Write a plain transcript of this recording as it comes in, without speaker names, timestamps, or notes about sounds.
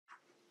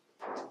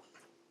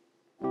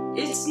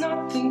It's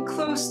nothing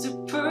close to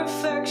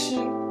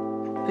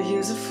perfection, but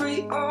here's a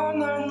free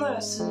online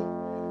lesson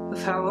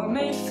of how I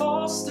made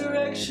false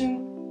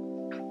direction.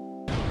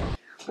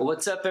 Well,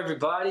 what's up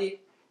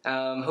everybody?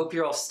 Hope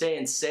you're all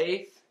staying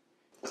safe.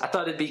 I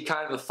thought it'd be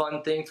kind of a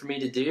fun thing for me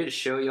to do, to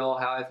show you all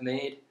how I've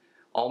made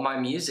all my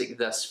music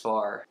thus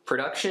far.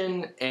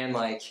 Production and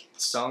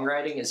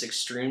songwriting is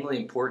extremely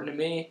important to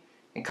me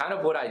and kind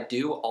of what I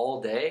do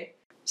all day.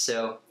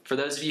 So for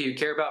those of you who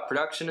care about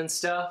production and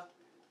stuff,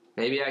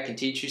 maybe I can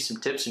teach you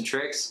some tips and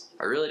tricks.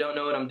 I really don't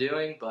know what I'm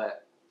doing,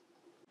 but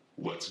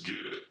let's get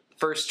it.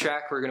 First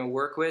track we're gonna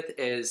work with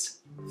is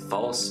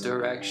False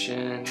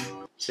Direction.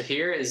 So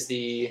here is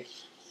the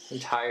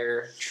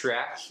entire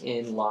track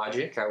in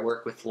Logic. I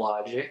work with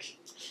Logic.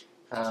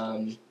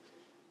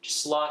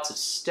 Just lots of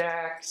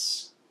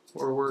stacks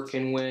we're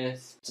working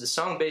with. So the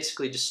song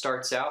basically just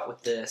starts out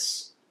with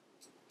this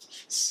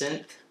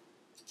synth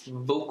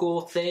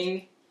vocal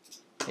thing,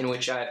 in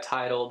which I have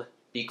titled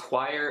The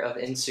Choir of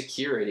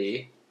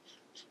Insecurity,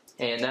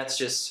 and that's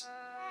just,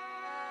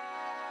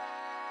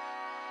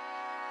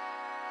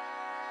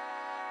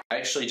 I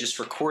actually just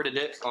recorded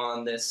it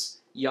on this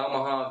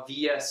Yamaha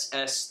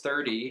VSS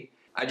 30.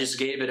 I just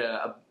gave it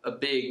a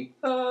big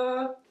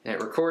and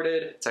it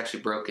recorded. It's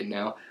actually broken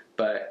now,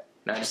 but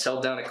I just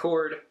held down a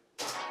chord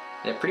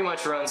and it pretty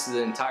much runs through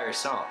the entire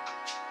song.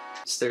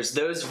 So there's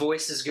those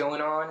voices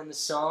going on in the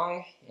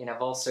song, and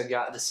I've also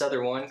got this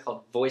other one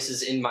called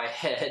Voices in My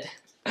Head,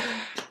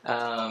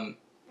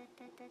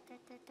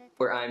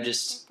 where I'm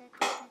just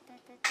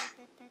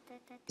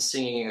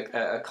singing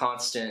a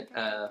constant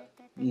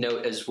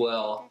note as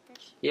well.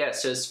 Yeah,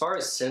 so as far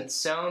as synth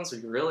sounds, we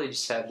really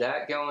just have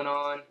that going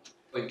on.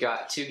 We've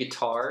got two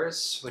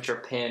guitars, which are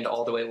panned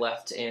all the way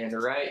left and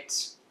right,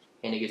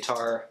 and a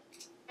guitar.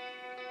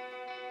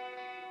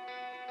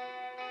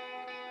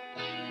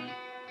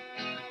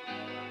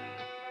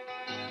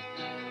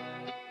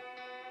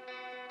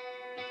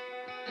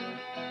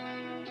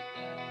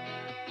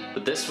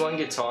 But this one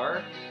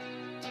guitar,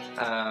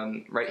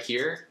 right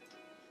here,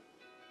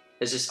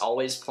 is just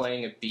always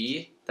playing a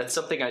B. That's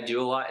something I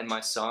do a lot in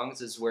my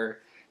songs, is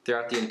where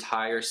throughout the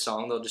entire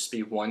song there'll just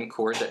be one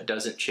chord that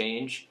doesn't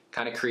change.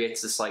 Kind of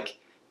creates this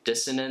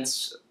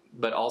dissonance,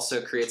 but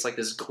also creates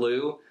this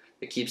glue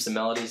that keeps the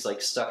melodies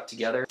stuck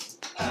together.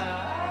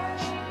 Try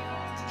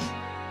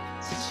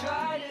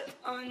to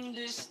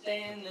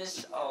understand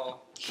this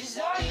all, 'cause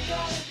I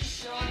gotta be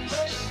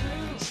somewhere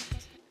soon.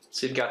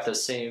 So you've got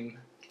those same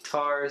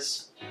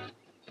guitars.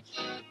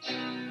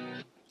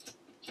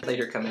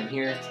 Later come in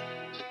here.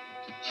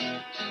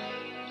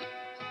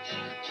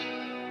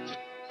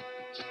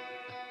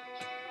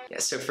 Yeah,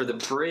 so for the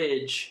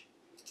bridge,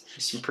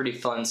 there's some pretty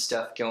fun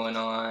stuff going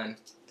on.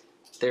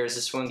 There's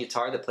this one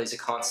guitar that plays a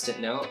constant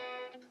note.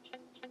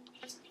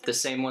 The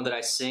same one that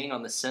I sing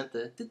on the synth,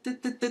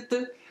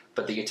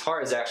 but the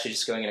guitar is actually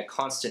just going in a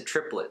constant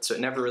triplet, so it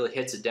never really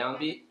hits a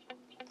downbeat.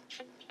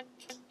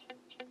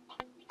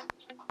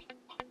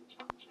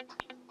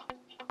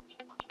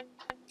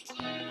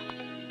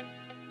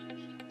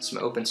 Some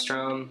open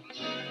strum.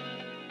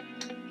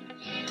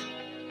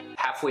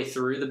 Halfway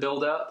through the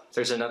build-up,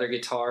 there's another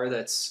guitar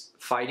that's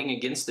fighting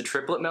against the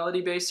triplet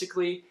melody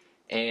basically,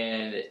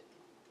 and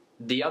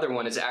the other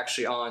one is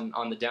actually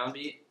on the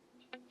downbeat.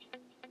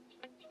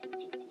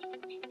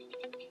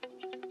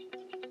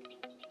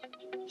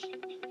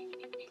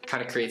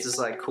 Kind of creates this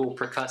cool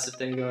percussive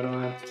thing going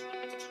on.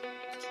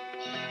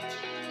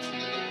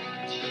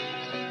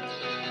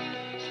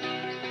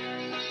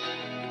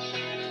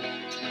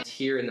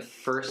 Here in the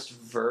first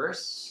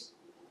verse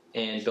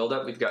and build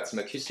up, we've got some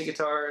acoustic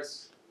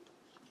guitars,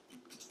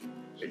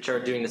 which are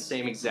doing the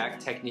same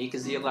exact technique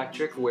as the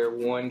electric, where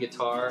one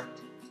guitar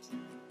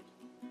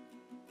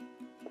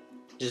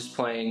is just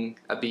playing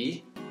a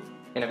B,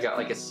 and I've got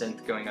a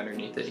synth going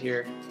underneath it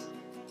here,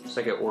 just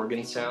an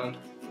organ sound.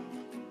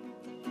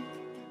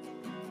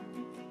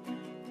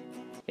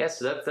 Yeah,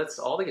 so that's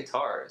all the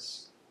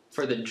guitars.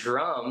 For the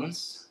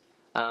drums,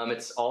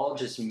 it's all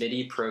just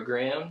MIDI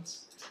programmed.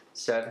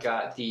 So I've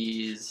got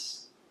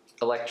these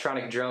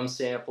electronic drum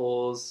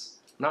samples.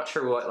 I'm not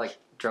sure what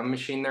drum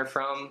machine they're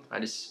from. I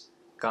just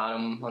got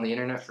them on the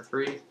internet for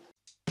free.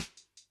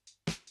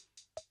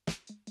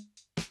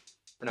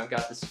 And I've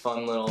got this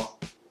fun little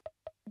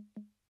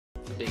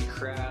big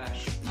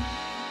crash.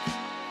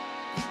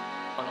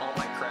 On all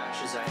my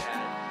crashes I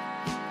add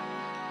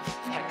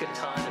heck a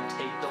ton of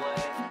tape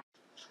delay.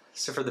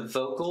 So for the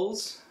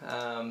vocals,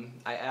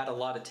 I add a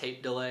lot of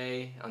tape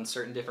delay on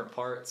certain different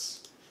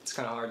parts. It's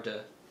kind of hard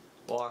to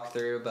walk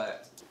through,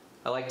 but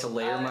I like to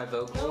layer my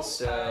vocals,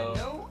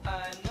 so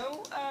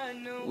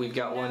we've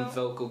got one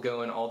vocal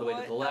going all the way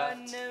to the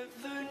left,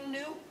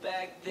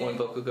 one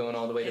vocal going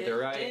all the way to the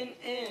right,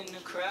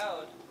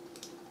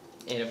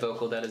 and a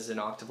vocal that is an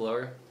octave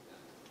lower.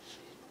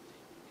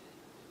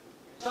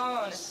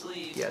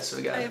 Yeah, so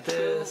we got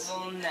this,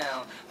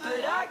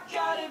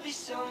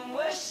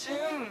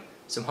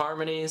 some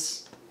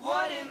harmonies.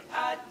 What am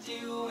I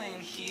doing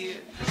here?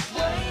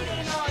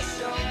 Waiting on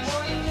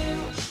someone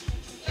new.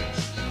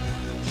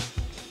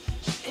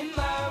 In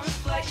my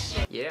reflection.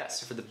 Yeah,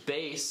 so for the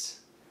bass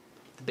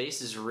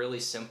is really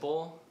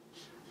simple.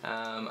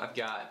 I've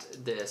got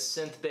the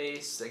synth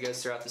bass that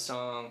goes throughout the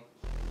song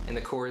and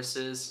the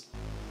choruses,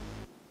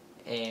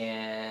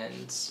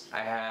 and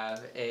I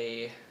have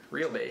a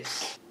real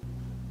bass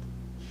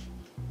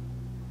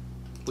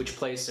which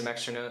plays some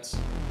extra notes.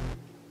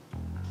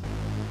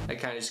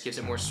 That kind of just gives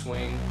it more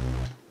swing.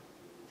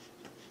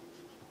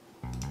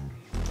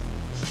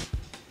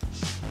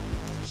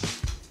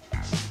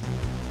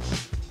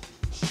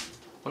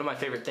 One of my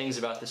favorite things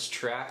about this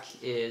track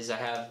is I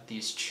have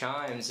these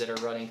chimes that are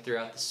running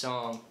throughout the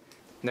song,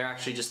 and they're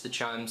actually just the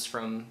chimes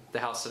from the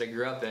house that I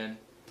grew up in.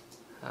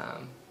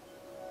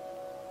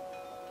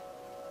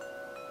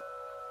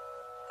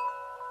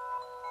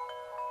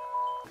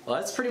 Well,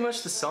 that's pretty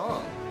much the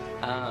song.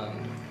 I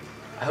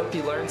hope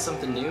you learned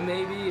something new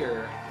maybe,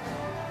 or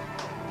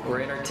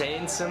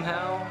entertained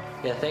somehow.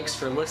 Yeah, thanks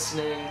for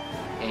listening,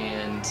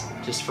 and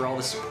just for all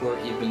the support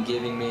you've been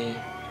giving me.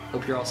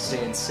 Hope you're all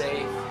staying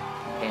safe,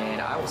 and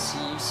I will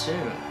see you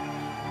soon.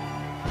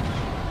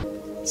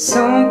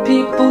 Some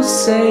people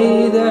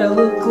say that I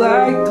look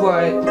like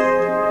Dwight,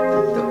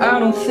 though I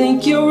don't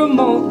think you're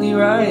remotely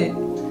right.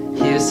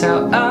 Here's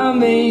how I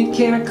made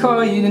Can I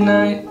Call You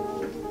Tonight?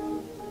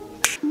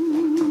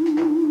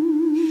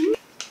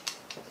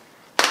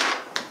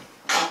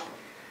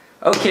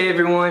 Okay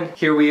everyone,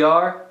 here we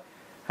are,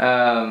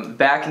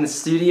 back in the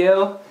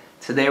studio.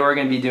 Today we're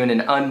going to be doing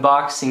an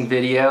unboxing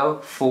video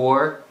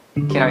for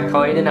Can I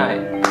Call You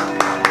Tonight?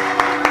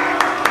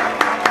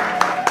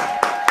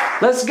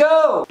 Let's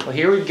go! Well,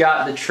 here we've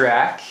got the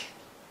track.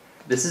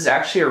 This is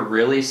actually a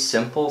really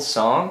simple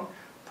song.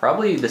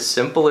 Probably the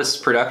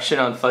simplest production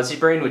on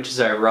Fuzzybrain, which is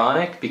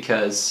ironic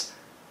because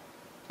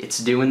it's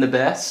doing the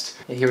best.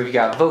 And here we've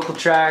got vocal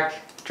track,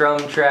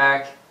 drum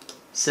track,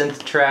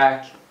 synth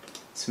track,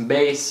 some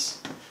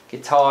bass,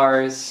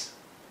 guitars,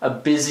 a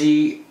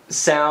busy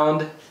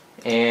sound,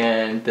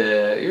 and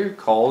your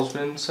call's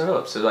been set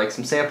up, so like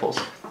some samples.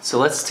 So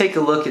let's take a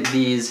look at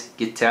these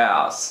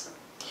guitars.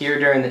 Here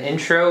during the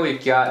intro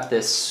we've got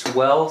this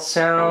swell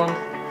sound,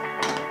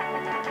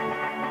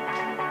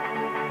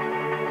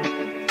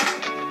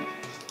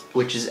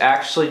 which is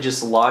actually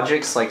just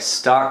Logic's like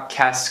stock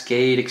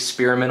Cascade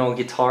experimental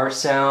guitar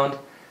sound.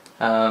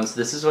 So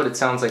this is what it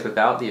sounds like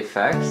without the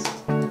effects.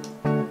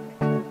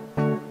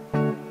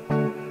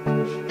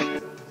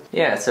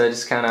 Yeah, so it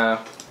just kind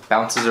of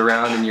bounces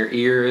around in your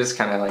ears,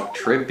 kind of like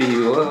trippy.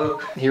 Whoa.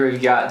 Here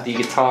we've got the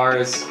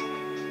guitars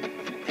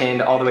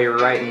pinned all the way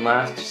right and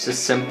left, just a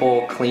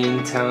simple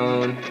clean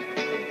tone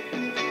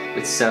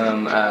with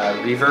some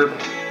reverb.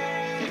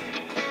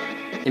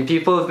 And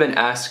people have been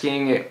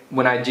asking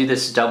when I do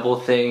this double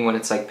thing, when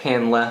it's like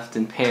pan left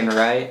and pan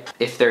right,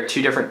 if they're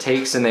two different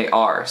takes, and they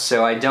are.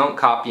 So I don't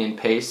copy and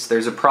paste.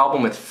 There's a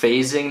problem with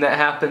phasing that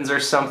happens or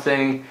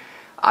something.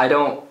 I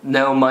don't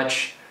know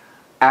much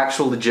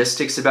actual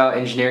logistics about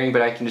engineering,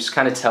 but I can just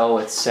kind of tell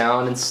with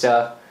sound and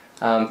stuff.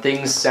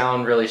 Things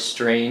sound really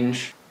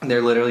strange.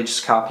 They're literally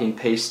just copy and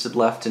pasted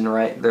left and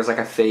right. There's like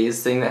a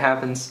phase thing that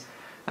happens.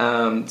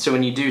 So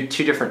when you do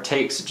two different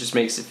takes, it just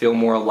makes it feel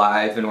more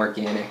alive and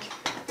organic.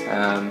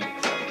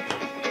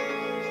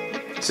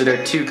 So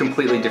they're two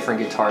completely different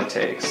guitar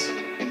takes.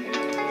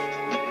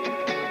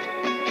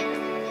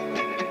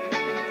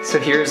 So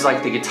here's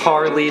like the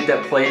guitar lead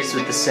that plays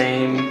with the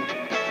same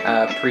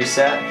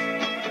preset.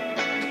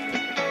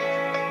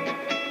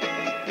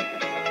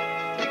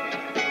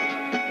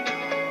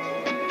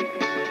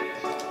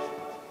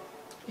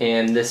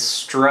 And this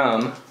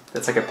strum,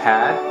 that's like a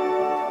pad.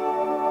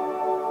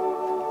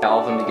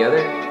 All of them together.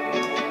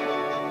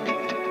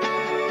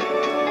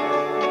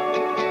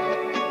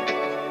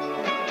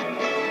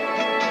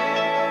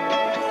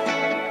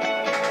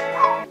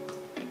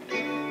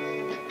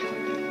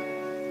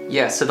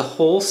 Yeah, so the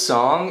whole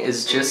song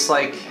is just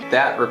like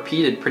that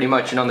repeated pretty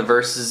much, and on the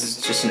verses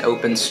it's just an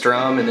open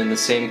strum, and then the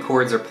same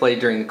chords are played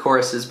during the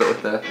choruses but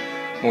with a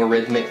more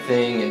rhythmic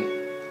thing.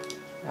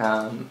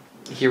 And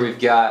here we've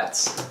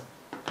got,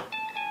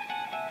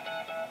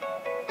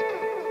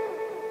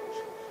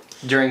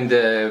 during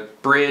the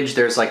bridge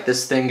there's like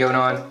this thing going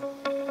on.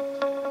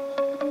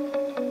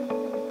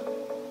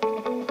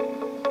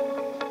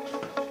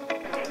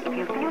 If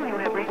you feel you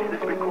have reached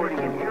this recording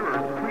in error,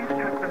 please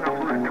check the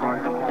number and try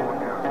to call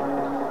again.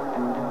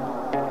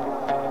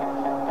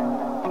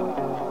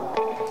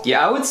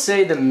 Yeah, I would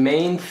say the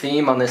main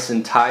theme on this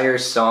entire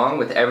song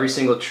with every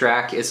single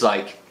track is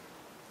like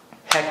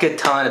a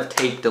ton of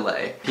tape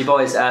delay. People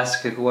always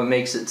ask like, what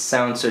makes it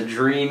sound so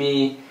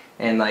dreamy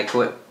and like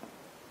what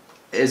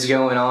is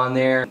going on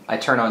there. I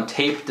turn on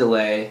tape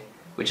delay,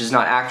 which is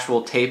not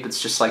actual tape,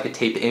 it's just like a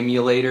tape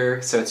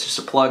emulator, so it's just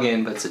a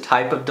plug-in, but it's a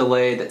type of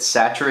delay that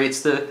saturates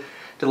the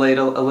delay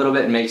a little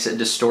bit and makes it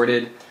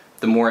distorted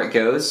the more it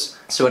goes.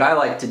 So what I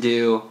like to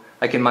do,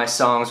 like in my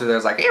songs where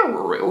there's like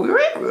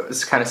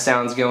this kind of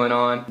sounds going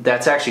on,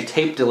 that's actually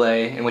tape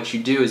delay, and what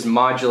you do is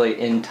modulate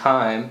in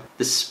time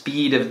the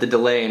speed of the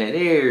delay in it.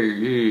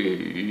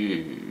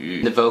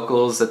 The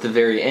vocals at the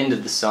very end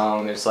of the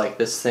song, there's like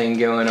this thing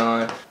going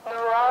on.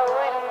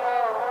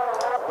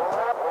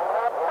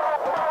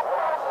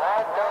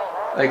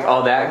 like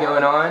all that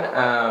going on,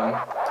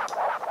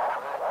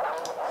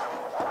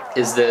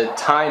 is the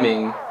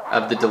timing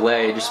of the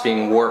delay just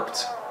being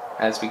warped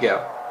as we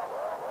go.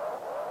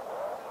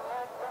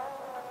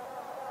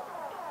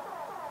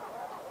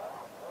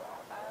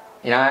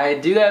 And I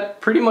do that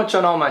pretty much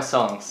on all my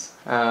songs.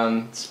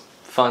 It's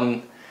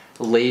fun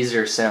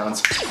laser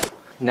sounds.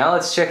 Now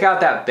let's check out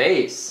that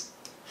bass.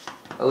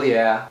 Oh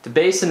yeah. The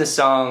bass in the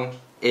song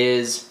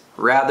is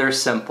rather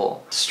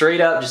simple. Straight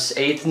up just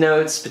eighth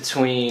notes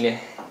between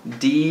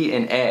D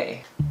and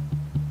A.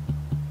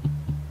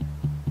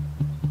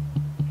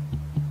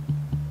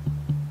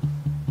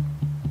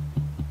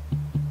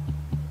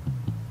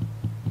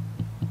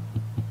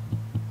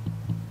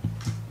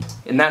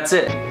 And that's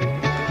it.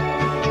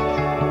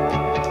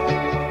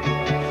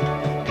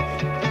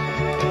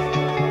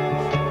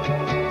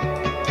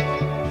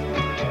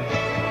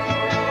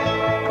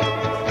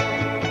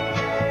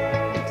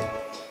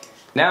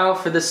 Now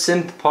for the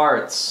synth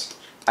parts,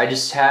 I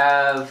just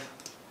have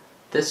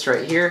this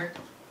right here,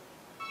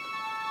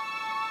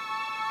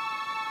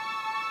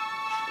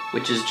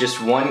 which is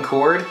just one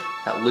chord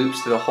that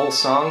loops through the whole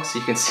song. So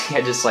you can see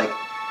I just like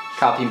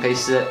copy and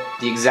pasted it.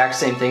 The exact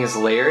same thing is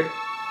layered,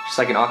 just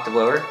like an octave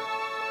lower,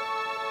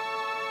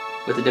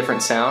 with a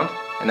different sound,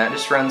 and that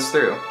just runs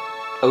through.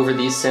 Over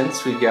these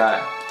synths we've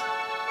got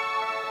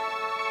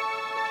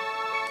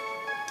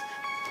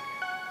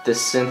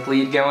this synth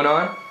lead going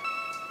on,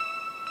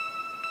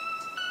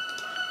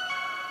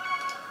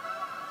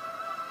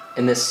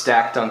 and this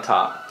stacked on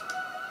top.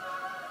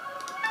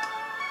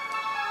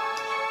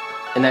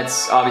 And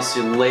that's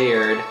obviously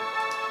layered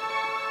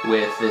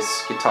with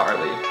this guitar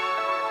lead.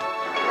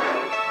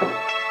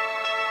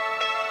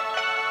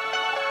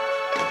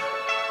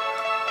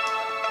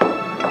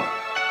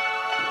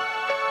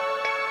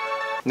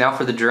 Now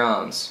for the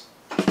drums.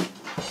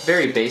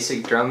 Very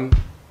basic drum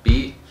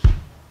beat.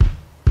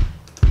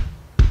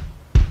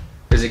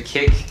 There's a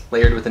kick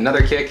layered with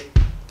another kick.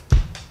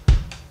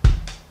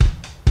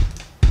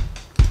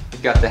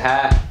 We've got the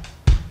hat,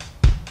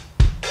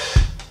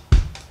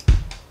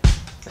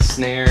 a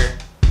snare,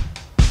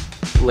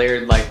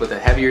 layered like with a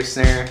heavier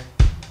snare.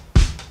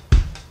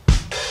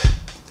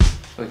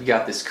 We've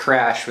got this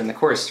crash when the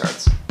chorus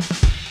starts.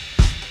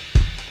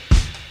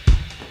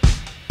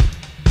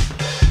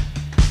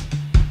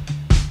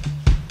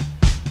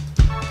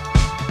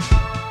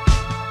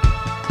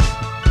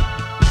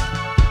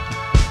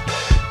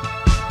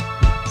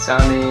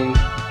 Sounding,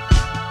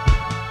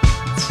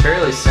 it's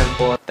fairly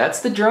simple.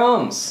 That's the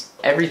drums.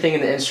 Everything in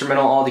the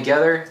instrumental all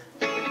together.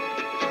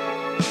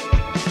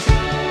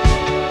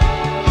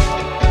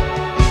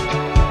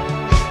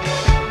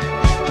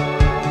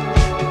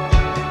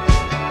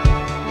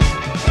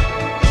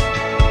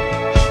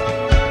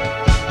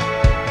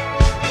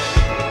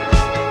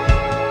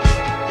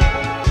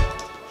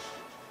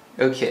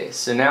 Okay,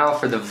 so now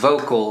for the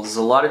vocals.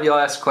 A lot of y'all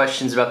ask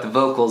questions about the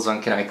vocals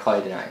on Can I Call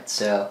You Tonight,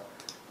 so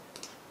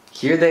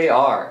here they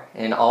are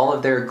in all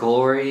of their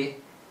glory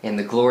and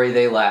the glory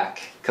they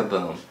lack.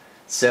 Kaboom.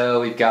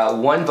 So we've got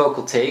one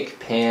vocal take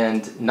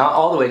panned not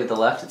all the way to the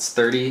left, it's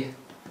 30.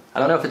 I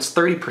don't know if it's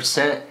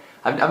 30%.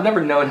 I've never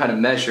known how to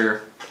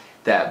measure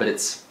that, but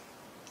it's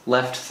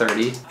left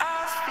 30.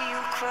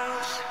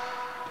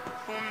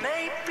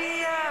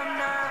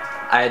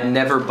 I had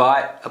never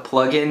bought a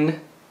plugin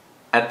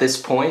at this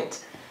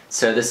point,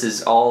 so this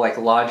is all like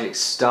Logic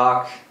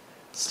stock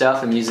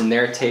stuff. I'm using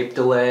their tape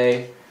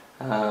delay.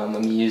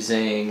 I'm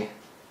using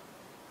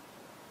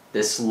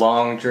this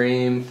Long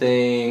Dream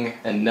thing,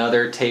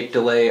 another tape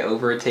delay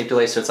over a tape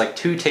delay, so it's like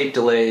 2 tape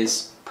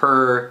delays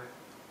per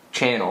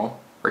channel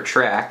or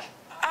track.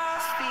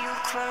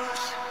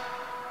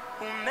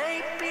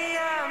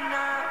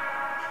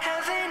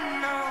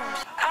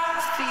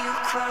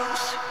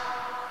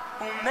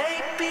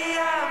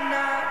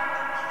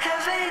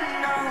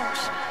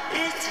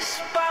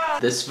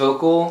 This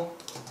vocal,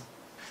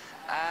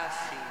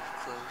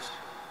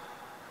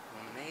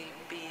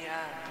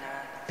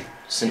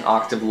 just an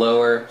octave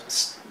lower,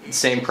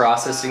 same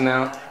processing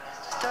though.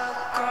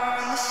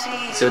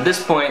 So at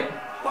this point,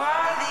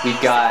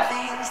 we've got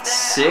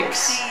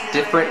 6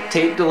 different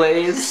tape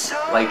delays,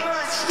 like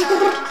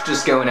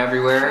just going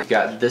everywhere. We've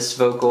got this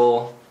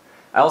vocal.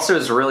 I also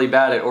was really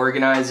bad at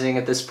organizing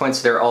at this point,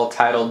 so they're all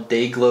titled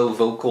Dayglow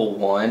Vocal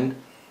 1.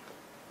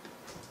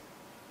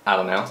 I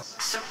don't know.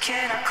 So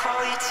can I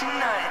call you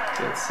tonight?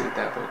 Let's see what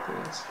that vocal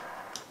is.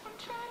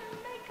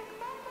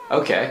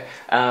 Okay,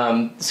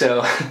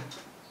 so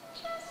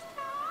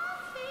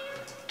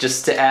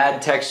just to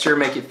add texture,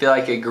 make it feel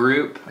like a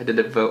group, I did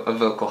a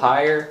vocal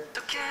higher.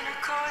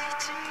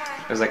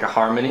 It was like a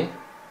harmony.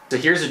 So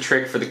here's a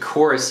trick for the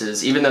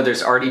choruses. Even though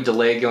there's already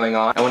delay going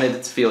on, I wanted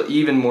it to feel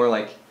even more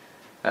like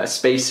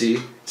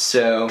spacey.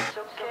 So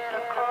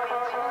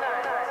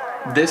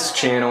this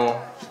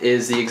channel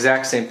is the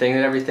exact same thing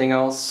that everything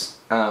else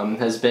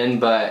has been,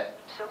 but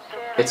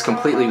it's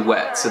completely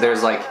wet. So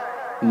there's like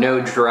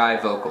no dry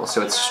vocal.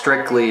 So it's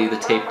strictly the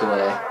tape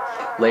delay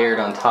layered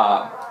on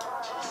top.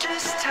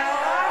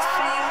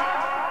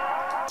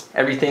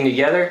 Everything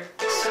together.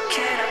 So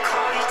can I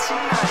call you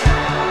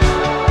tonight?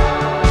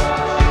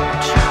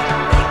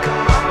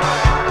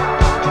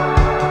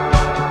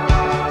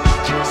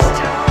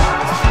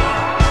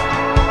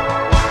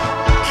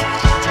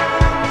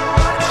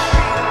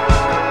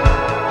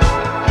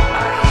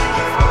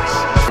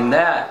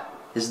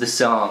 is the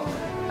song.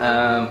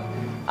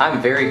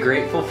 I'm very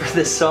grateful for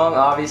this song.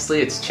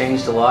 Obviously, it's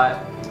changed a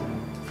lot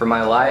for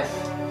my life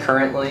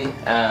currently.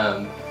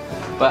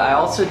 But I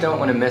also don't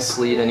want to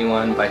mislead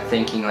anyone by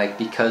thinking like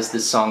because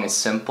this song is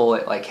simple,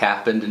 it like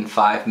happened in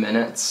 5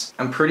 minutes.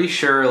 I'm pretty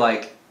sure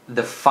like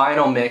the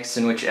final mix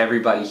in which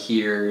everybody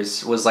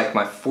hears was like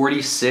my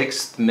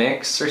 46th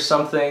mix or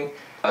something.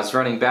 I was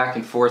running back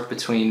and forth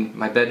between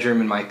my bedroom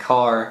and my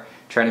car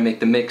trying to make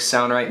the mix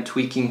sound right and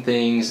tweaking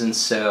things, and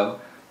so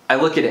I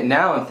look at it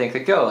now and think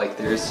like, oh, like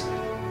there's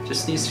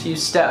just these few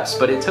steps,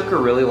 but it took a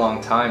really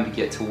long time to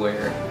get to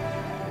where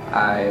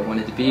I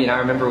wanted to be. And I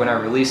remember when I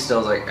released it, I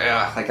was like,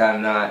 ugh, like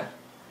I'm not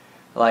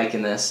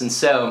liking this. And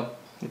so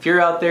if you're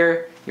out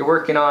there, you're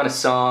working on a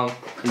song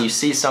and you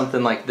see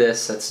something like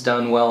this that's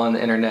done well on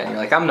the internet and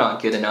you're like, I'm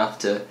not good enough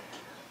to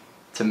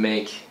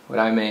make what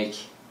I make.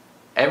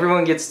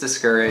 Everyone gets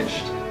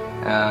discouraged.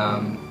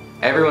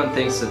 Everyone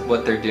thinks that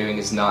what they're doing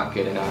is not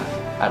good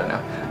enough. I don't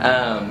know.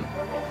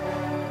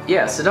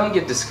 Yeah, so don't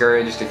get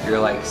discouraged if you're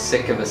like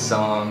sick of a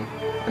song.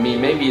 I mean,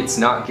 maybe it's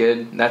not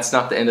good. That's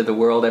not the end of the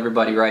world.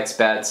 Everybody writes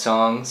bad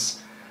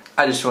songs.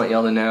 I just want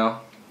y'all to know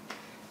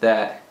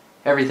that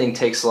everything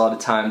takes a lot of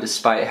time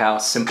despite how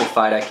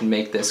simplified I can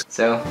make this.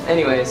 So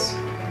anyways,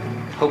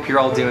 hope you're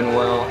all doing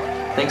well.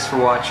 Thanks for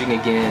watching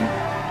again.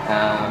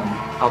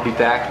 I'll be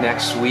back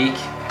next week.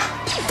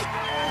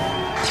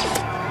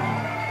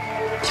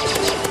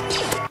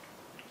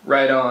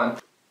 Right on.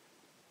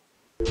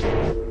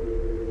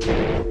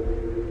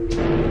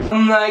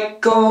 I'm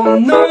like, oh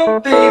no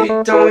baby,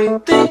 don't you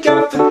think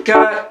I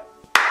forgot?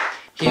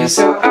 Here's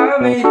how I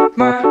made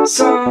my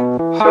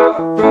song, Hot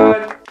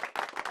Rod.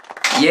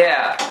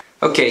 Yeah.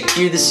 Okay,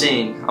 cue the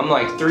scene. I'm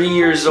like 3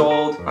 years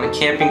old on a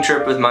camping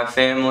trip with my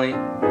family. Okay,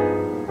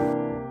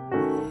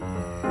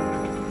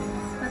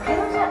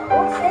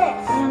 what's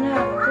this? I don't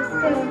know, just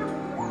go.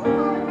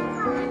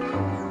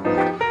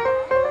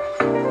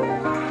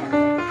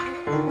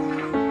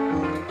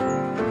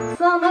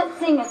 Sloan, let's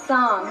sing a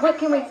song. What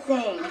can we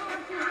sing?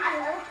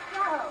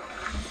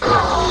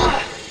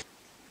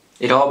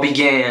 It all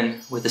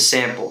began with a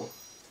sample.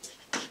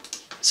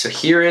 So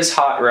here is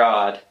Hot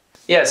Rod.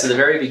 Yeah, so the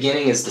very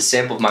beginning is the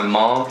sample of my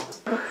mom.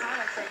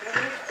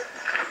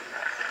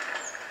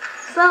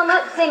 Sloan,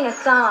 let's sing a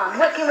song.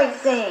 What can we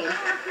sing?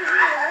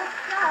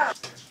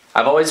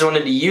 I've always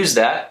wanted to use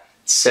that,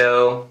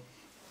 so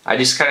I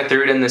just kind of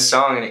threw it in this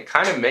song and it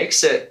kind of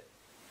makes it,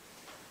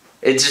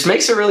 it just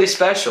makes it really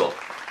special.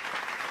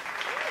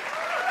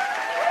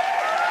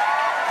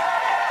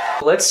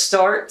 Let's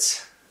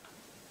start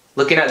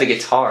looking at the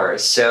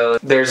guitars. So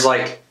there's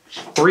like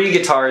 3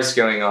 guitars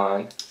going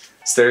on.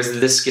 So there's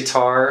this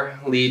guitar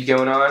lead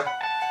going on.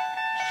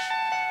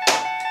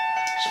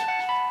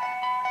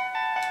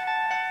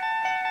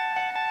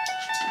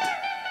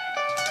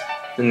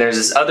 Then there's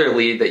this other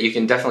lead that you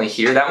can definitely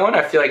hear. That one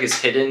I feel like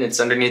is hidden. It's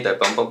underneath that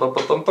bum bum bum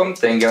bum bum bum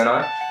thing going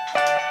on.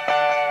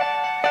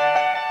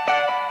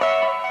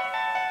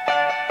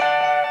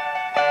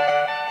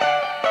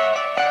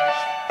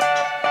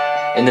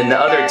 And then the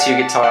other 2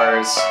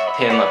 guitars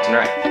pan left and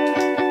right.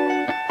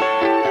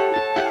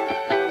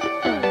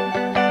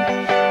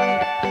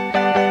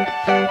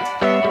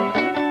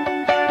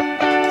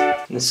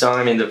 In the song,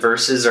 I mean, the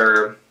verses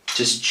are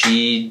just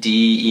G,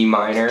 D, E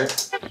minor,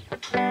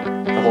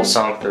 the whole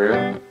song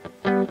through.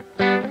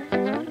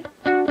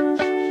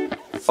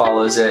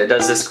 Follows it,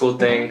 does this cool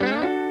thing.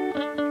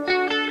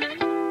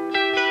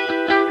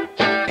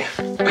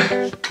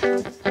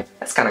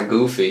 That's kind of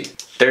goofy.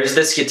 There's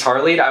this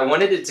guitar lead. I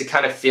wanted it to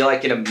kind of feel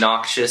like an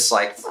obnoxious,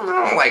 like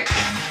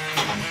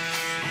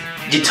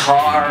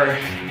guitar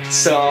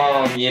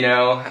song, you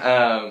know?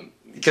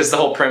 Because the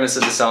whole premise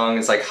of the song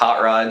is like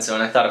Hot Rod. So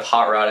when I thought of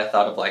Hot Rod, I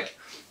thought of like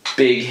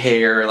big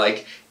hair,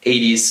 like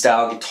 80s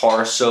style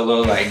guitar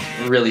solo, like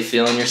really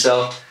feeling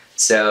yourself.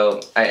 So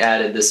I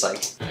added this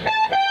like.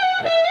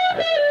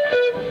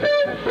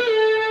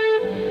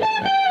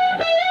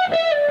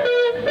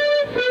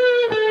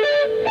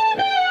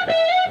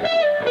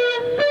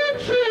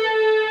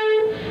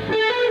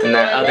 And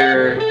that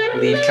other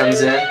lead comes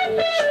in.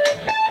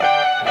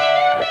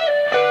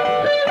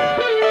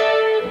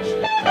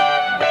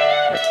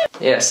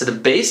 Yeah, so the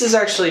bass is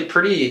actually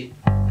pretty,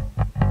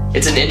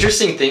 it's an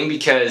interesting thing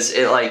because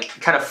it like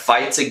kind of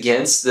fights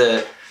against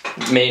the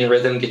main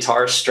rhythm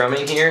guitar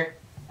strumming here.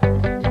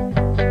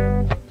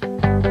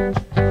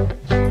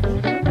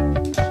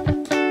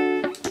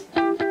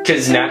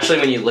 Because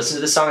naturally when you listen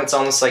to the song, it's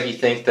almost like you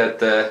think that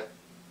the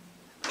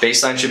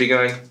bass line should be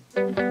going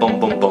boom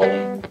boom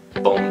boom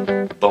boom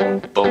boom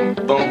boom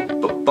boom boom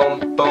boom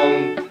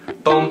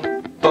boom boom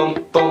boom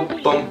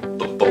boom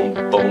boom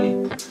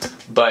boom,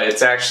 but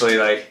it's actually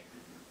like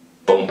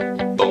boom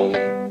boom boom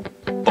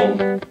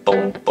boom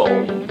boom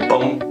boom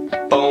boom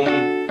boom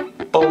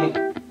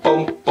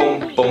boom boom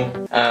boom.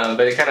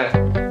 But it kind of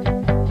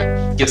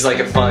gives like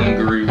a fun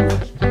groove.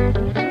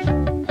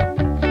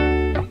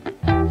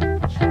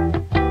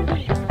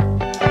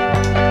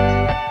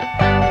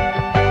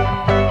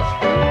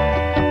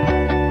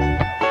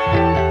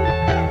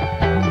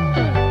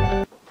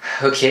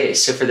 Okay,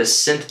 so for the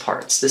synth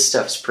parts, this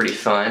stuff's pretty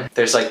fun.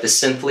 There's like the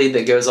synth lead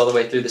that goes all the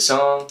way through the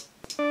song.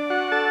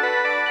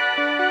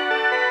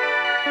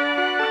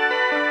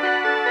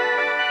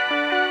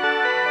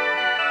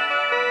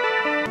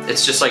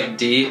 It's just like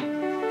D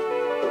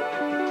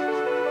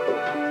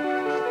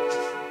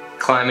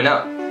climbing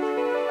up.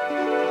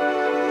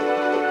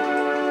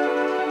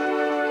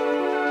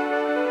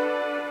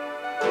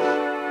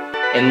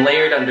 And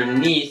layered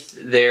underneath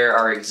there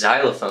are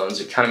xylophones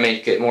that kind of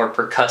make it more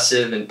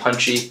percussive and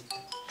punchy.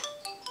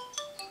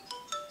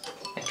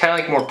 And kind of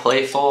like more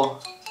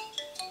playful.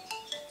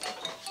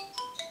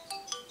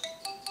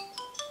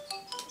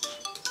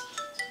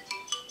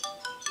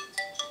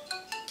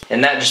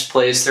 And that just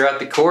plays throughout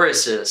the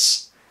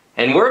choruses.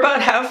 And we're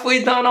about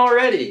halfway done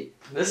already.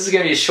 This is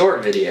gonna be a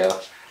short video.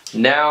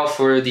 Now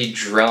for the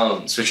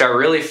drums, which I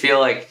really feel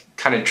like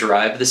kind of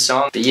drive the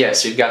song. But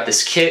yes, we've got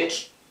this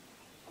kick.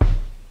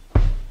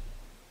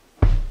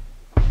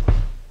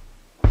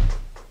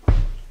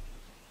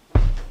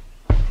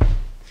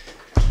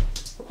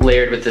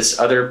 Layered with this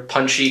other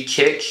punchy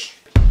kick.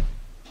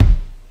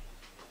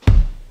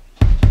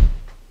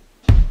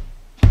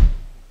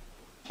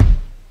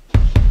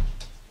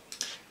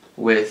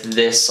 With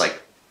this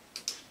like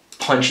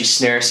punchy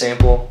snare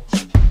sample.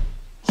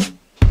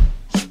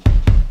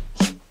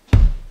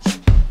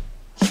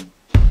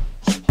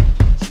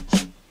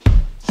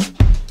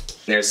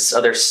 There's this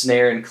other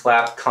snare and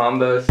clap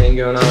combo thing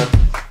going on.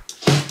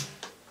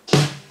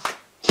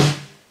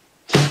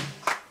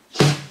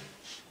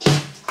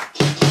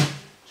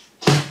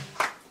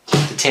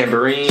 The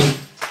tambourine.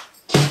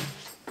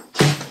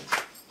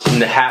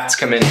 And the hats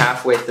come in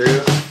halfway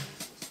through.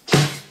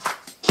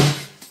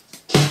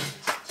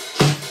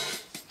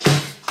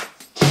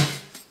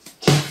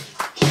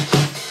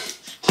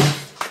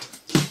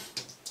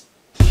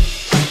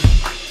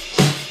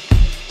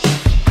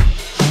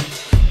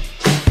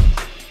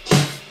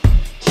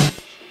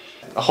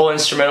 A whole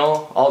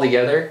instrumental all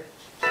together.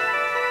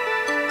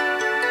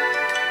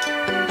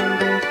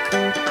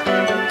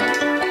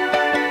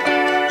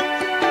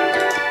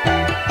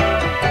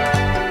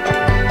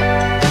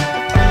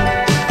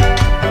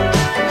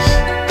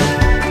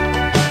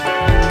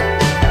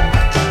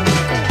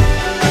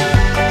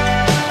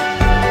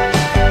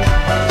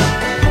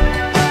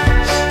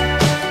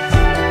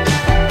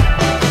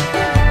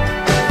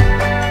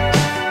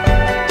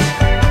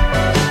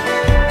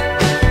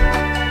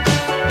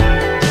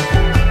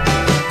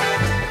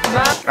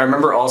 I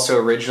remember also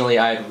originally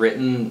I had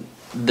written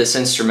this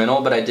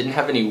instrumental, but I didn't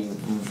have any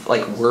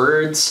like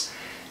words,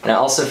 and I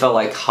also felt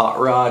like Hot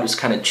Rod was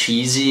kind of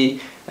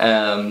cheesy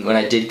when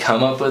I did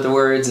come up with the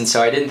words, and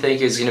so I didn't think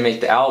it was gonna make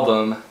the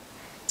album.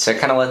 So I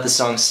kind of let the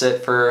song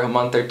sit for a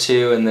month or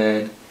two, and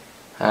then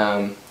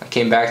I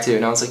came back to it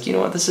and I was like, you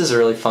know what, this is a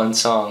really fun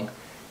song,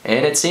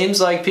 and it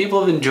seems like people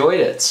have enjoyed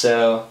it.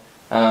 So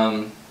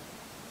I'm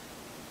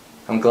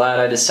glad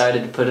I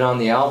decided to put it on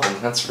the album,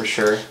 that's for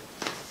sure.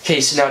 Okay,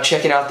 so now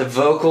checking out the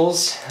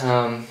vocals.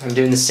 I'm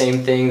doing the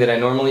same thing that I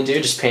normally do,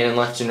 just panning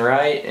left and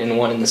right and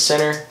one in the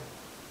center.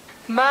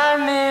 My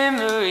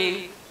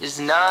memory is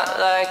not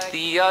like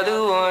the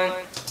other one.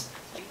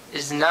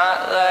 Is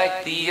not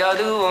like the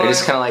other one. They're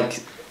just kind of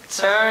like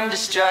turn to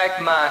strike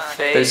my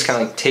face. They're just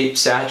kind of like tape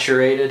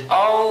saturated.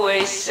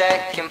 Always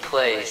second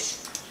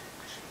place.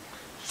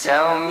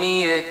 Tell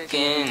me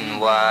again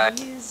why.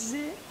 Is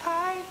it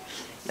I?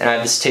 And I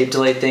have this tape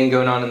delay thing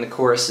going on in the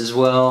chorus as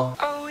well,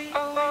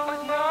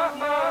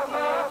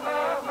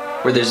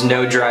 where there's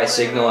no dry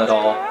signal at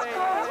all.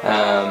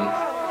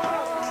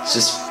 It's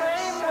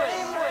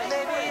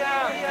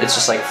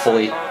just like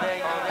fully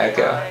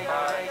echo.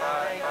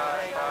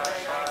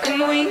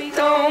 And we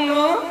don't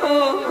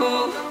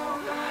move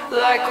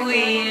like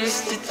we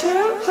used to do.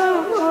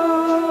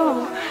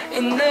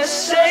 In the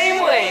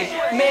same way,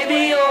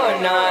 maybe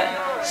you're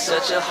not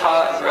such a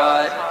hot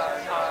rod.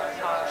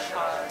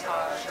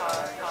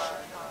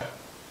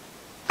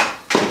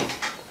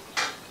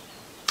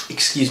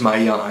 Excuse my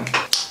yawn.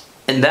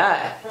 And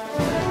that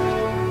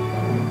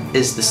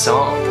is the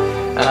song.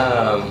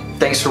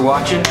 Thanks for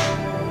watching.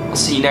 I'll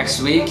see you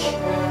next week.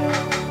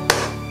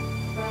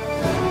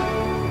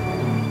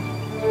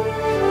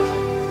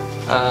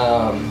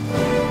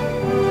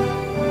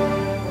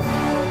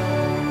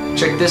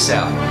 Check this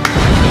out.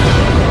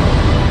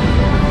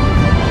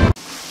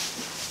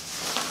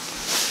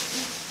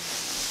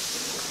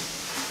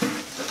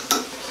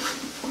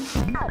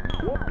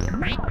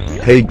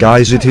 Hey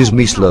guys, it is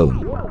me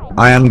Sloan.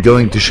 I am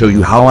going to show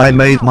you how I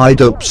made my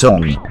dope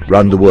song,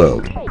 Run the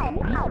World.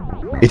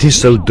 It is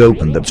so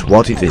dope, and that's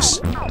what it is.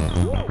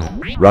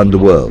 Run the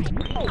World.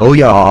 Oh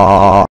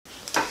yeah.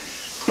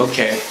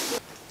 Okay.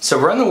 So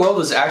Run the World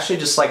was actually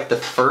just like the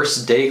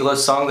first Dayglow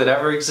song that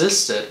ever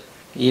existed.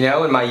 You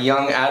know, in my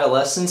young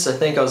adolescence, I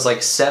think I was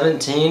like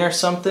 17 or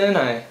something,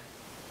 I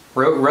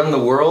wrote Run the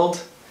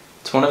World.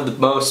 It's one of the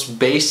most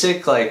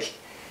basic, like,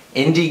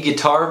 indie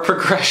guitar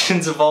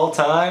progressions of all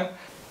time.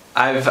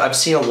 I've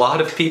seen a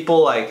lot of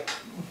people like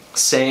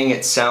saying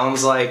it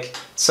sounds like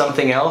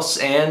something else,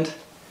 and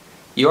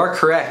you are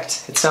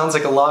correct. It sounds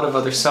like a lot of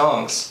other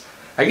songs.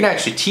 I can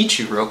actually teach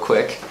you real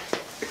quick.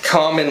 A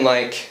common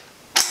like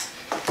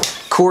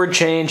chord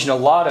change in a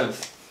lot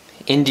of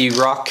indie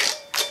rock,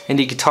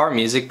 indie guitar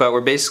music, but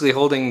we're basically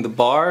holding the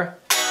bar,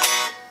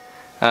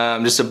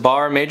 just a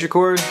bar major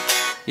chord.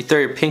 You throw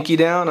your pinky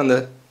down on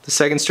the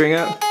second string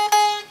up,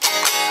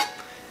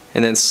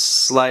 and then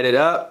slide it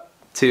up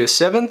to a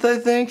 7th, I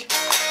think,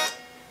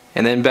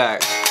 and then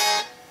back.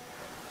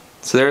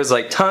 So there's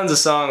like tons of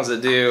songs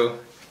that do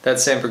that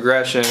same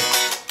progression.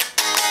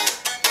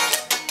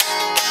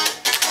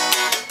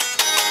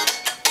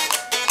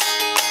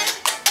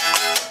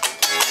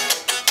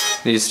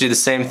 You just do the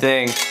same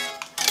thing.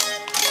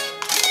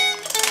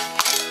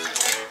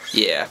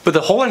 Yeah. But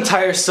the whole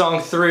entire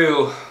song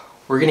through,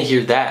 we're gonna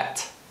hear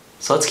that.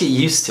 So let's get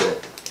used to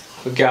it.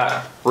 We've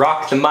got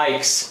Rock the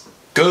Mics,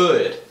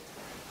 good.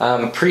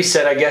 A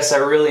preset I guess I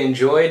really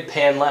enjoyed,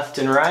 pan left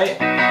and right.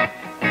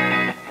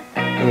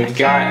 And we've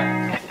got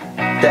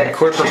that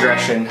chord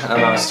progression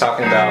I was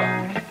talking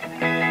about.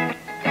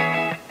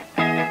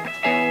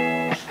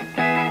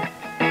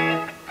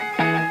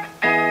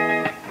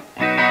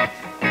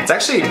 It's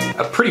actually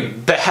a pretty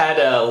bad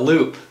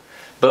loop.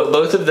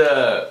 Both of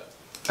the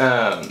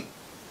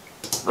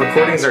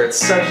recordings are at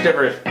such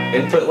different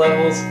input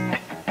levels.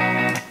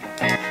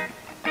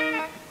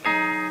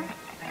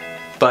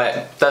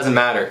 But doesn't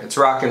matter. It's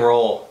rock and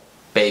roll,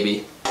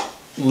 baby.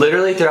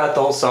 Literally throughout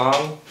the whole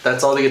song,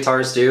 that's all the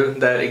guitars do.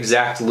 That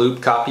exact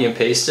loop, copy and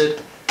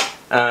pasted.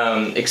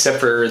 Except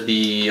for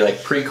the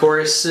like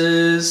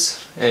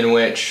pre-choruses, in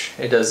which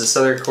it does this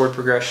other chord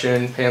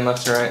progression, pan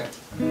left and right,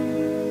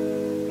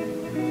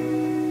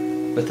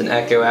 with an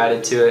echo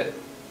added to it.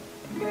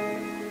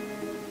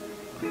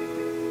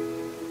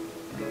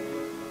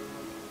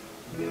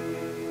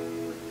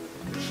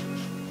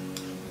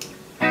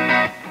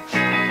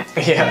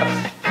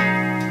 Yeah,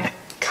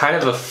 kind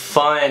of a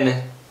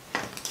fun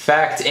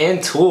fact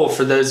and tool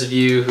for those of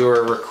you who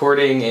are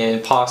recording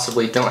and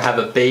possibly don't have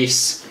a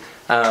bass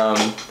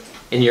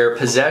in your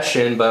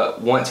possession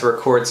but want to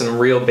record some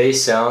real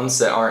bass sounds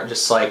that aren't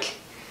just like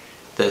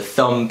the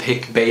thumb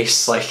pick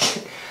bass like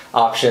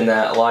option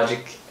that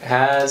Logic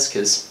has,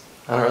 because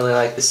I don't really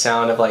like the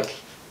sound of like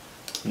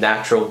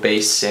natural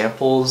bass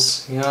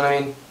samples, you know what I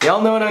mean?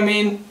 Y'all know what I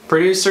mean?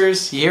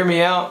 Producers, you hear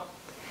me out?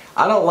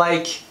 I don't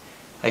like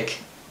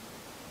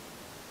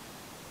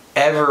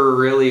ever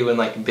really when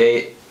like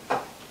bass,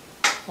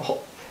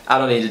 I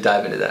don't need to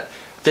dive into that.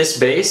 This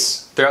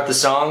bass throughout the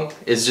song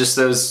is just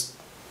those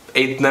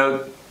 8th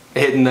note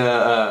hitting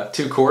the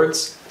 2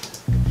 chords.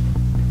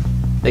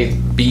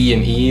 Like B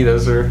and E,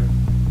 those are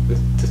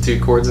the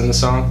 2 chords in the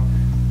song.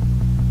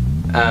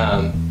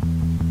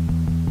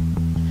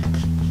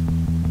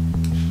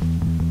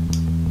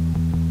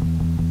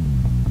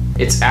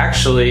 It's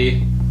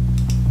actually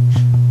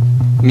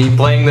me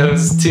playing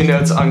those 2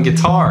 notes on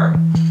guitar.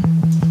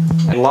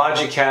 And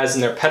Logic has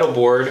in their pedal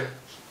board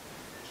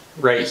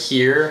right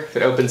here, if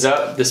it opens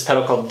up, this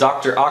pedal called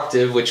Dr.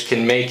 Octave, which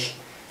can make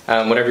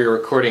whatever you're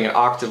recording an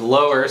octave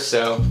lower.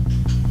 So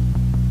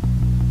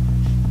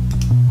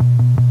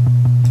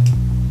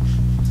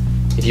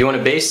if you want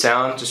a bass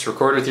sound, just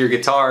record with your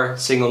guitar,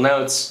 single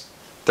notes,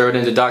 throw it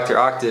into Dr.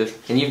 Octave,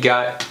 and you've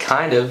got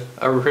kind of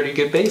a pretty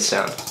good bass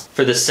sound.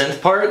 For the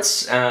synth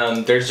parts,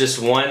 there's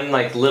just one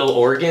like little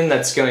organ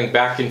that's going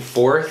back and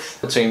forth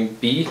between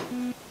B.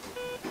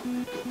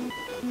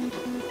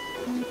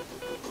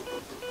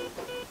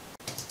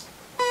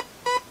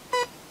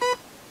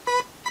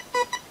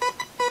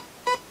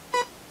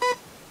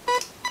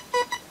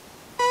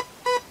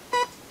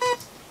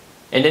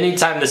 And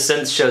anytime the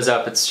synth shows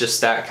up, it's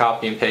just that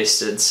copy and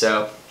pasted,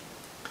 so,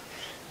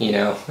 you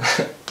know.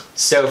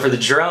 So for the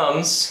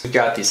drums, we've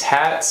got these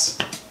hats.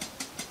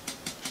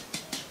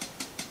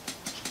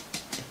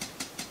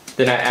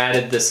 Then I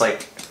added this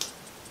like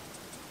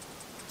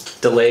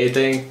delay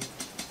thing.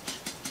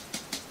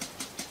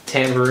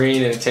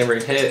 Tambourine and a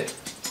tambourine hit.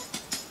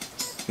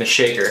 And a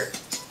shaker.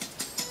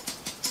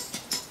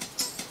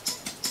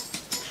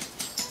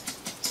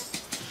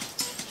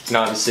 And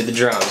obviously the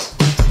drums.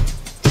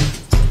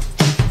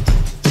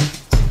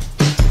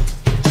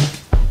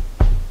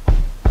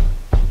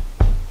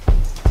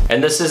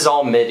 And this is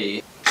all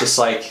MIDI, just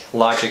like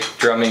Logic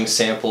drumming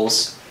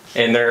samples.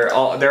 And they're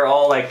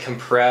all like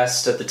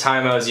compressed. At the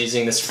time I was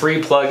using this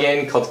free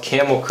plugin called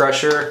Camel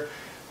Crusher,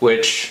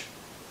 which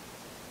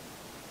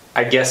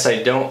I guess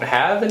I don't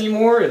have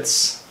anymore.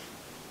 It's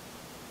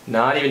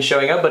not even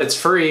showing up, but it's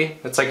free.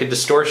 It's like a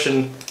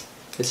distortion,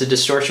 it's a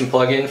distortion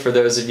plugin for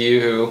those of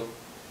you who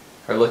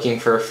are looking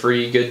for a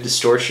free good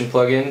distortion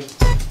plugin.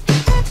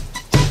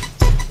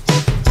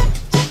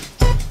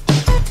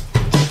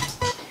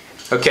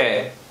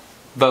 Okay.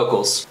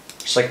 Vocals,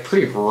 just like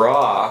pretty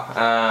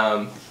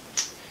raw.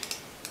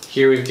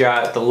 Here we've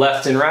got the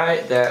left and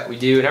right that we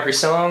do in every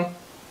song.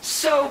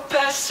 So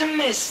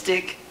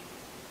pessimistic,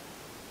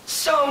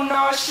 so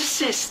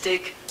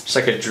narcissistic. Just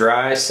like a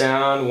dry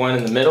sound, one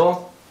in the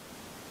middle.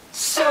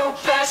 So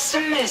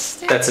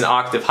pessimistic. That's an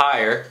octave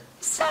higher.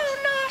 So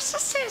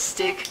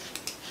narcissistic.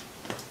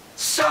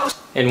 So.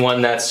 And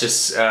one that's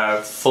just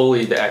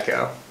fully the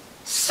echo.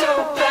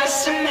 so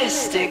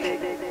pessimistic,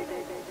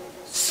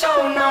 so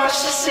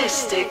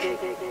narcissistic,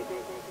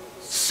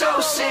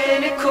 so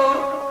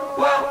cynical.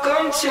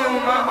 Welcome to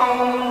my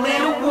own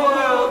little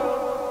world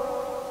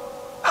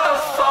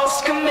of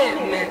false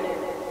commitment.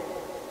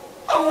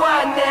 Oh,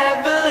 I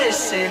never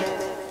listened.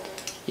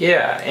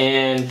 Yeah,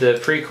 and the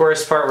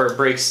pre-chorus part where it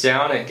breaks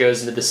down, it goes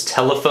into this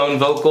telephone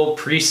vocal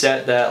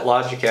preset that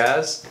Logic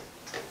has.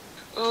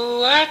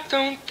 Oh, I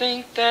don't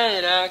think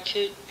that I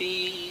could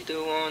be the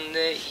one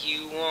that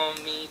you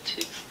want me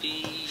to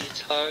be.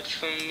 It's hard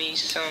for me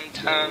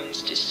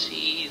sometimes to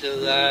see the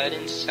light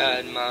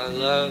inside my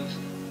love.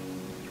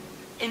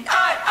 And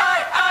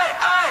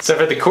I. So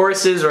for the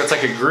choruses, where it's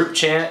like a group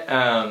chant,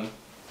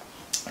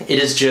 it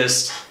is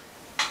just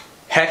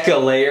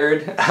hecka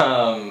layered.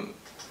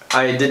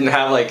 I didn't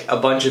have like a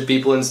bunch of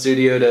people in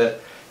studio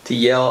to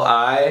yell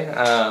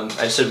I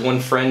just had one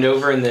friend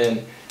over, and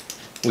then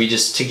we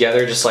just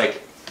together just like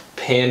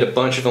panned a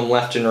bunch of them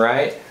left and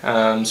right.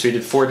 So we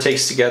did 4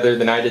 takes together,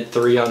 then I did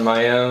 3 on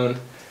my own,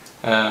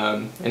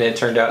 and it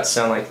turned out to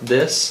sound like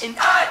this. And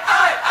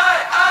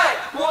I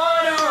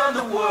wanna run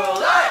the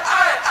world.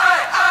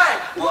 I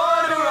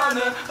wanna run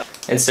the.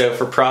 And so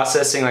for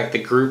processing like the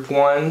group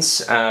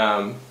ones,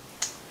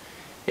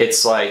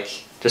 it's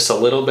like just a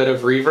little bit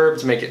of reverb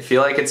to make it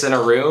feel like it's in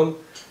a room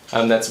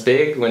that's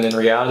big, when in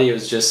reality it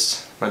was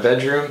just my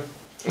bedroom.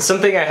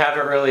 Something I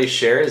haven't really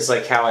shared is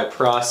like how I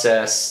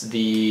process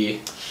the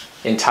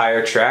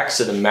entire track,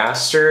 so the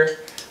master.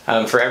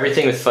 For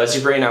everything with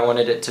Fuzzybrain, I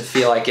wanted it to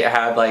feel like it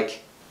had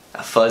like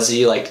a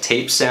fuzzy like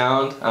tape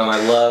sound.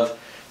 I love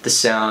the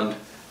sound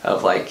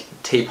of like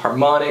tape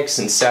harmonics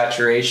and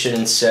saturation,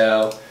 and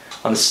so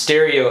on the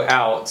stereo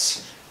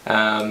outs,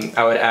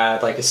 I would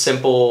add like a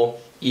simple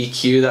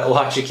EQ that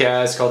Logic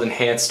has called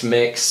Enhanced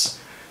Mix,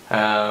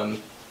 that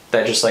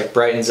just like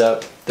brightens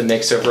up the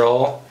mix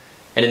overall.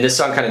 And in this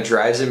song kind of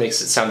drives it,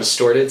 makes it sound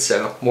distorted,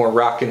 so more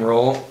rock and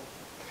roll.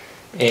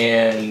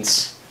 And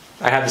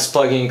I have this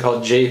plugin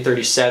called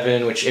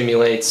J37, which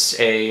emulates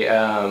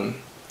a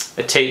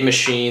tape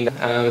machine.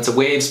 It's a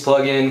Waves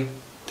plugin. I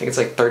think it's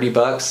like 30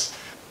 bucks.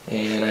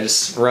 And I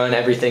just run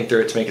everything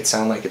through it to make it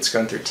sound like it's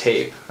going through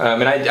tape.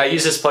 And I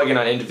use this plugin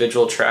on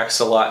individual tracks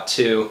a lot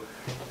too,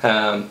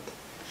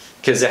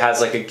 because it has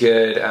like a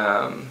good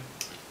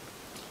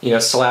you know,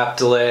 slap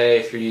delay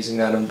if you're using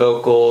that on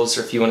vocals,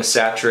 or if you want to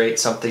saturate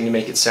something to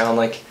make it sound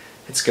like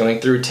it's going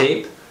through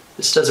tape.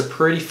 This does a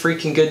pretty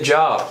freaking good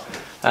job.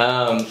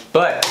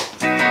 But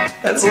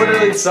that's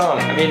literally the song.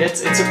 I mean,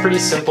 it's a pretty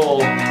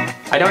simple.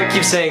 I know I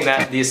keep saying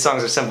that these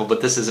songs are simple, but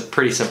this is a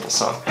pretty simple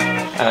song.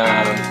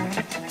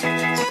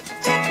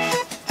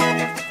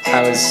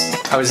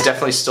 I was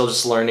definitely still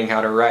just learning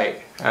how to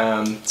write,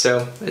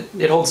 so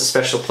it holds a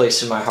special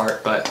place in my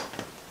heart, but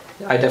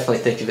I definitely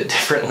think of it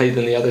differently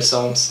than the other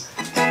songs.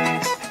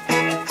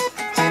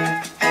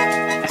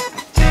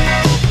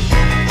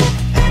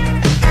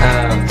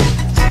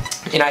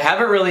 And I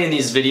haven't really in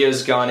these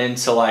videos gone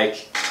into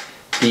like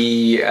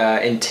the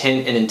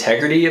intent and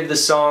integrity of the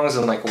songs,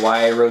 and like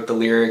why I wrote the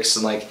lyrics,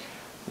 and like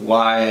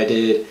why I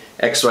did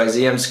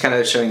XYZ. I'm just kind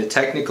of showing the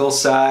technical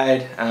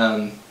side,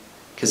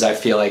 because I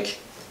feel like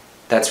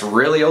that's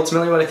really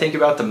ultimately what I think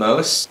about the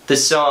most.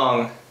 This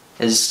song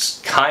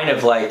is kind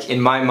of like, in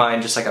my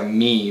mind, just like a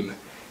meme.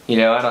 You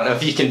know, I don't know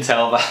if you can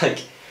tell by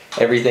like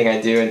everything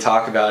I do and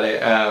talk about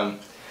it,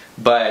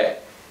 but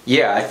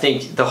yeah, I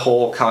think the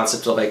whole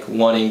concept of like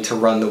wanting to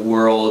run the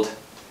world,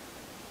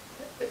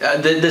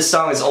 this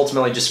song is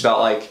ultimately just about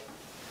like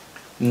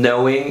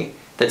knowing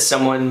that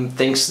someone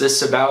thinks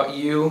this about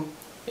you,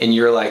 and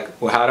you're like,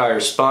 well, how do I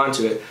respond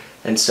to it?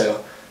 And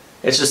so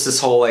it's just this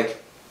whole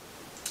like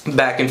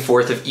back and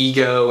forth of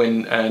ego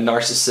and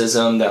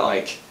narcissism that,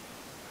 like,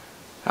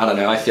 I don't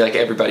know, I feel like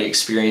everybody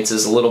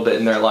experiences a little bit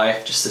in their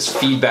life, just this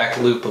feedback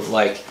loop of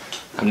like,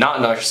 I'm not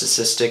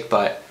narcissistic,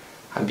 but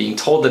I'm being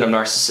told that I'm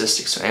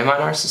narcissistic, so am I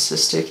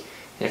narcissistic?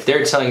 And if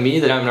they're telling me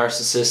that I'm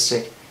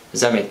narcissistic,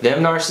 does that make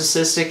them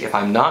narcissistic if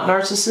I'm not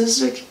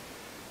narcissistic?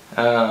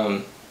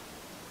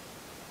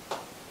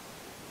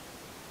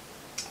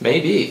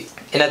 Maybe.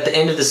 And at the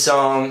end of the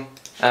song,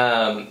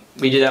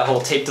 we do that whole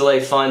tape delay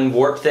fun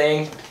warp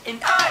thing.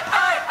 And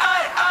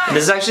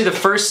this is actually the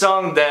first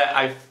song that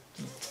I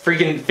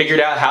freaking figured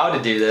out how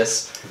to do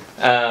this.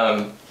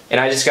 And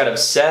I just got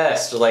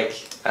obsessed with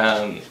like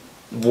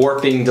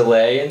warping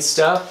delay and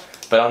stuff.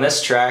 But on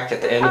this track, at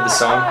the end of the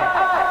song,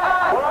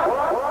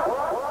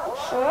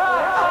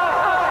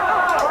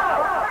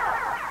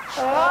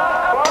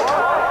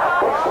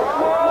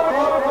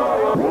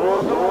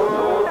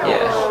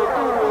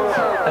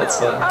 yeah, that's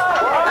fun.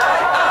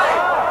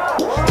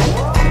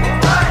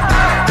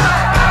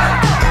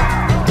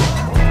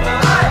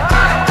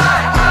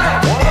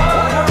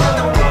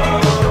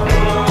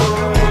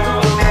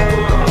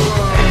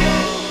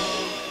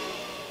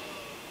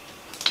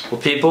 Well,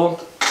 people,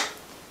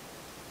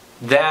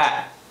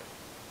 that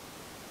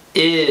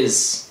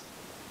is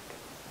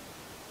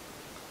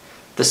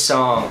the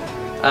song.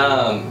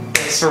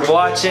 Thanks for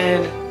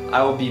watching.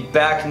 I will be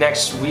back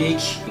next week.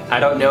 I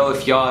don't know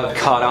if y'all have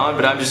caught on,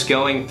 but I'm just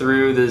going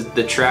through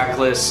the track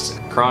list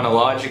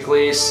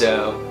chronologically,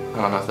 so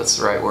I don't know if that's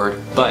the right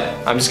word, but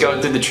I'm just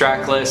going through the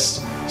track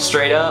list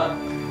straight up.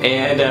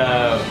 And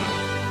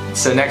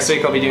so next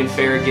week I'll be doing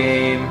Fair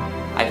Game.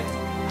 I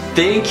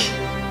think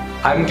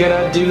I'm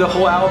gonna do the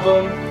whole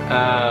album.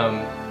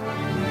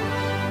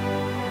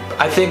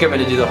 I think I'm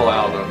gonna do the whole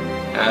album.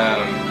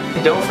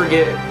 Don't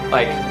forget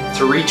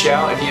to reach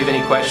out if you have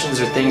any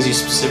questions or things you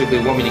specifically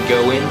want me to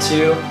go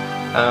into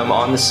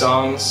on the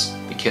songs,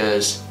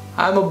 because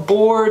I'm a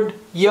bored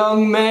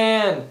young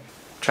man. I'm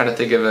trying to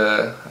think of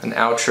an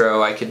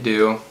outro I could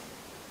do.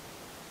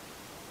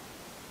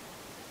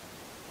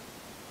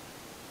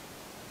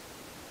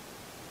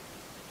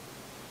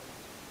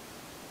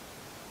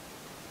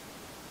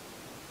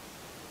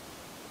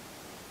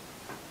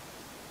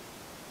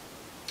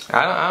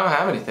 I don't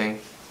have anything.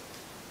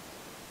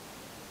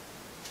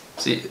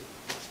 See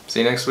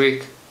you next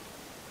week.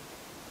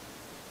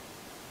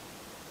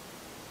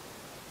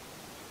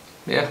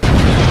 Yeah.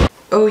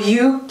 Oh,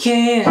 you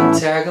can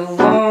tag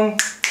along,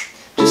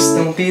 just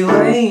don't be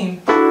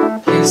lame.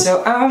 Here's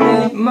how I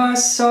made my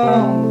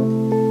song.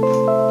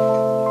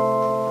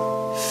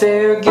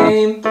 Fair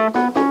Game.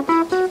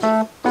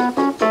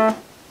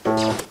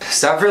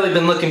 So I've really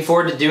been looking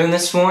forward to doing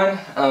this one.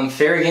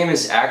 Fair Game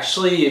is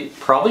actually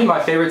probably my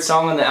favorite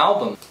song on the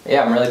album.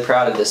 Yeah, I'm really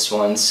proud of this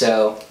one,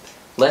 so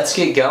let's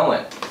get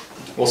going.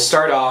 We'll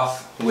start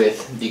off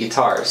with the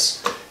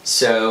guitars.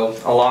 So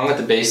along with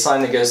the bass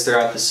line that goes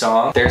throughout the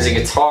song, there's a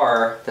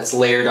guitar that's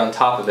layered on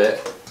top of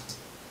it,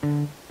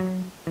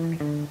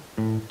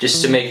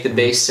 just to make the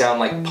bass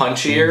sound like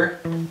punchier.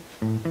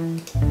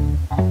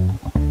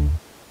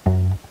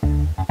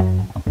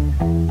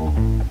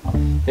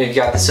 Then you've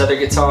got this other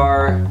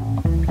guitar.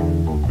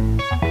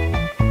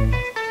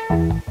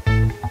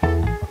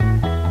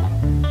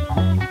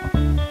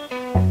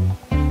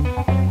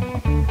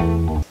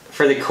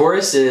 For the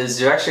choruses,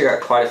 you've actually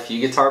got quite a few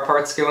guitar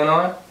parts going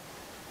on.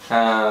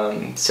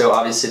 So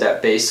obviously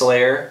that bass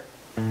layer.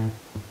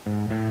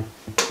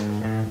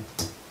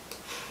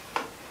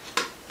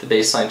 The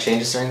bass line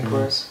changes during the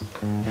chorus.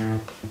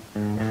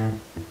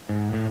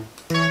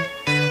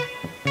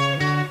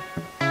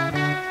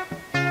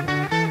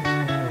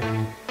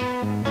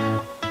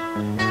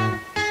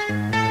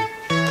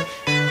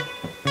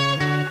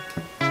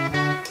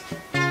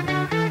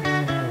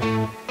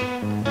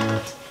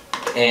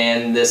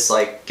 And this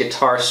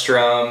guitar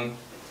strum,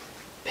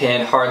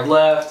 pan hard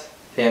left,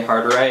 pan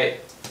hard right.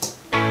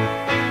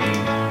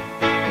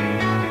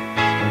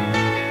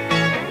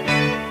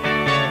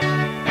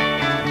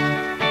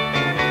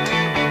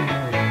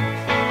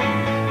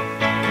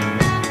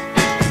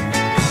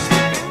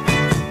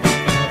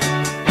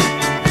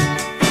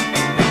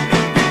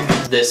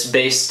 This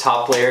bass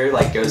top layer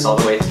goes all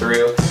the way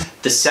through.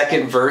 The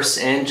second verse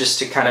in, just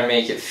to kind of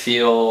make it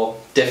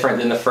feel different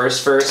than the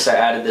first verse, I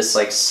added this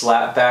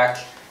slap back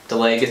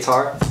delay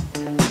guitar.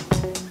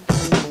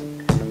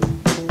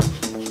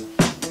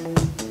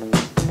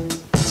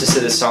 Just so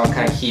the song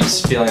kind of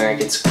keeps feeling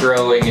like it's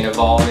growing and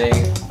evolving.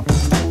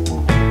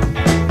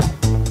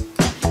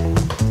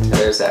 So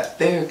there's that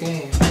Fair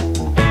Game.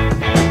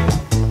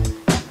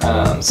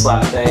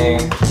 Slap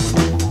thing.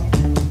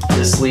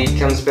 This lead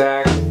comes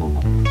back.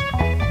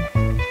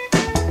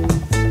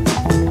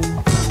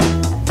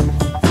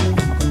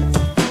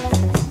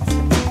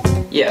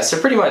 Yeah, so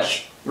pretty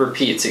much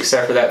repeats,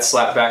 except for that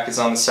slap back is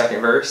on the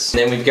second verse.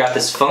 And then we've got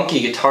this funky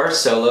guitar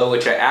solo,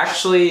 which I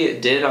actually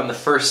did on the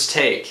first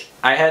take.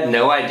 I had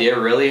no idea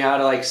really how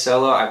to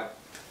solo. I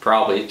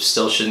probably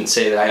still shouldn't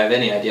say that I have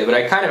any idea, but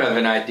I kind of have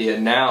an idea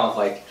now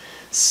of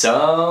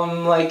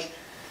some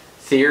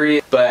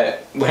theory.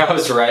 But when I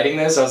was writing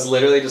this, I was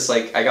literally just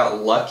I got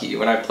lucky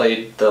when I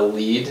played the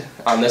lead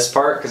on this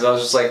part, because I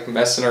was just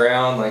messing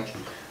around, I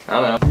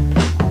don't know.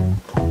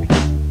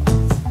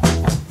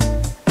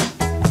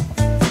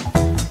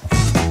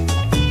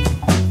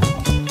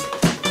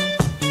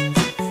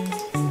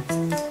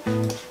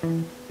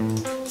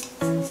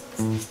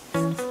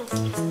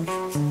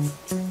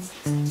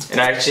 And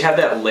I actually had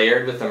that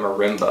layered with a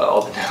marimba,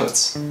 all the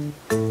notes.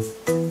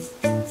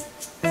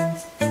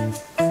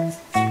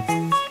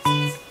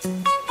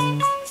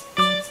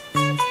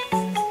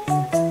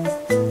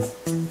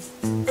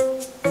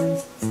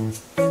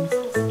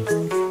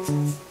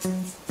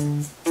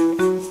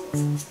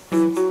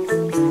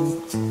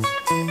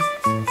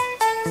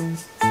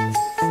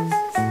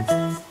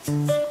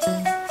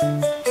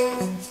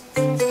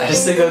 I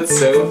just think that's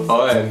so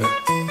fun.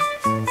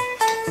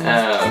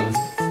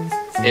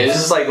 It was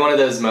just one of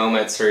those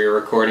moments where you're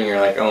recording, you're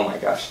like, oh my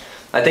gosh.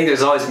 I think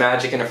there's always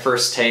magic in a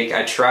first take.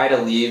 I try to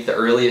leave the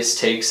earliest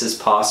takes as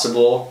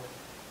possible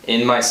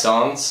in my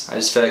songs. I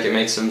just feel like it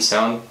makes them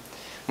sound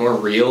more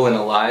real and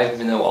alive,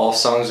 even though all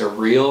songs are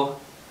real.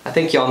 I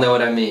think y'all know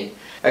what I mean.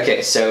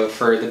 Okay, so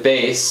for the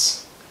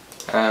bass,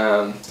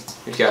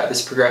 we've got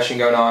this progression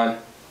going on.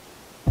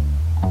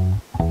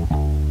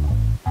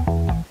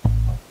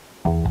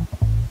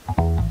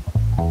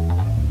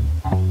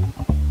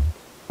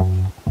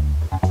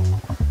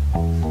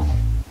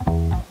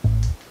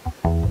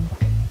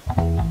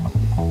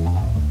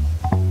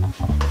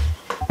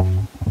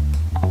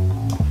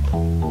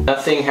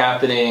 nothing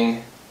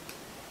happening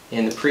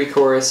in the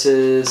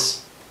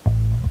pre-choruses.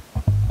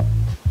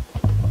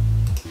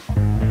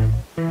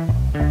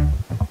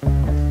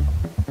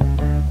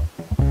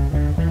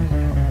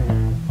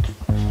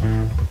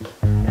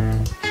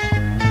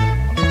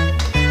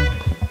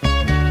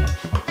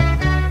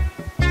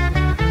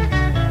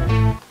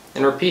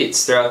 And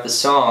repeats throughout the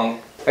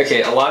song.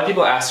 Okay, a lot of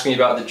people ask me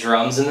about the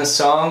drums in this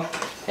song,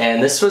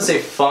 and this was a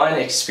fun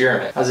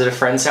experiment. I was at a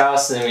friend's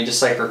house and then we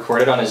just like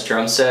recorded on his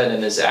drum set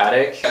in his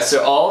attic.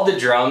 So all of the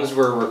drums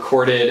were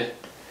recorded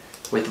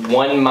with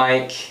one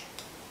mic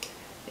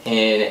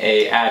in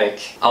a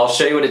attic. I'll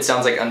show you what it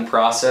sounds like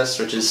unprocessed,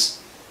 which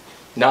is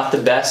not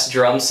the best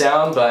drum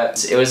sound,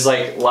 but it was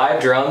like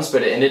live drums,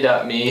 but it ended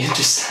up me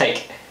just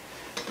like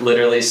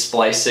literally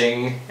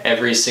splicing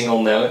every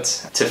single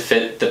note to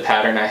fit the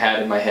pattern I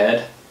had in my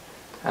head.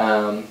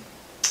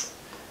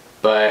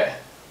 But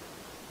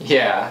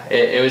yeah,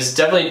 it was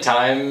definitely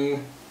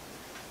time.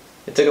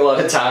 It took a lot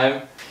of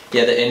time.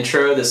 Yeah, the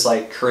intro, this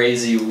like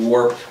crazy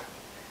warp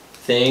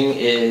thing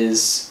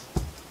is,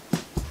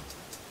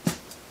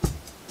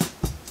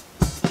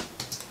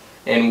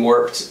 and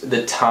warped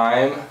the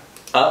time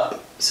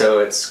up, so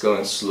it's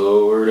going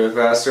slower to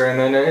faster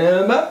and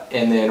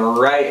then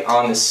right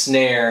on the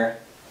snare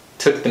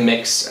took the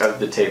mix of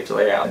the tape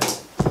delay out.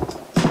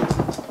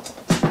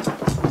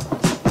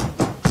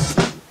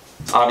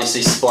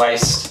 Obviously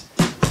spliced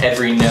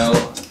every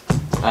note,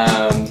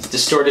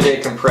 distorted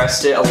it,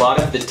 compressed it. A lot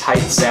of the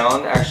tight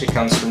sound actually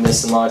comes from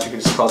this in Logic.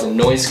 It's called a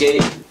noise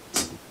gate.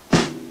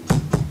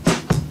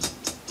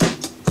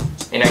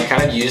 And I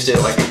kind of used it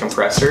like a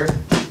compressor,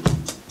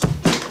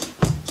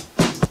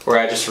 where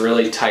I just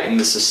really tightened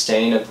the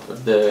sustain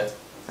of the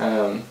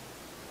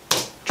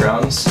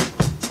drums,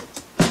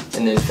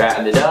 and then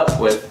fattened it up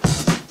with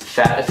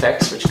fat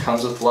effects, which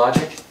comes with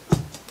Logic.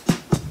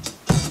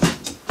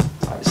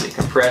 Obviously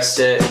compressed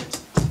it,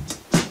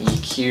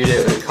 EQ'd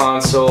it with a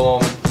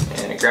console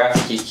and a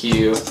graphic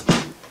EQ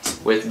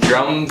with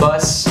drum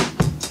bus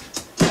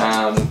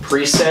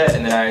preset,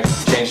 and then I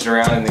changed it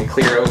around, and then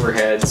clear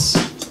overheads,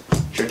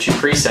 which are two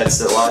presets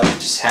that Logic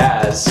just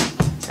has.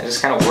 I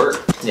just kind of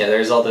work. Yeah,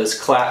 there's all those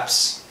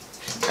claps.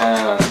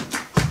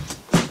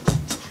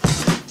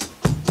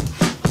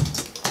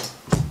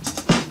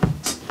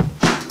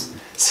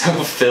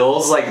 So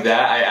fills like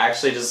that, I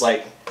actually just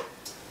like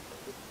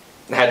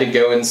had to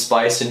go and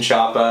splice and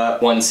chop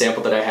up one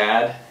sample that I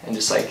had and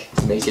just like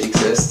make it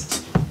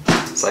exist.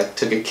 It's like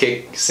took a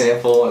kick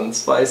sample and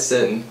spliced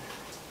it,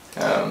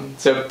 and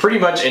so pretty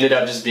much ended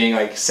up just being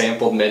like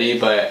sampled MIDI,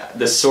 but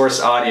the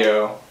source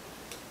audio,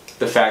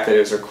 the fact that it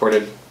was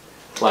recorded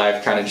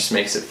live kind of just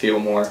makes it feel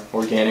more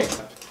organic.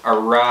 A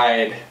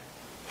ride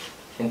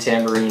and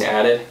tambourine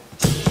added.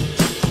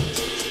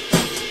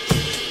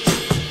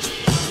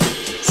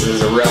 So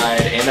there's a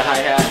ride and a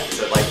hi-hat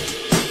that like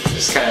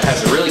just kind of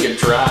has a really good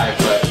drive,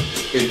 but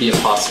it would be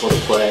impossible to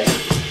play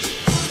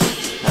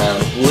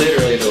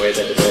literally the way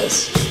that it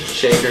is.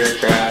 Shaker,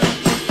 crash.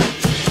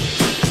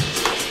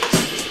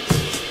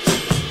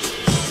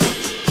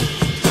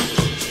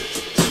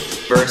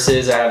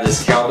 Verses, I have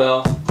this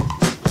cowbell.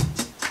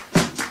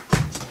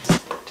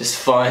 Just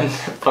fun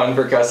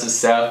percussive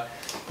stuff.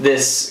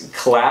 This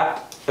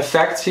clap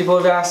effect people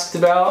have asked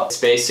about. It's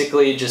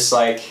basically just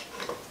like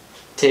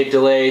tape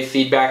delay,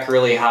 feedback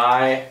really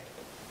high,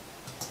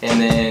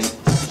 and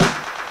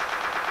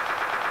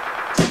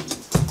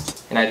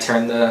I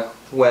turn the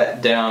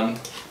wet down.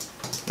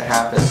 It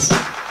happens.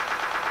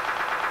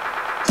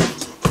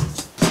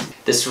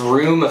 This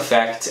room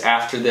effect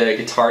after the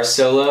guitar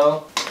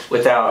solo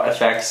without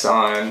effects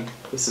on.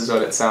 This is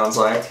what it sounds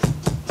like.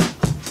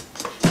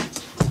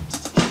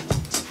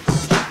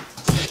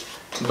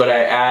 But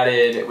I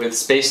added, with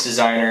Space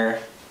Designer,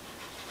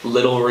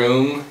 little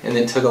room, and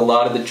then took a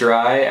lot of the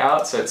dry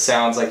out, so it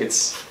sounds like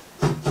it's...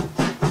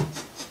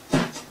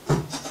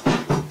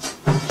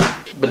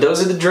 But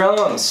those are the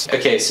drums!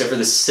 Okay, so for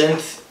the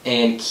synth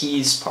and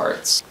keys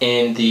parts,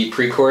 in the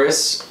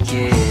pre-chorus,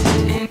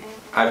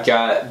 I've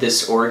got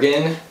this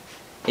organ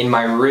in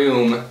my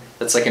room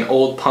that's like an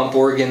old pump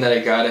organ that I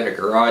got at a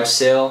garage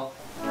sale.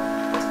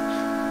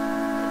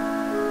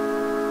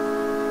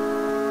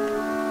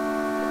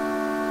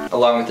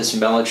 Along with this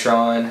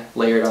mellotron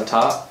layered on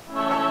top.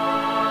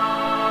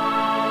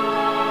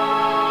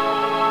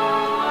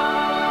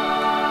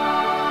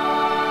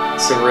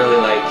 So really,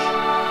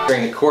 like,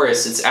 during the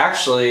chorus, it's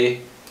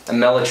actually a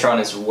mellotron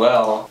as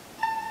well.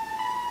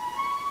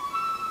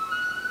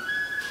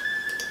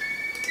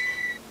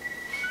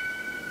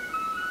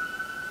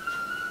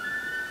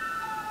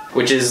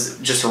 Which is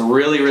just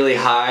really, really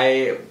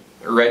high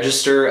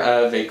register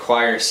of a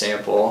choir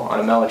sample on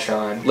a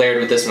mellotron, layered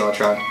with this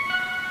mellotron.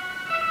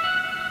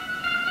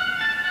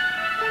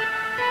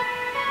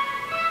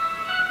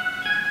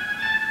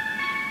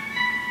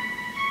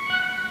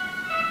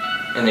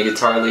 And the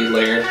guitar lead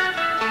layered.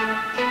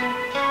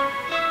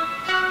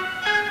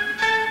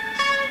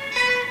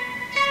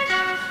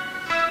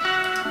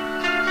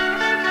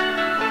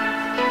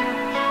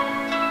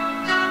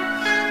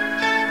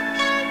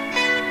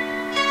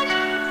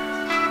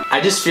 I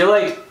I just feel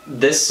like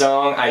this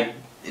song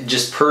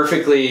just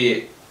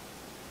perfectly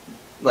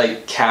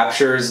like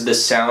captures the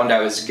sound I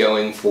was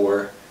going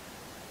for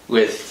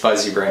with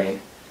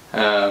Fuzzybrain.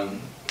 I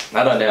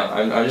don't know,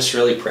 I'm just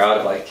really proud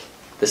of like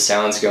the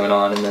sounds going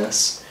on in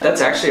this.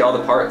 That's actually all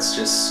the parts,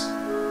 just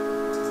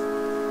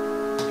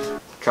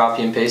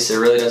copy and paste. It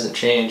really doesn't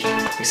change,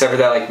 except for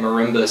that like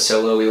marimba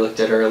solo we looked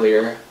at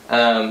earlier.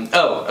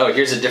 Oh,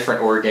 here's a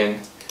different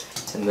organ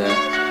in the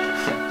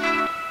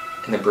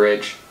in the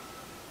bridge.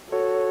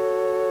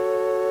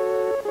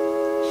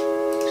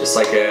 Just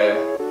like a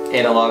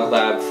Analog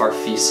Lab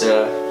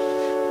Farfisa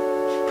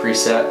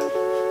preset.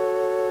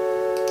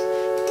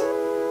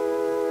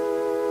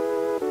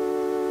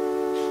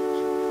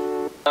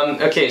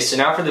 Okay, so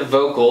now for the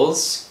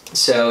vocals.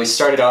 So we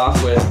started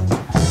off with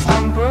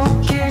I'm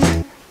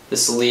broken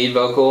this lead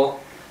vocal.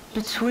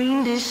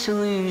 between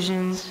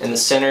disillusions. In the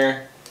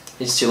center,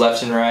 these two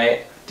left and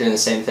right, doing the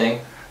same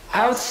thing.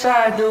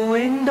 Outside the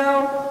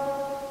window,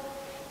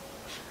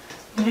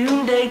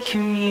 noonday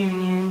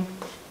communion.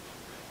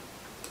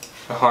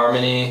 A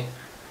harmony.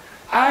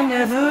 I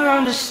never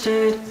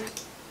understood.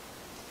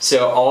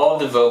 So all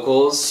of the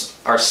vocals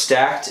are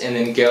stacked and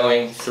then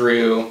going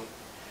through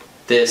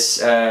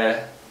this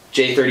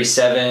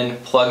J37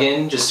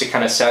 plugin just to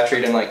kind of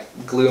saturate and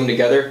like glue them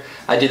together.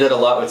 I do that a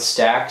lot with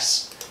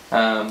stacks,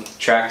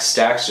 track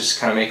stacks, just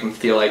kind of make them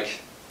feel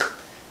like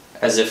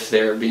as if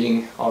they're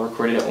being all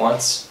recorded at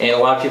once. And a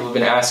lot of people have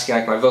been asking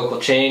like my vocal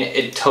chain.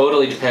 It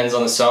totally depends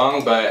on the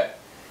song, but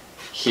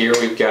here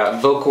we've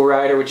got Vocal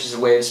Rider, which is a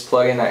Waves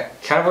plugin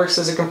that kind of works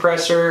as a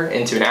compressor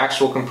into an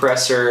actual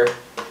compressor,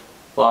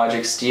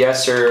 Logic's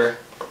de-esser,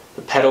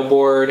 the pedal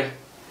board.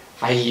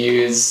 I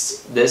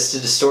use this to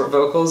distort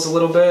vocals a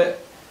little bit,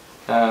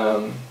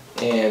 and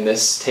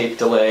this tape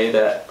delay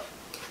that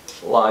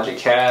Logic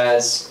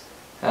has,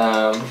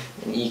 an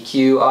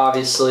EQ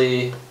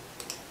obviously,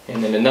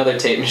 and then another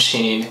tape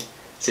machine.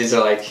 So these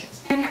are like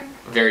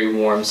very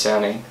warm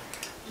sounding.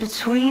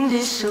 Between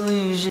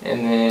disillusion.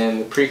 And then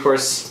the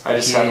pre-chorus, I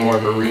just had more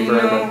of a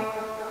reverb and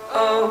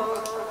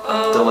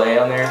delay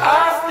on there.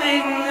 I've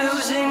been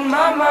losing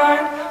my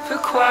mind for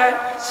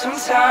quite some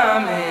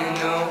time, and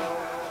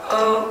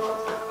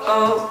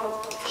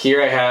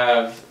Here I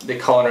have the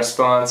call and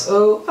response,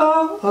 oh,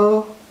 oh,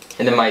 oh.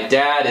 And then my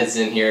dad is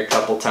in here a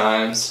couple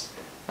times,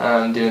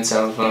 doing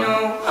some of them.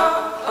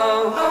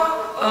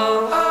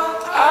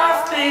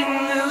 I've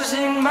been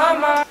losing my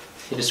mind.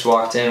 He just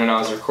walked in when I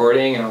was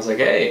recording and I was like,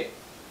 hey,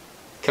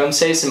 come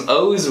say some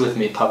O's with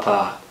me,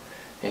 papa.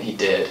 And he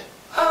did.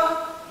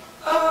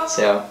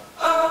 So,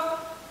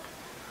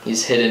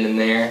 he's hidden in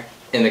there.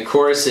 In the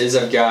choruses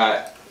I've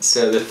got,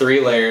 so the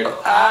 3-layered,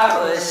 I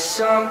was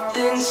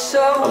something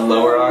so a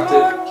lower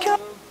octave.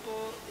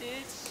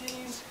 It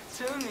seems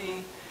to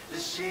me the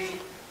sheet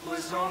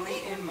was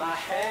only in my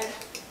head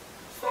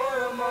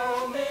for a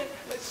moment,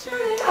 but soon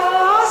I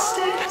lost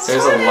it. So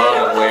there's a lot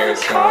of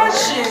layers going on there.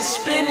 Conscience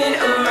spinning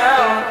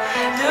around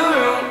the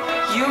room,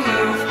 you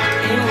move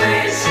in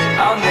ways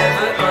I'll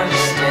never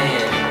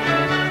understand.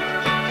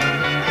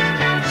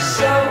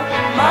 So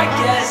my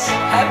guess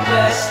at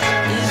best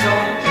is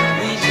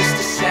only just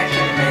a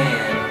second man.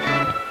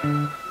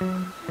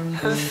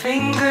 Her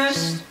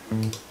fingers.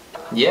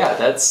 Yeah,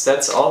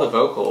 that's all the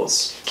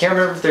vocals. Can't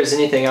remember if there's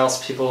anything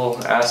else people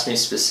asked me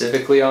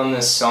specifically on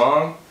this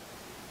song.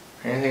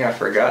 Anything I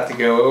forgot to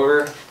go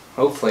over?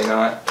 Hopefully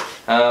not.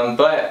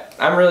 But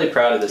I'm really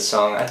proud of this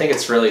song. I think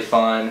it's really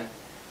fun.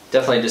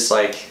 Definitely just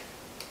like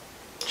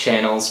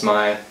channels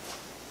my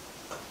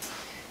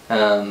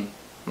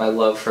my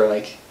love for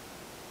like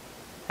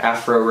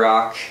Afro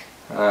rock,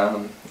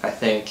 I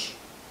think,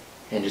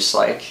 and just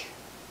like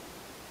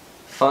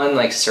fun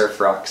like surf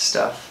rock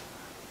stuff.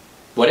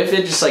 What if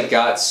it just like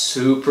got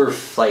super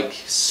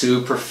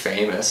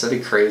famous? That'd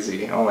be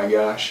crazy. Oh my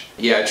gosh.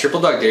 Yeah, I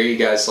triple dog dare you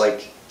guys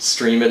like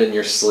stream it in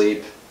your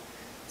sleep.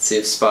 See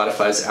if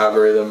Spotify's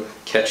algorithm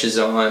catches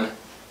on.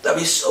 That'd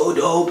be so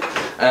dope.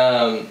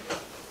 But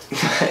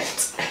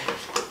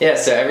yeah,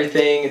 so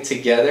everything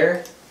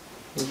together.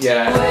 You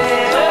got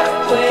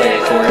we'll play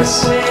a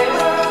chorus. Where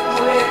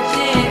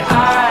did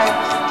I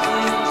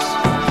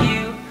lose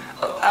you?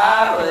 Oh,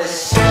 I was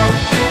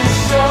something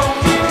so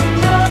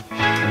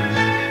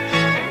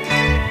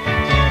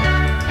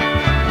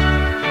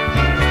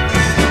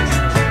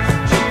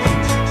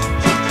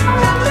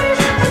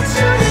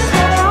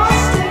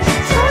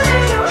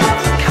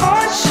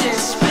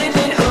conscience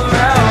spinning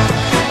around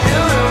the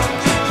room,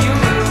 you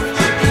move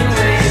in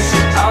ways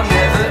I'll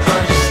never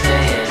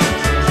understand.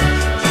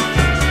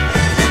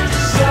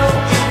 So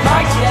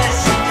my guess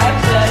at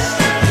best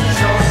is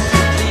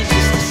only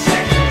just a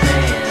second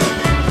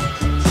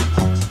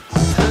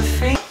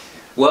man.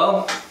 Well,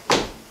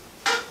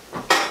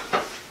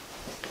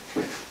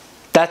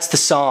 that's the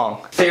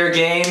song. Fair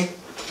game?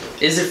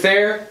 Is it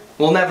fair?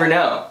 We'll never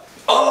know.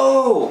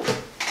 Oh!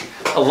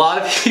 A lot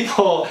of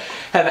people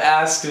have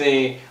asked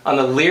me on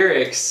the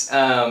lyrics,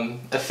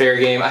 a fair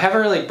game. I haven't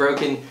really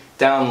broken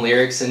down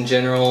lyrics in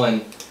general,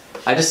 and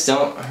I just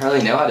don't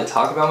really know how to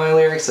talk about my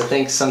lyrics. I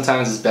think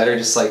sometimes it's better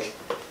just like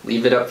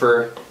leave it up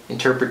for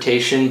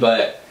interpretation,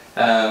 but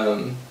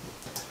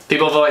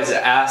people have always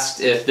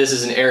asked if this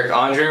is an Eric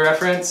Andre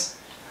reference.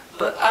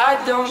 But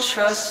I don't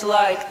trust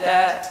like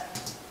that.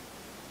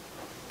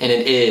 And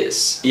it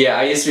is. Yeah,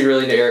 I used to be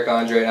really into Eric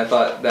Andre, and I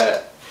thought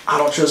that "I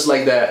Don't Trust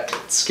Like That"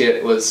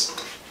 skit was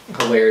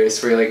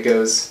hilarious, where he like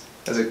goes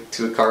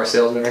to a car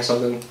salesman or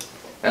something.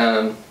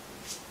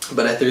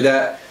 But I threw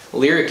that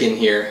lyric in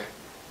here,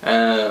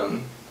 so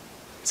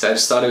I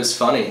just thought it was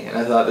funny, and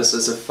I thought this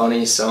was a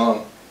funny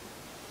song.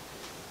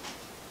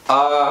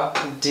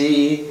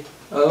 Adios.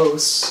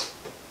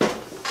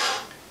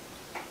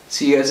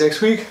 See you guys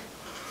next week.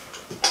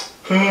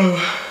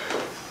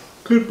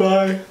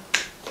 Goodbye.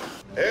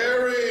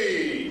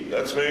 Harry!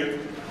 That's me.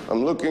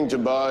 I'm looking to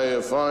buy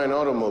a fine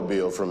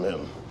automobile from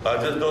him. I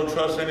just don't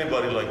trust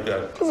anybody like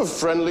that. Do you have a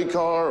friendly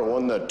car or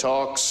one that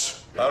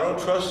talks? I don't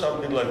trust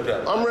something like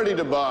that. I'm ready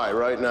to buy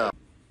right now.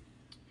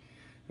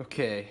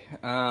 Okay,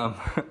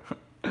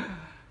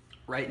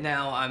 right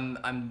now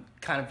I'm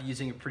kind of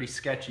using a pretty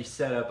sketchy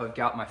setup. I've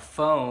got my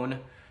phone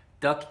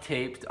duct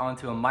taped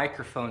onto a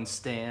microphone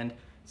stand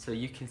so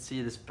you can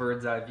see this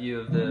bird's eye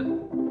view of the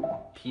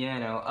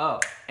piano.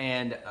 Oh,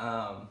 and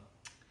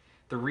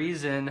the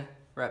reason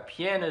we're at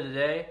piano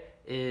today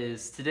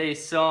is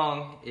today's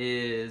song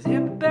is Tower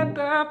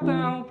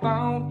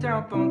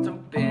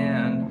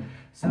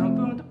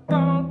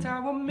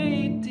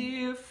Me,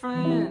 Dear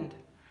Friend.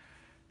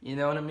 You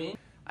know what I mean?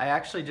 I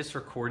actually just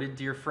recorded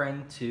Dear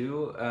Friend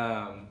too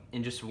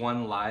in just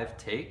one live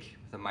take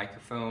with a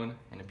microphone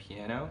and a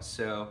piano.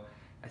 So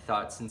I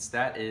thought, since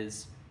that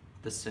is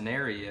the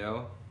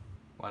scenario,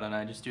 why don't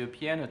I just do a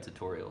piano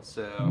tutorial?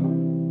 So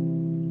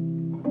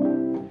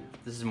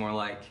this is more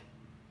like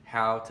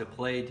how to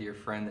play Dear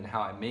Friend than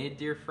how I made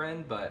Dear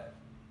Friend, but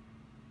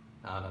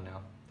I don't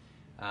know.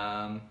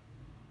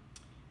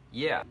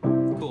 Yeah,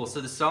 cool.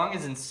 So the song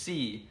is in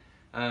C.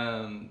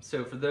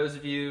 So for those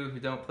of you who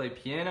don't play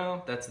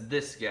piano, that's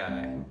this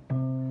guy,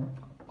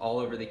 all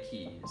over the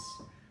keys.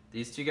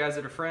 These two guys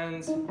that are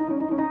friends,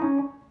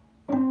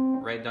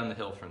 right down the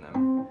hill from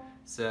them.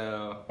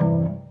 So,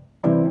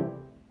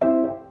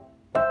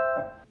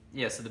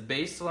 yeah, so the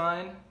bass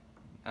line,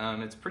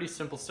 it's pretty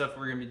simple stuff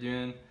we're gonna be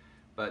doing,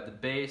 but the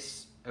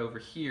bass over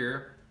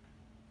here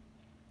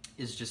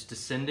is just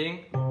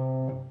descending.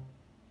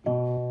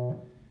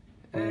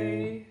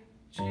 A,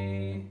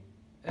 G,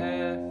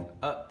 F,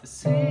 up to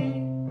C,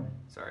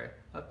 sorry,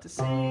 up to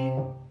C,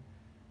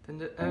 then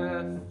to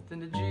F, then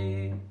to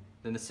G,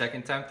 then the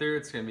second time through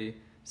it's going to be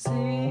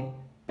C,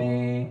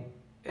 B,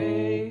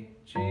 A,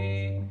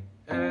 G,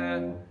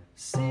 F,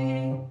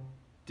 C,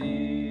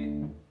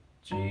 D,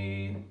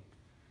 G,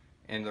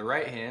 and the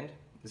right hand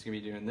is going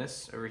to be doing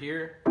this over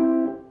here,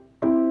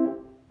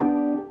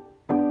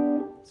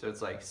 so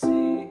it's like C,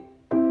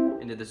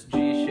 into this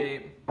G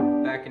shape,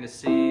 back into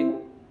C,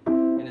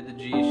 into the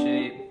G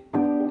shape,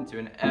 into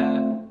an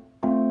F,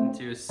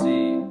 into a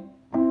C,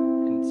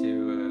 into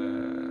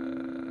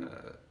a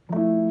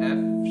F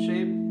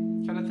shape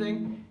kind of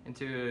thing,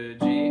 into a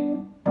G.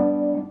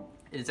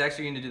 It's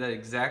actually going to do that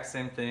exact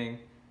same thing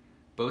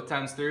both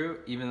times through,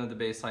 even though the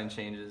bass line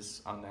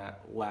changes on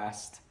that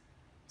last,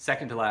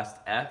 second to last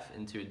F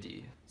into a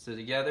D. So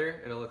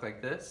together, it'll look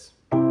like this.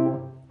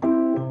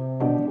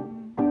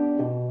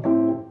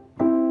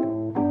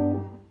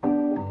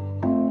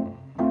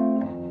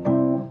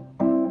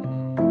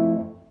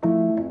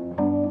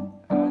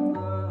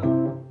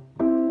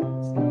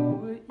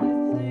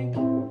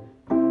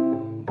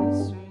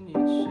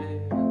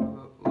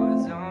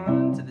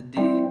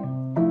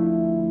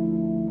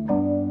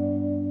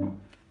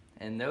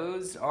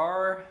 Those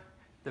are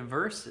the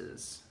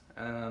verses.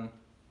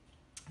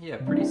 Yeah,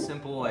 pretty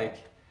simple, like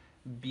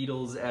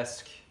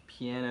Beatles-esque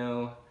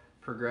piano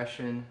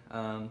progression.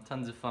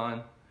 Tons of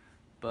fun,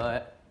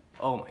 but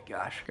oh my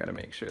gosh, gotta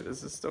make sure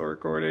this is still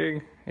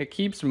recording. It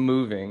keeps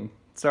moving.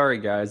 Sorry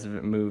guys if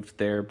it moved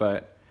there,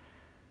 but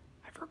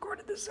I've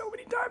recorded this so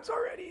many times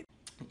already.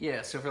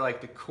 Yeah, so for like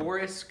the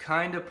chorus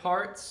kind of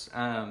parts,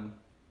 we're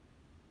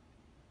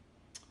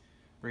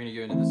gonna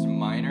go into this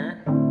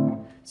minor.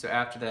 So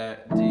after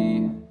that,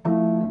 D,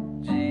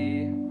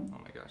 G, oh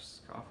my gosh, this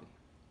is coffee.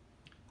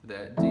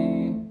 That D,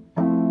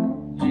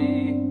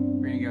 G,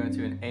 we're gonna go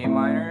into an A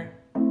minor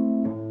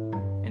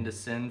and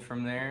descend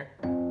from there.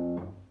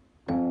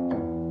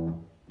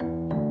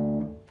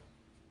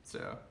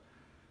 So,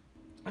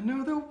 I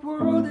know the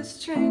world is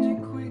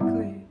changing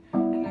quickly,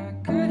 and I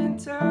couldn't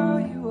tell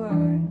you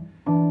why.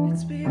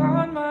 It's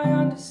beyond my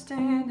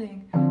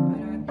understanding, but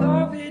I'd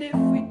love it if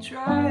we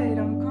tried.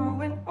 I'm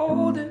growing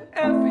older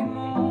every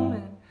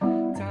moment.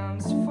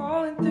 Time's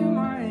falling through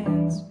my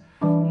hands,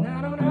 and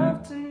I don't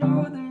have to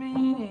know the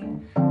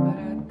meaning, but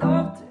I'd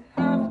love to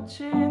have a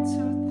chance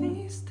of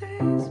these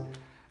days.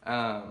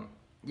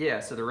 Yeah,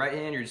 so the right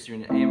hand, you're just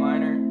doing an A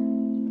minor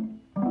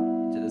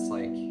into this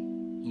like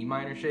E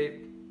minor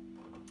shape,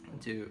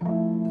 into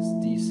this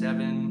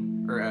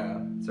D7, or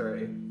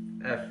sorry,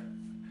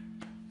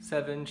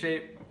 F7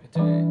 shape,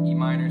 into an E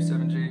minor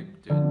 7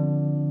 shape, to a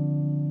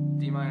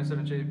D minor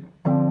 7 shape.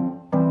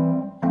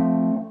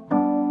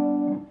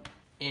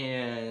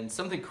 And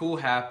something cool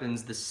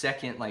happens the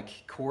second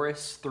like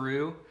chorus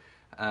through,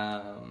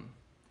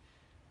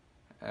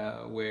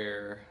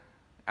 where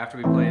after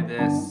we play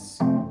this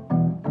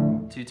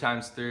 2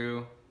 times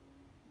through,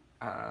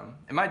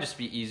 it might just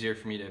be easier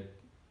for me to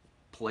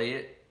play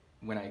it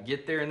when I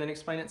get there and then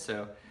explain it.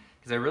 So,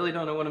 because I really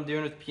don't know what I'm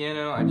doing with the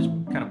piano, I just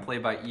kind of play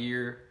by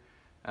ear.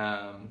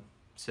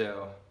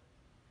 So,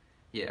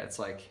 yeah, it's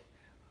like,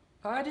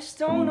 I just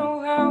don't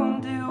know how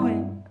I'm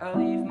doing. I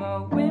leave my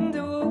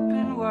window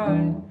open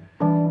wide,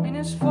 and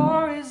as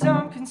far as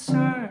I'm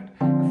concerned,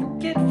 I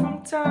forget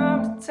from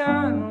time to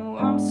time. Oh,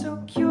 I'm so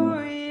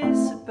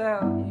curious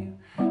about you.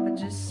 I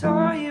just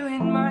saw you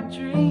in my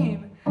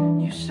dream.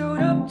 You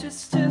showed up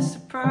just to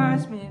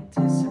surprise me and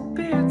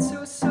disappeared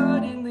so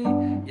suddenly.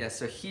 Yeah,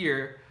 so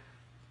here,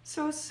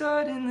 so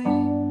suddenly,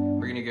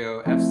 we're gonna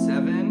go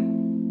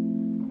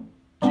F7,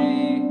 G,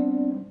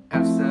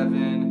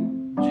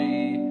 F7,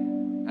 G,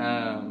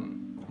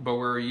 but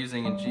we're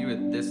using a G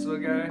with this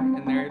little guy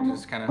in there to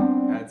just kind of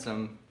add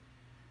some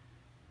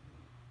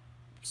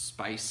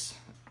spice.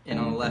 And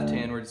on the left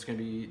hand, we're just gonna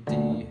be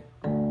D,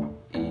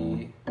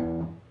 E,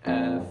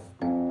 F,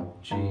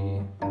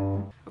 G.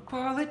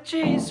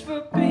 Apologies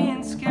for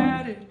being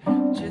scattered,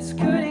 just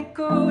couldn't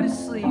go to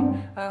sleep.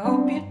 I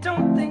hope you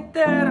don't think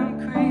that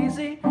I'm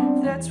crazy,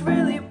 if that's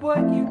really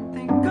what you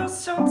think.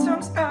 Cause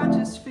sometimes I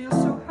just feel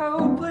so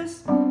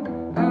helpless.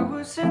 I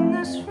was in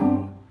this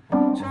room,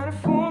 trying to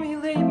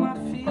formulate my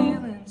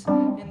feelings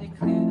and to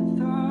clear the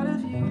thought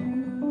of you.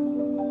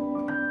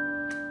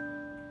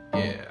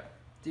 Yeah.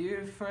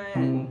 Dear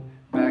friend,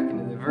 back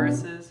into the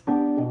verses.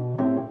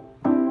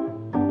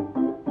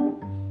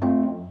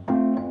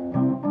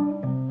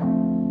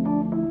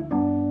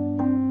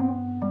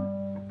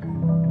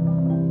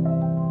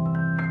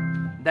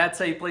 That's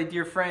how you play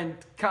Dear Friend,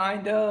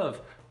 kind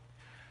of.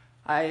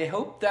 I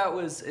hope that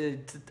was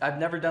it. I've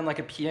never done like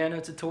a piano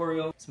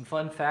tutorial. Some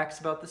fun facts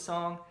about the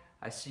song.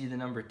 I see the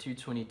number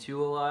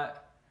 222 a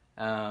lot.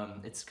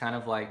 It's kind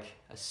of like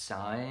a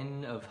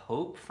sign of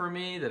hope for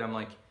me that I'm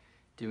like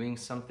doing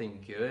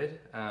something good.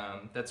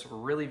 That's a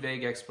really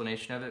vague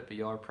explanation of it, but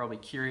y'all are probably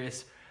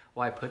curious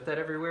why I put that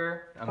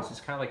everywhere. It's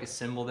just kind of like a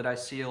symbol that I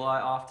see a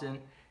lot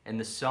often. And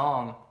the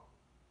song,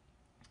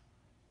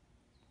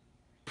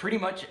 pretty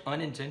much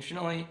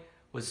unintentionally,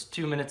 was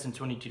 2 minutes and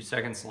 22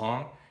 seconds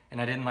long, and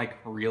I didn't like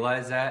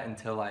realize that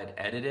until I'd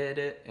edited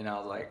it, and I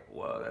was like,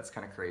 whoa, that's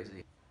kind of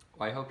crazy.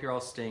 Well, I hope you're all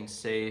staying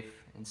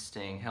safe and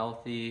staying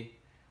healthy,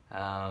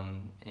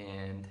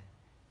 and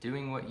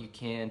doing what you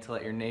can to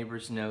let your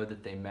neighbors know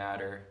that they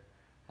matter,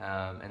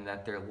 and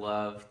that they're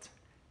loved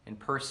and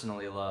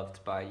personally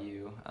loved by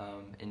you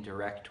in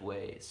direct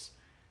ways.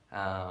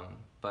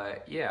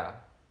 But yeah,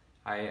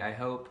 I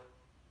hope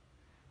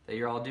that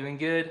you're all doing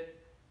good.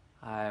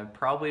 I'm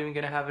probably even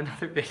gonna have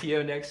another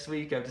video next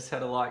week. I've just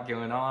had a lot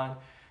going on,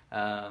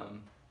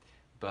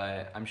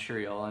 but I'm sure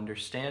y'all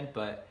understand.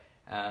 But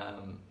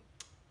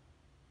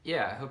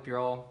yeah, I hope you're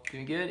all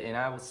doing good, and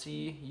I will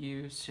see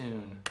you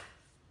soon.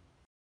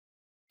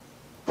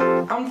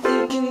 I'm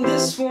thinking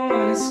this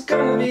one is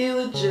gonna be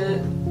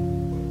legit,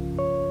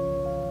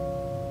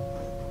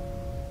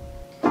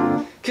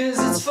 'cause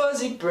it's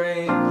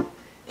Fuzzybrain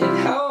and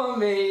how I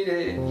made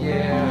it,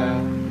 yeah.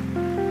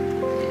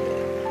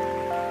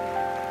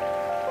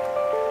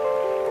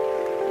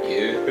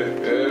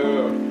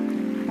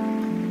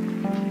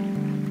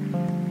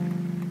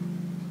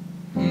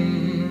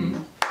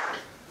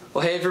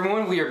 Well, hey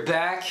everyone, we are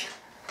back.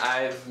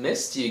 I've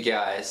missed you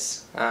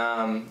guys.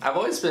 I've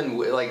always been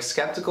like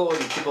skeptical,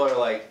 and people are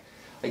like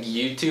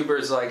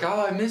YouTubers like,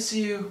 oh, I miss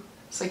you.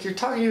 It's like, you're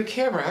talking to a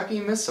camera, how can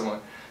you miss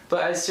someone?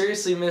 But I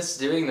seriously miss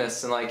doing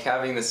this and like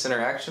having this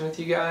interaction with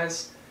you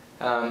guys.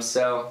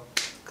 So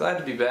glad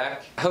to be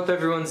back. I hope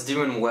everyone's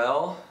doing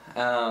well.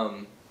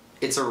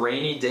 It's a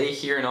rainy day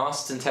here in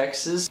Austin,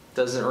 Texas.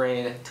 Doesn't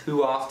rain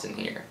too often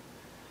here.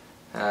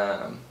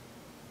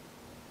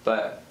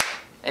 But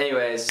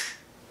anyways,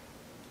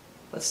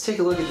 let's take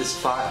a look at this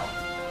file.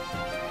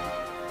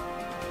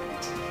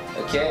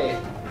 Okay,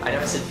 I know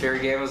I said Fairy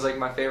Game was like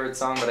my favorite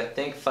song, but I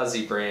think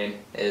Fuzzybrain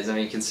is, I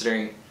mean,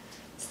 considering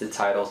it's the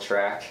title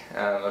track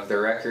of the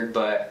record,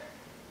 but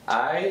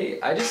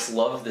I just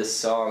love this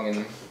song,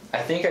 and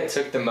I think I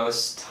took the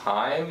most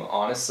time,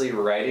 honestly,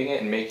 writing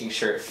it and making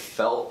sure it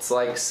felt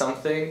like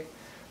something.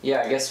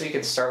 Yeah, I guess we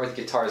could start with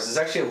guitars. There's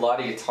actually a lot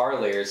of guitar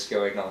layers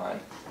going on.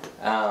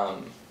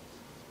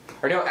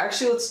 Or no,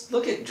 actually let's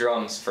look at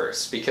drums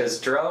first, because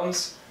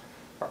drums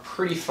are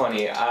pretty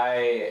funny.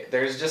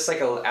 There's just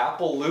like an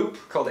Apple loop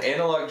called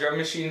Analog Drum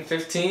Machine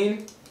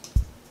 15.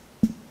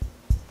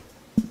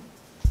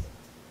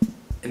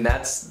 And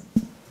that's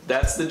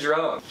the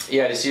drum.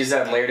 Yeah, I just used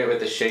that and layered it with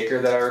the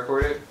shaker that I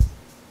recorded.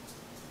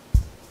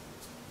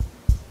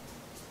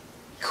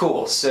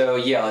 Cool, so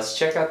yeah, let's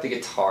check out the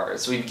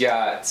guitars. We've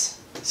got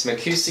some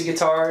acoustic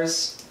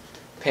guitars,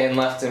 pan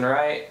left and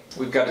right.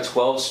 We've got a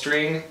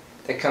 12-string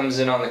that comes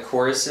in on the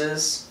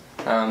choruses,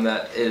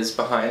 that is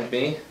behind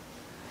me.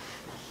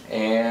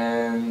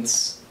 And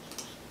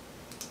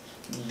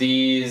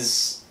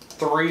these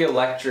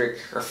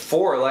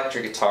 4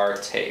 electric guitar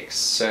takes.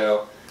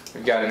 So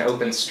we've got an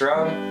open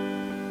strum,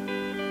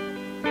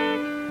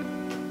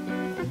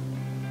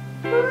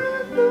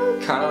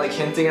 kind of like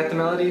hinting at the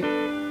melody.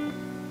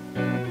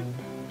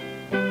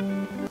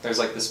 There's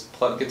like this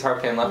plug guitar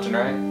pan left and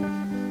right.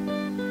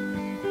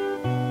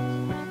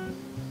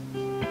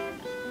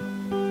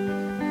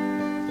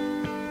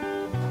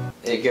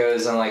 It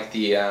goes on like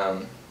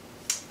the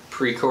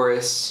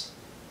pre-chorus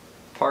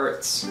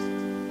parts.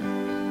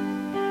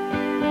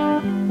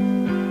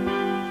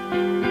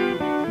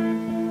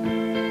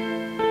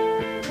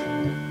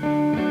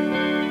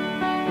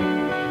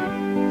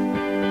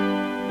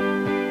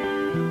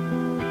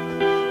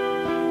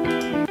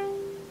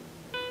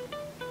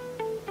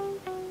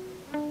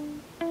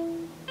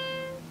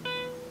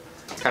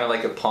 Kind of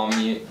like a palm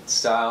mute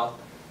style.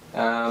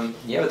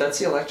 Yeah, but that's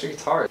the electric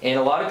guitar. And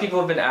a lot of people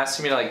have been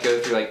asking me to like go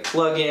through like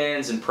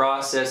plugins and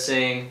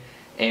processing,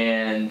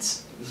 and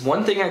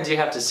one thing I do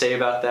have to say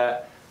about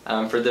that,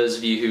 for those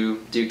of you who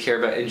do care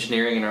about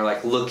engineering and are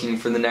like looking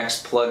for the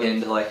next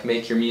plugin to like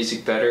make your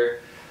music better,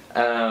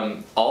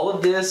 all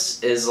of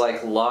this is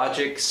like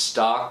Logic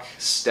stock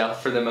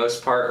stuff for the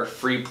most part, or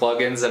free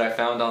plugins that I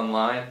found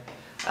online.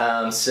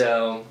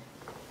 So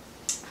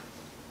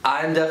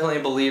I'm definitely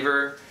a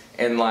believer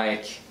in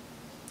like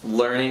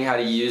learning how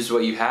to use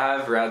what you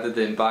have rather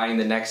than buying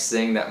the next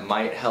thing that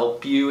might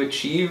help you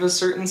achieve a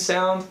certain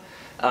sound,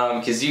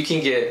 because you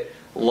can get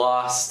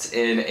lost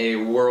in a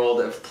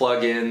world of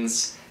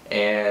plugins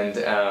and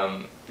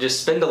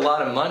just spend a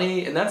lot of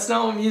money, and that's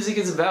not what music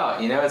is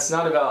about. You know, it's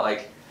not about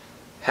like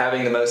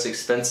having the most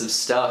expensive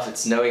stuff,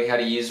 it's knowing how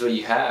to use what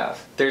you have.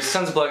 There's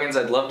tons of plugins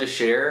I'd love to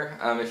share.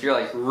 If you're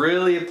like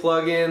really a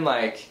plugin,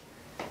 I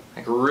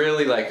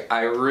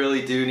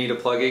really do need a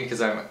plugin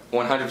because I'm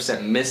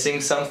 100%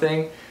 missing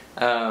something,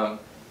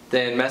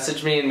 then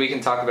message me and we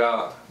can talk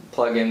about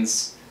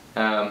plugins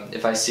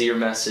if I see your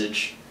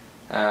message.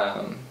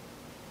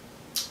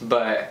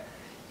 But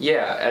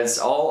yeah, as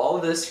all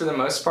of this for the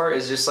most part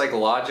is just like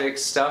Logic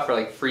stuff or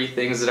like free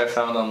things that I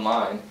found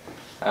online.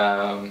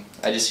 I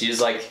just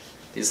use like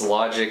these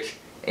Logic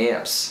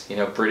amps, you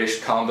know,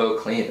 British Combo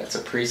Clean, that's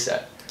a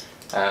preset.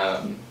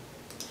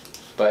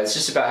 But it's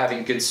just about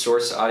having good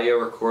source audio,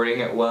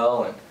 recording it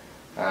well, and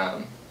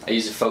I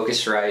use a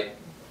Focusrite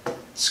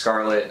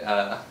Scarlett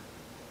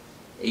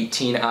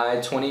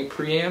 18i 20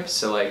 preamp,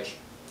 so like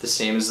the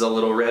same as the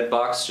little red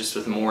box, just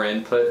with more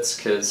inputs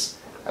because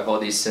I have all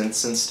these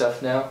synths and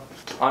stuff now.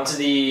 Onto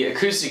the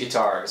acoustic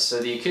guitars. So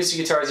the acoustic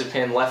guitars are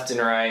pinned left and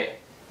right.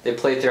 They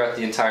play throughout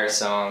the entire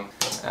song.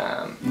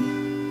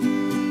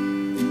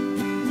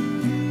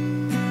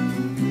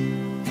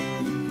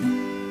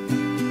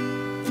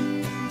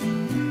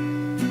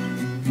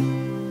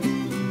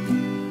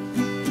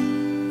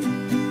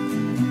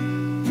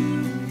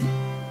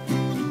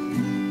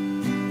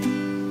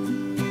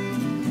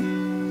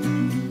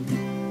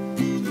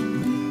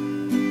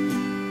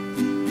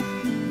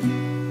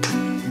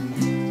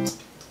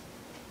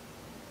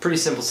 Pretty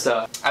simple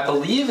stuff. I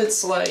believe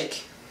it's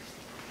like,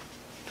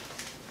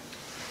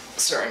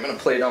 sorry, I'm gonna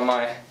play it on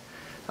my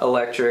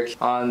electric.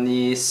 On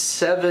the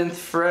 7th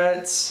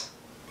fret,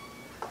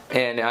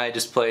 and I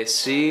just play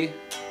C,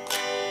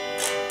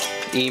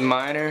 E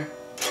minor,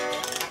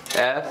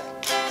 F,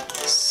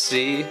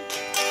 C,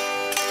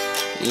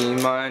 E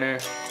minor,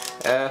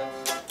 F.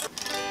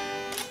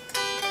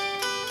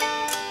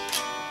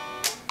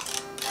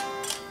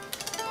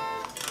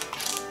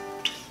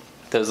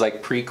 Those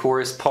like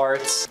pre-chorus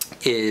parts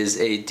is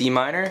a D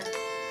minor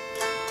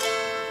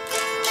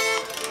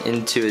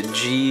into a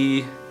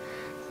G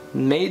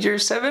major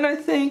 7, I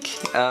think.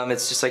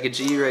 It's just like a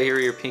G right here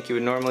where your pinky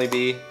would normally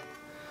be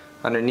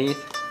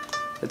underneath.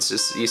 It's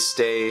just you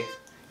stay,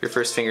 your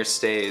first finger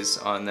stays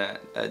on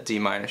that D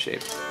minor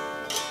shape.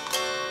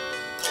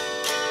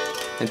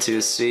 Into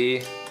a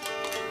C,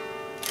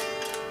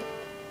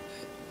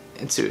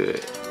 into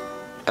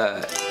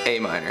a A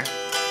minor.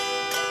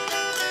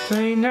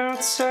 Rain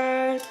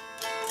outside,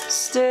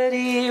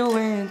 steady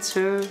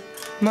winter.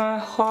 My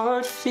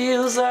heart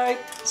feels like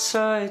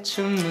such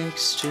a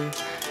mixture.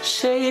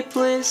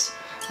 Shapeless,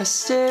 I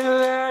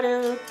stare at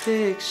a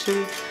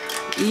picture.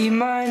 E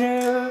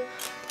minor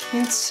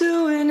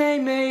into an A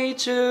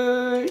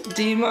major,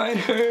 D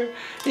minor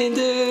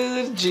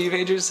into G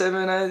major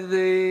 7, I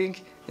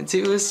think,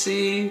 into a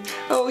C.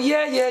 Oh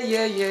yeah, yeah,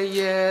 yeah, yeah,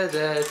 yeah,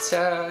 that's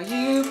how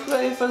you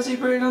play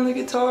Fuzzybrain on the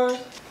guitar.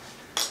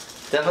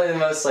 Definitely the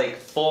most like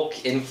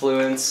folk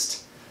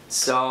influenced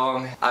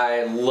song.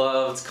 I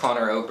loved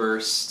Conor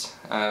Oberst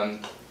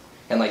and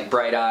like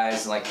Bright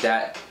Eyes and like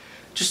that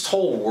just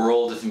whole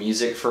world of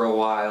music for a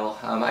while.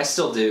 I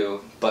still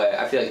do, but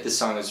I feel like this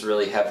song was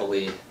really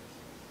heavily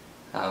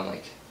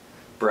like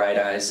Bright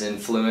Eyes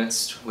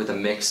influenced with a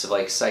mix of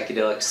like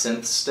psychedelic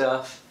synth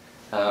stuff.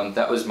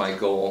 That was my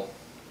goal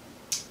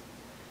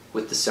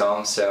with the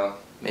song, so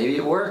maybe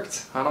it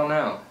worked. I don't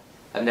know.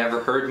 I've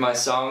never heard my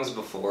songs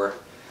before.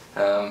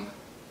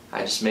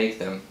 I just make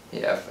them.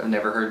 Yeah, I've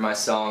never heard my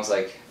songs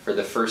like for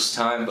the first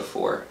time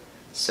before,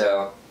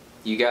 so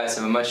you guys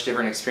have a much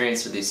different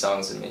experience with these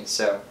songs than me,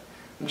 so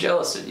I'm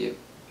jealous of you.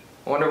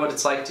 I wonder what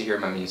it's like to hear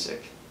my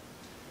music.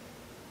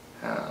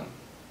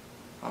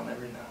 I'll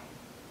never know.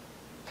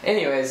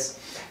 Anyways,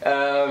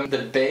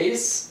 the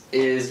bass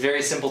is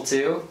very simple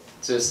too.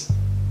 Just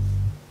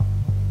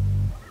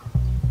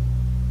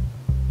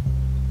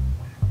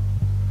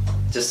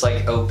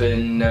like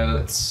open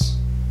notes.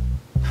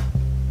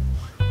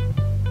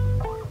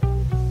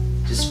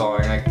 Just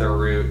following like the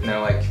root,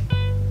 no like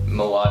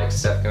melodic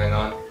stuff going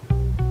on.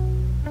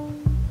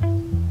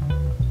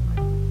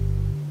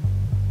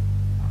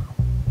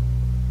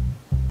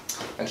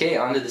 Okay,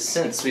 onto the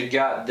synths. We've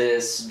got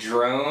this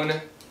drone,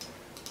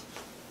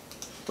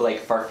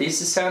 like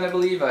Farfisa sound, I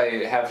believe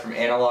I have from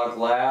Analog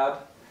Lab.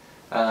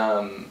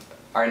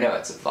 Or no,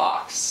 it's a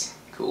Vox.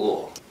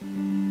 Cool.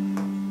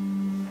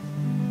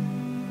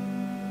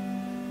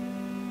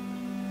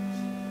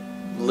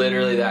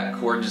 Literally that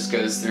chord just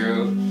goes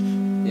through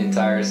the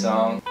entire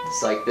song.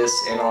 It's like this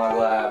Analog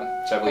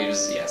Lab, which I believe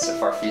is, yes, a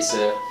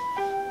Farfisa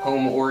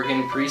home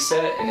organ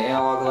preset in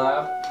Analog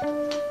Lab.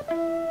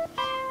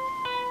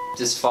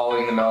 Just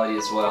following the melody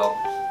as well.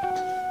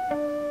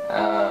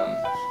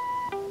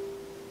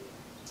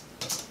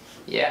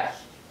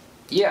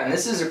 Yeah, and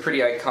this is a pretty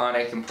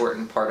iconic,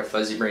 important part of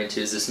Fuzzybrain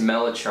too, is this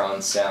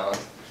Mellotron sound.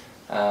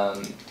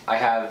 I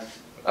have,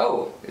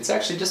 oh, it's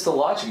actually just the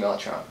Logic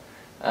Mellotron.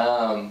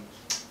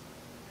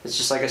 It's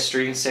just like a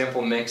string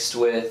sample mixed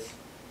with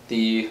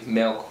the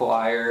male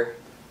choir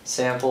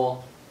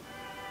sample,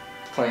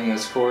 playing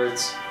those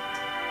chords.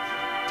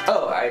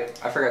 Oh, I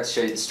forgot to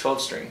show you this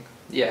 12 string.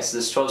 Yes,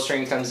 this 12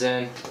 string comes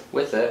in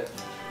with it.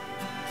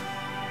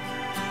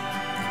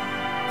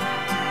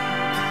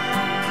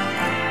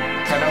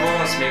 Kind of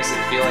almost makes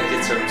it feel like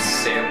it's a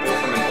sample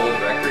from an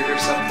old record or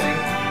something.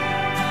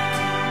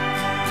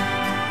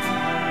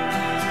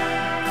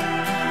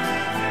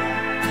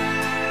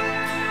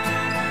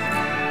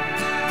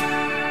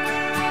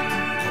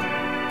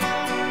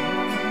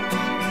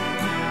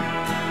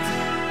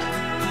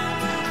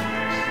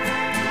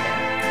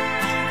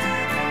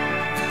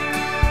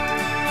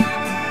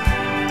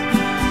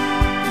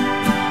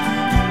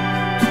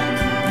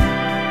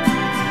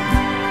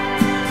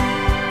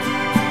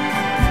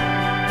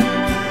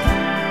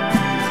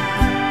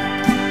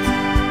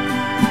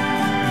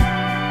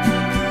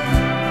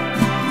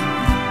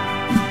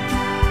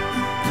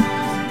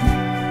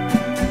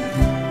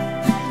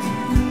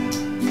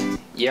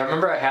 Yeah, I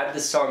remember I had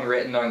this song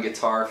written on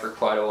guitar for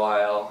quite a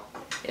while,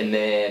 and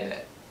then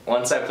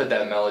once I put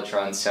that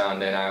Mellotron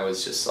sound in, I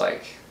was just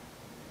like,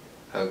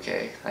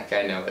 okay, like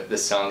I know what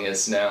this song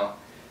is now.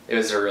 It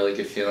was a really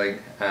good feeling,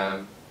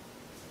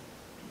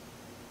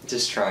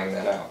 just trying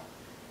that out.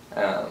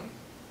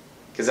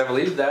 Because I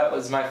believe that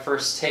was my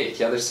first take.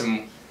 Yeah, there's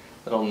some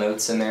little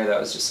notes in there that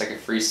was just like a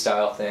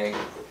freestyle thing.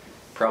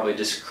 Probably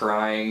just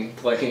crying,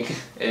 playing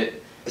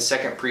it. The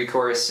second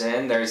pre-chorus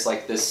in, there's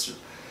like this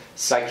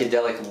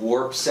psychedelic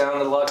warp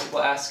sound that a lot of people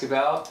ask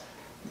about.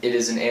 It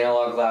is an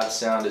Analog Lab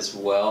sound as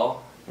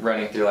well,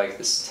 running through like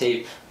this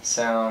tape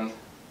sound.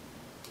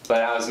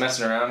 But I was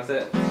messing around with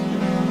it.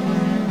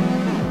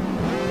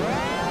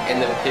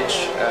 And the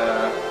pitch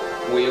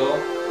wheel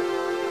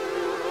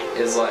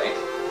is like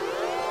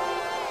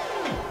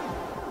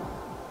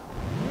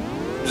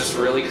just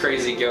really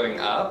crazy going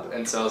up,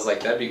 and so I was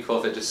like, that'd be cool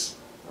if it just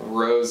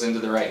rose into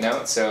the right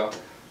note. So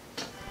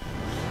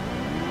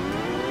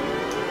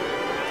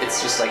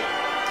it's just like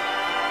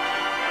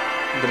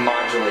the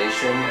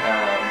modulation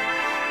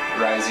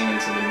rising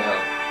into the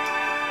note.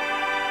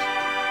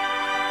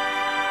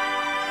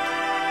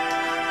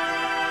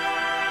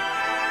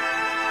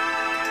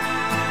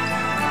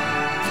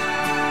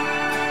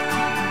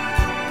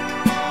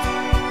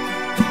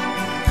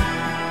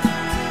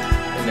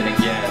 And then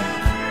again.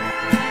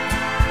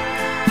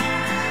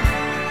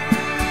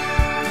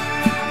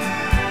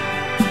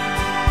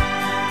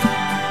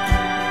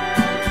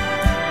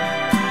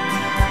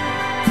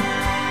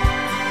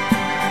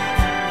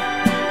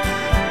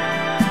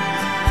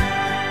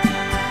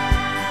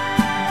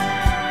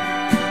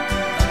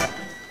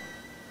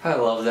 I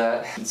love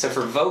that. So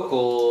for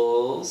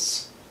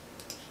vocals,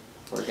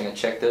 we're gonna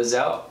check those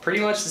out. Pretty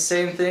much the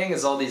same thing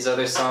as all these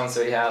other songs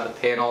that we have. The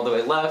pan all the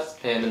way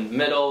left, pan in the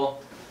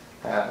middle,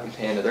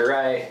 pan to the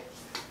right.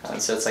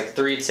 So it's like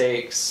 3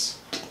 takes,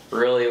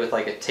 really with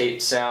like a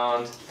tape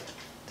sound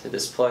to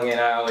this plugin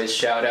I always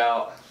shout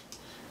out.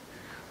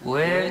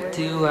 Where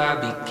do I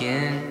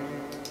begin?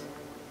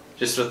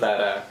 Just with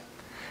that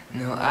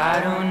No,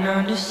 I don't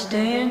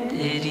understand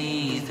it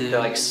either. the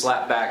like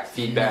slap back,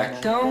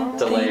 feedback Don't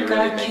delay think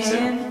really I makes it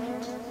can.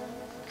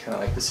 kind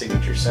of like the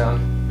signature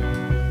sound.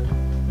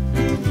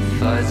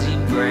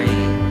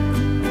 Fuzzybrain,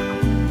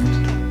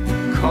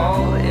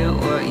 call it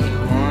what you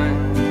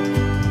want.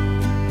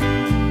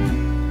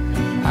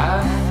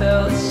 I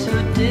felt so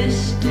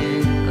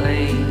distant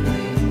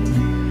lately,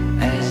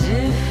 as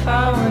if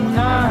I were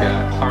not.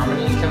 Got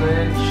harmony coming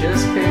in,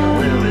 just pay a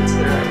little bit to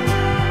the right.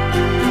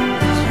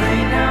 There's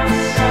rain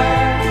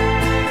outside,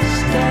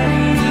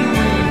 steady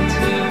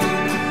winter.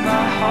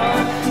 My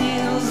heart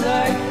feels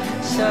like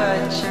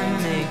such a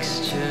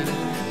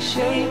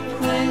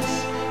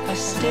shapeless. I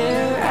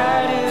stare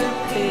at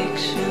her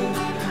picture.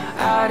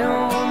 I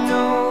don't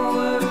know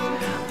her,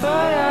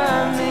 but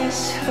I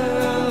miss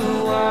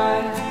her.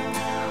 Why?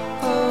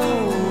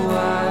 Oh,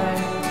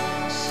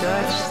 why?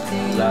 Such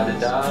things.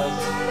 La-da-da.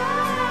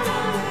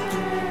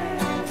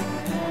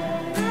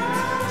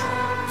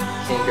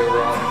 Can't go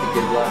wrong with a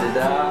good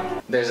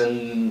la-da-da. There's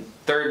a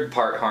third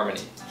part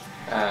harmony.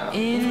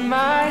 In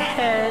my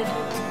head,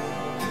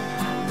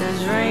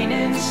 there's rain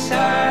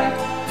inside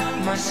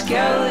my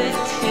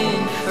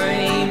skeleton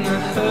frame, a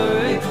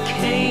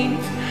hurricane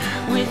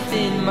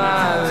within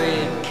my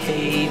rib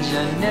cage.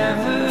 I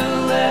never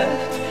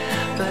left,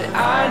 but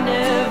I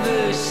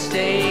never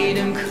stayed.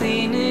 I'm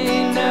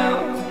cleaning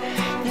out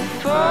the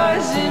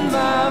fuzz in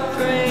my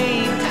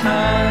brain,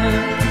 time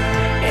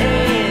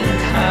and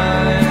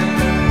time.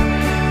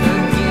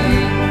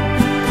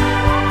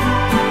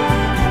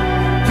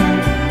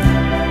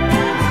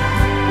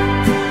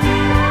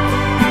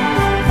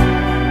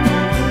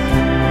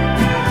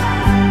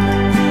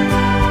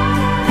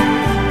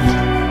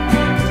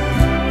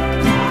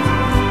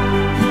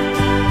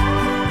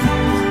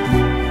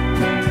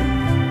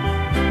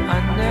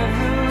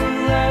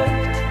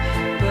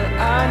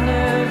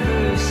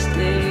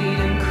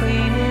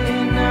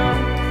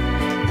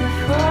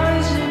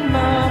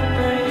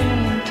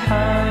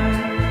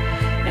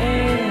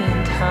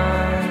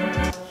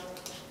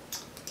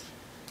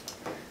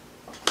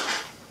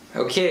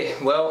 Okay,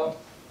 well,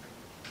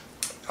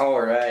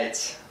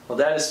 alright. Well,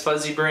 that is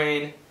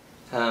Fuzzybrain.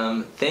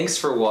 Thanks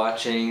for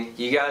watching.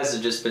 You guys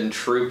have just been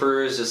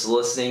troopers, just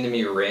listening to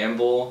me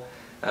ramble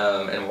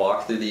and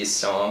walk through these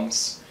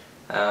songs.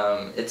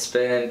 It's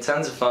been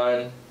tons of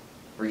fun.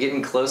 We're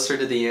getting closer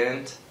to the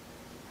end.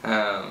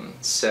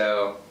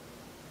 So,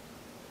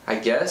 I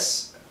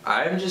guess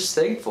I'm just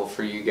thankful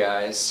for you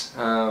guys.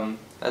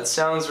 That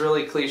sounds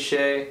really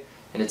cliche,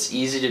 and it's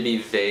easy to be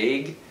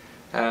vague.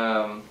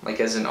 Like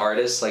as an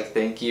artist, like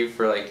thank you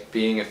for like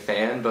being a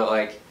fan, but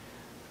like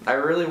I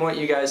really want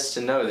you guys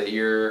to know that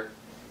you're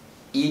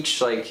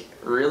each like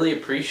really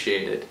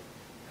appreciated.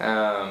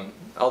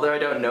 Although I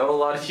don't know a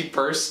lot of you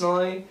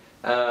personally,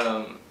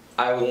 I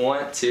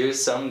want to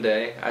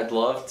someday. I'd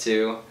love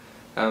to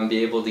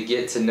be able to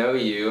get to know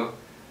you,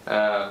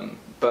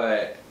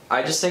 but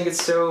I just think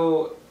it's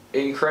so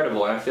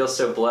incredible, and I feel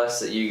so blessed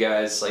that you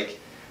guys like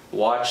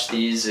watch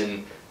these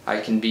and I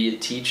can be a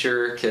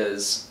teacher,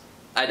 because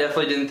I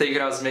definitely didn't think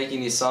when I was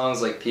making these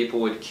songs like people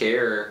would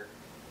care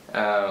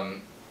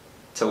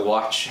to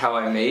watch how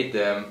I made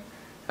them.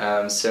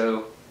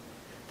 So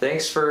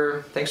thanks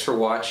for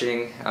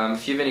watching.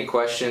 If you have any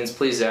questions,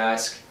 please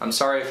ask. I'm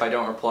sorry if I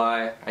don't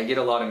reply. I get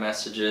a lot of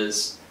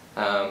messages.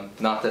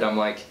 Not that I'm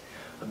like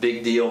a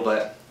big deal,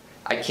 but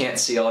I can't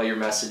see all your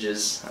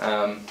messages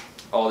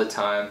all the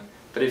time.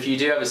 But if you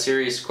do have a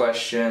serious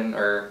question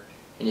or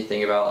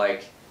anything about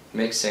like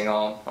mixing,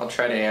 I'll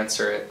try to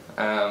answer it.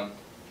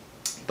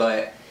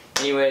 But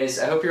anyways,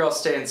 I hope you're all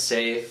staying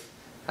safe.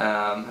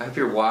 I hope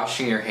you're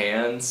washing your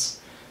hands.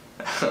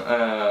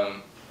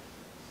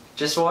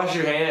 Just wash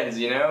your hands,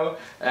 you know?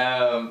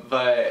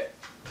 But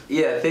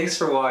yeah, thanks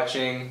for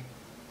watching.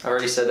 I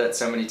already said that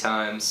so many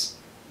times,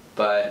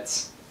 but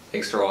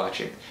thanks for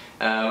watching.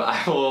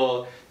 I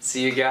will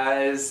see you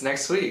guys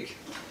next week.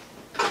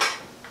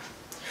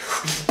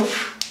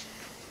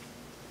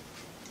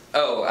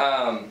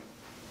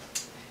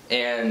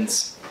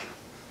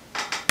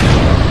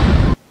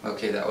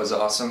 Okay, that was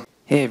awesome.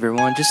 Hey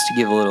everyone, just to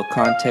give a little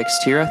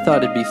context here, I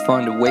thought it'd be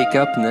fun to wake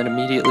up and then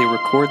immediately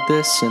record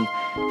this, and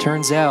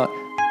turns out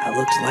I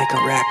looked like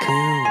a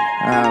raccoon.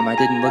 I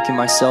didn't look at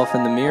myself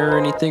in the mirror or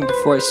anything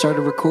before I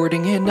started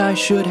recording, and I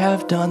should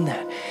have done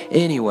that.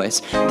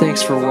 Anyways,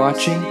 thanks for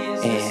watching,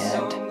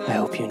 and I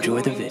hope you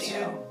enjoy the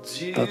video.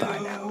 Bye-bye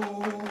now.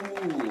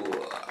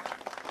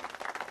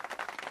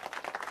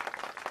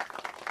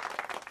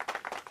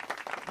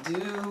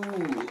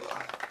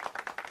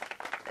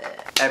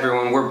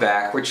 Everyone, we're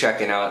back. We're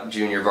checking out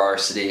Junior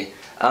Varsity.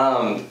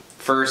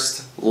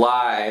 First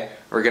lie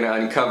we're gonna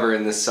uncover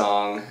in this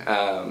song,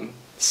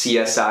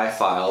 CSI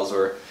files.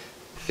 We're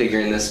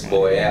figuring this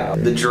boy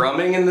out. The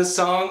drumming in this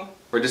song,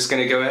 we're just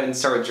gonna go ahead and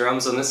start with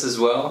drums on this as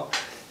well.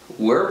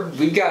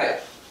 We've got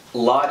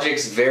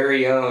Logic's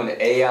very own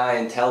AI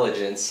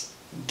intelligence,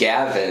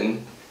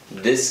 Gavin,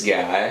 this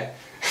guy.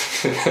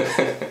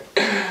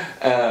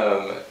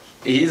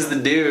 He's the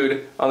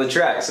dude on the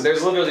track. So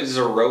there's literally just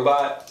a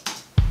robot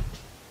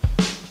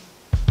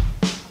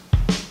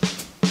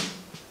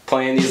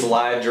playing these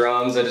live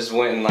drums. I just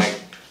went and like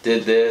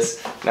did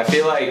this, and I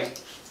feel like,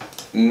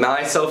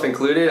 myself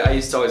included, I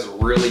used to always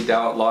really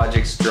doubt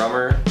Logic's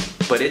drummer,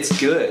 but it's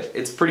good.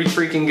 It's pretty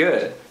freaking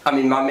good. I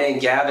mean, my man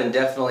Gavin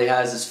definitely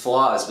has his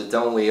flaws, but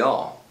don't we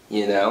all?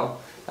 You know,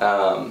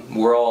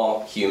 we're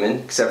all human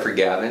except for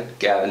Gavin.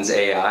 Gavin's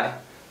AI,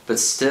 but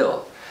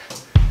still,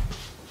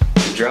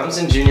 the drums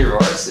in Junior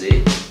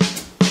Varsity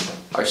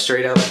are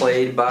straight up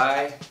played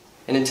by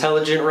an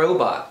intelligent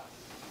robot.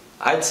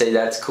 I'd say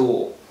that's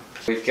cool.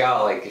 We've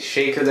got like a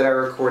shaker that I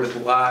recorded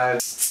live,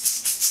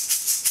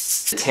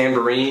 the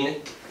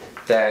tambourine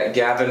that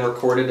Gavin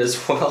recorded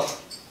as well.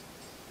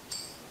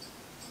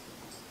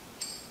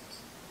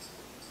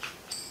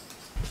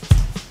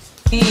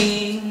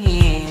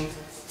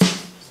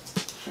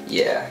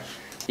 Yeah,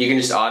 you can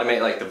just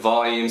automate like the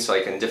volume, so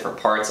like in different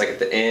parts, like at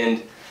the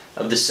end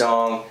of the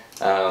song,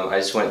 I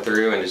just went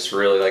through and just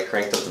really like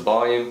cranked up the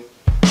volume,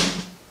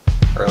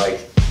 or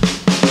like.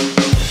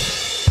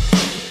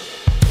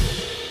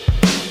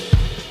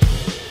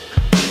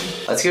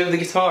 Let's go to the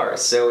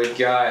guitars. So we've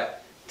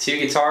got two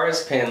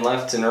guitars pan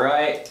left and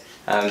right,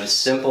 just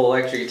simple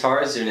electric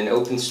guitars doing an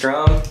open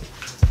strum,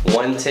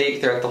 one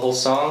take throughout the whole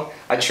song.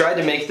 I tried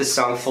to make this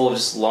song full of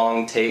just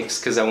long takes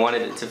because I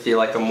wanted it to feel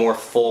like a more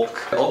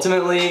folk.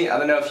 Ultimately, I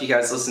don't know if you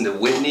guys listen to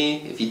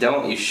Whitney. If you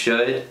don't, you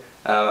should.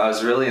 I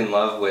was really in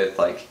love with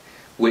like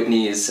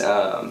Whitney's,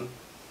 I'm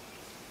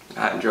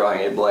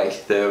drawing a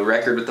blank, the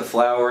record with the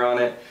flower on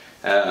it.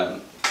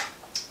 The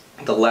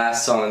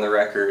last song on the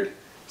record,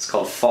 it's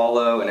called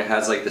Follow, and it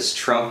has like this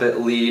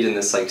trumpet lead and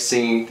this like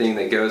singing thing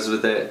that goes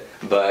with it.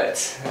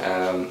 But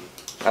I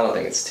don't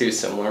think it's too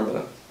similar,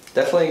 but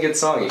definitely a good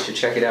song. You should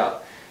check it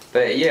out.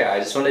 But yeah, I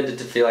just wanted it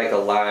to feel like a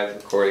live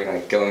recording,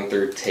 like going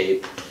through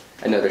tape.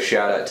 Another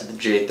shout out to the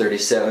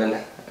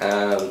J37.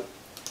 The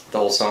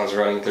whole song's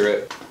running through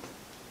it.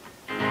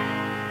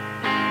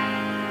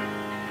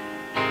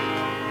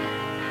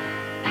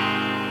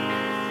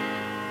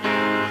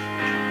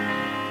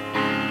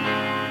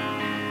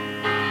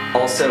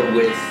 Also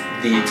with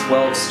the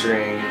 12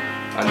 string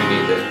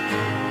underneath it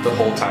the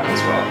whole time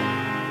as well.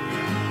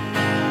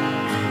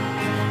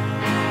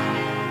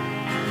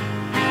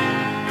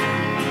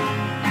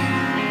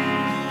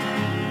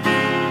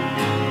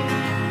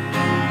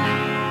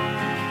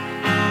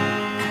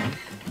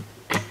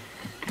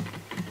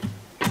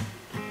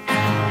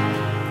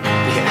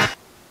 Yeah.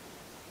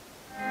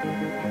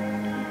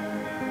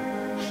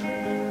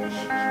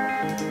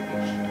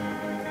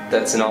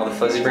 That's in all the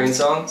Fuzzybrain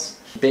songs.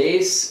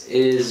 Bass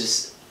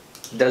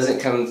doesn't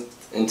come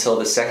until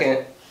the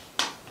second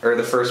or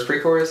the first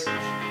pre-chorus. It's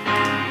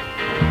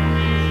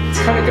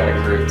kind of got a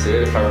groove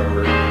to it, if I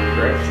remember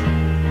correct.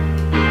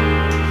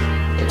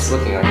 It's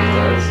looking like it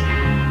does.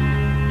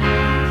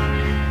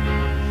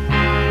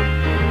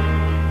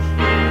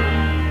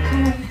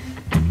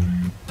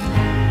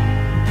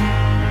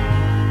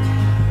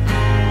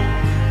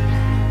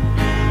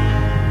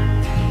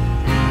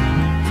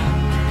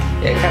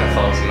 Yeah, it kind of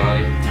follows the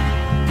melody.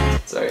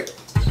 Sorry.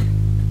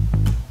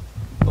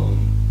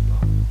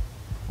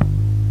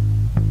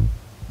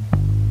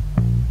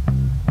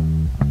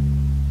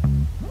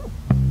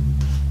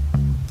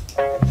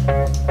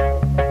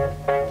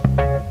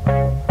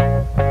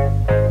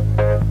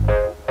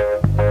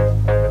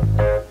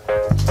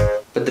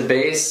 But the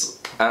bass,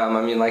 I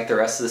mean, like the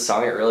rest of the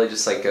song, it really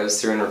just like goes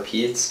through and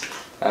repeats,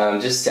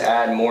 just to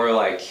add more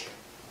like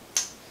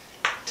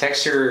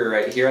texture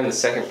right here on the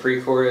second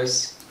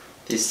pre-chorus.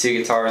 These two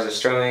guitars are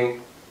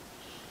strumming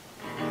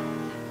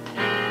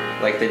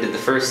like they did the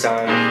first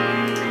time,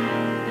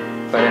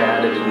 but I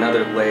added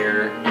another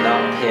layer,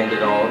 not panned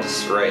at all,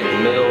 just right in the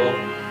middle,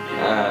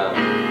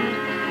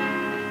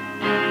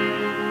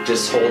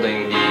 just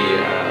holding the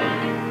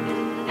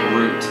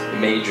root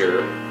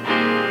major,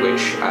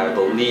 which I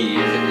believe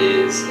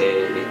is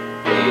a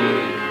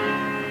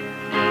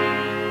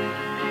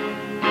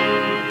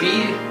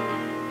B.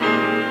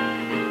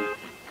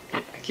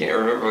 I can't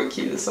remember what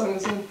key this song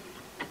is in.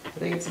 I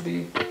think it's a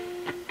B.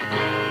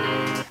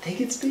 I think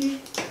it's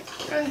B.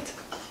 Right.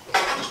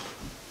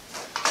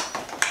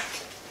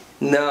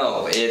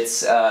 No,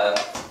 it's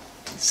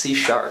C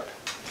sharp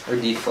or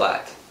D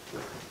flat.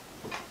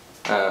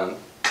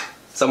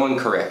 Someone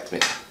correct me.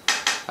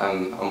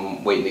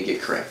 I'm waiting to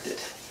get corrected.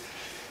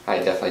 I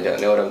definitely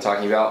don't know what I'm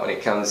talking about when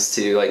it comes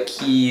to like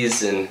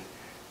keys and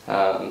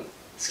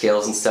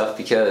scales and stuff,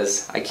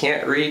 because I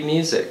can't read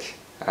music.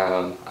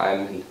 I'm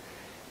an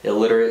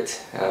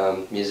illiterate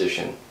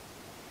musician.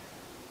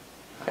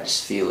 I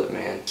just feel it,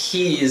 man.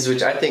 Keys,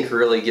 which I think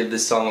really give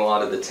this song a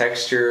lot of the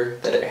texture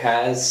that it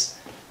has,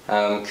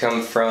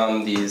 come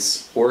from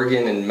these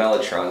organ and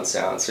mellotron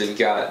sounds. So you've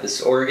got this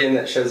organ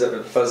that shows up in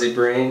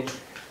Fuzzybrain,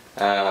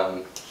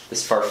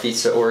 this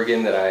Farfisa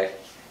organ that I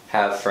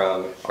have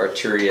from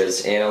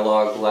Arturia's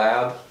analog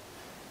lab.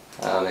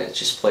 It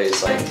just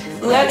plays like...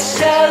 Let's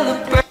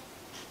celebrate.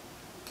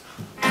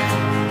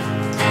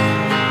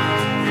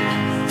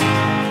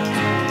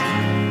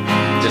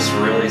 Just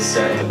really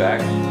set in the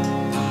back.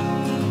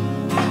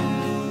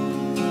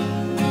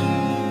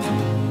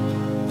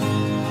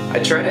 I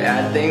try to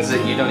add things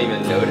that you don't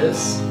even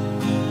notice,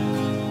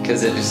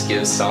 because it just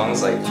gives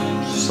songs like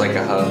just like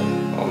a hug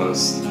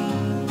almost.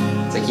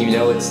 It's like you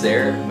know it's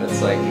there, but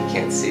it's like you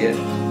can't see it,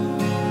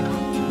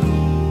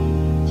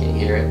 can't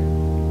hear it.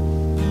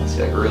 So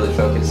you like really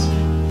focus.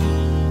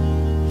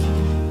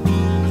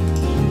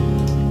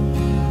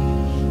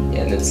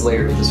 Yeah, and it's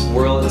layered with this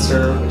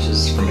Wurlitzer, which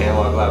is from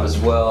Analog Lab as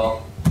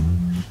well.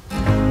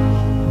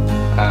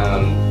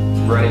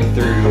 Running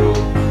through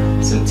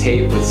some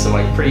tape with some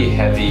like pretty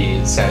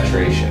heavy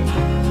saturation.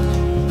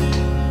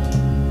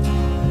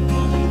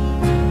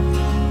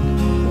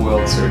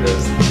 Wurlitzer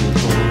does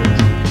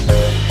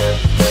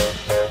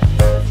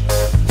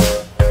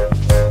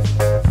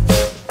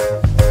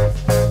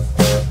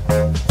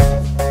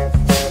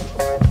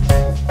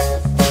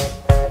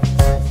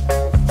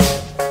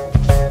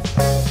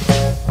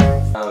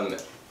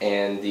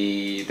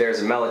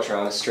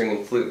string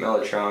and flute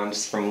mellotron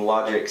just from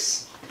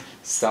Logic's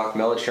stock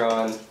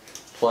mellotron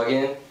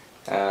plugin.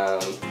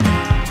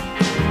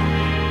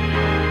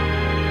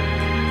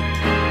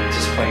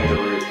 Just playing the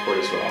root chord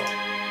as well.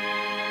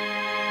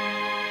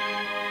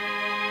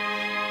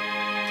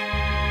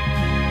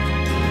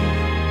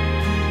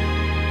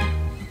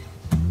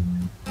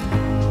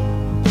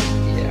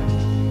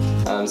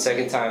 Yeah.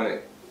 Second time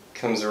it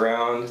comes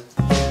around,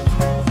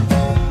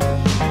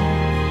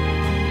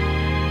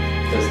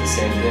 does the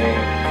same thing.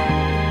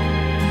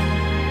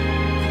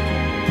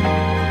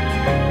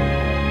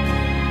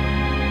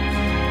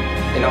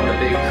 And on the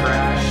big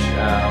crash,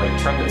 like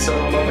trumpet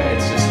solo moment,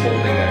 it's just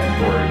holding that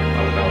chord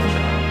on the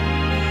mellotron.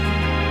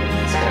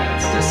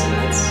 It's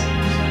dissonance,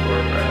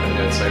 chord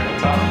notes right on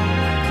top.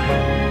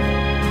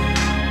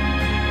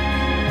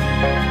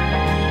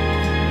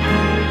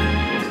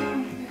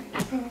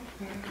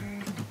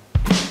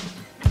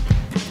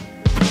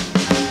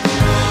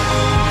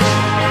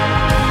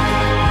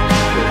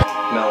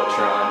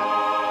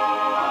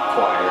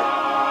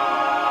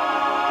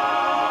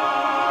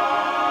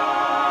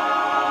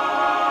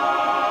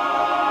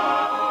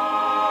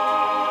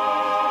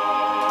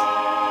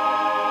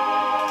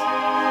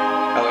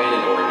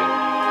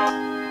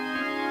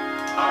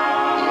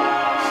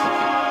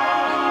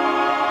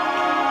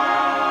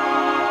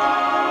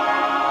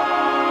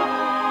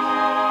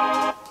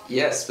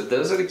 Yes, but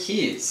those are the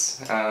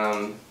keys.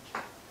 The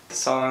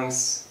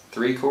song's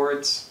 3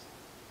 chords,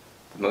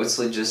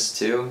 mostly just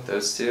 2,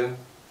 those 2,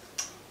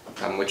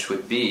 which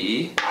would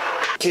be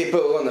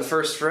capo on the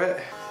 1st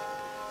fret,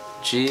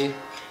 G,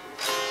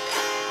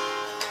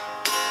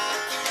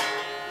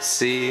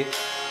 C,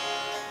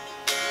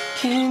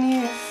 can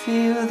you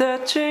feel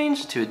that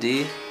change, to a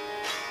D,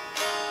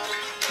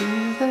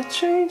 feel that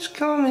change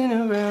coming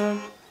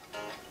around.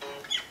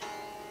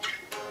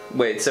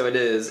 Wait, so it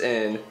is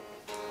in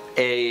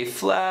A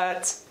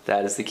flat,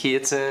 that is the key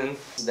it's in.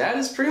 That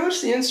is pretty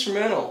much the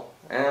instrumental.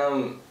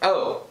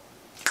 Oh,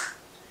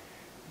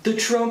 the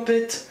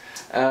trumpet.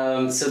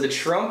 So the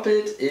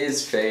trumpet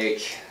is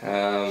fake.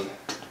 I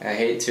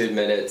hate to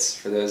admit it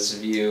for those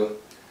of you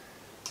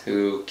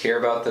who care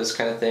about those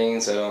kind of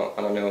things. I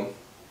don't know.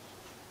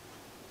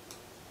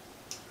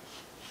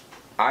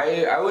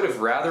 I would have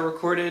rather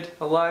recorded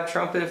a live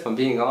trumpet if I'm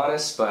being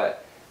honest,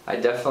 but I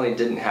definitely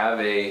didn't have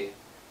a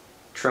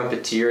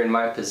trumpeter in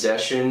my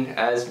possession.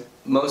 As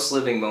most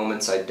living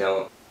moments, I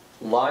don't.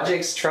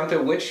 Logic's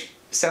trumpet, which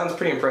sounds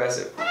pretty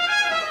impressive.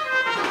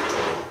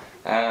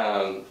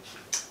 And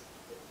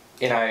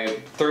I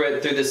threw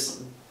it through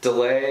this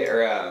delay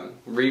or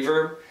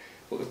reverb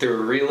through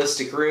a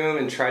realistic room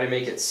and try to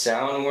make it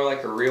sound more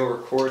like a real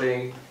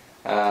recording.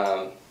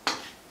 I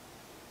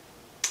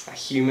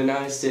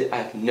humanized it. I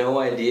have no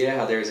idea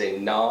how there's a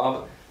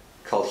knob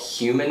called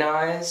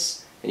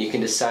humanize, and you can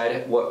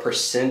decide what %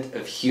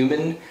 of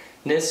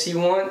humanness you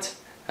want.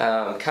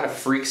 Kind of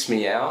freaks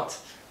me out,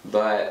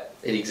 but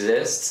it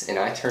exists, and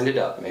I turned it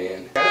up,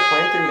 man. Got it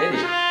playing through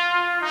MIDI.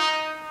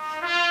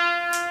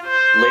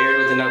 Layered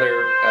with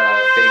another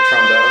fake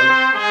trombone.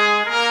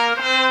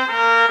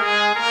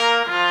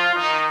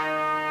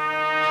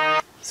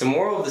 So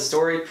moral of the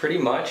story, pretty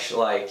much,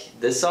 like,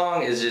 this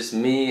song is just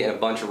me and a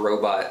bunch of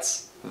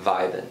robots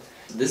vibing.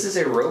 This is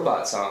a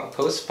robot song,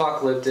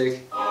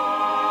 post-apocalyptic,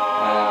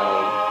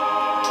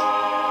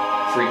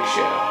 freak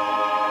show.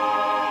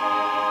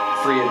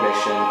 Free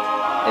admission,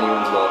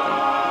 anyone's welcome.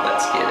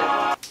 Let's get it.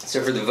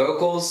 So for the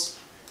vocals,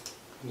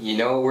 you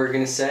know what we're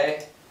gonna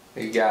say.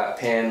 We've got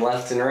pan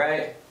left and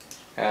right,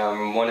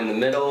 one in the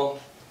middle.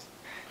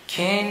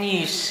 Can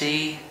you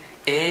see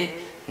it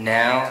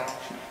now?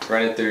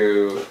 Running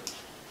through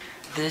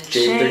The J37.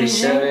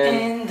 changing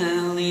in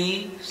the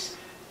leaves.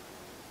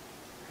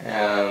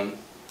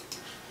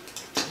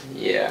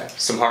 Yeah,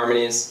 some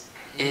harmonies.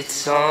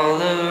 It's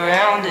all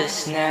around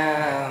us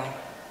now.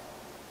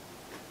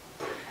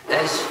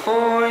 As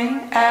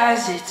foreign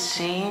as it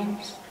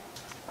seems.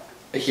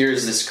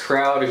 Here's this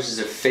crowd, which is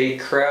a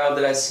fake crowd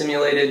that I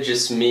simulated,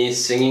 just me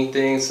singing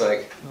things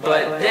like,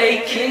 But they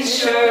can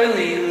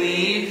surely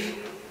leave.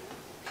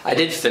 I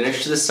did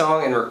finish the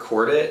song and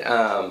record it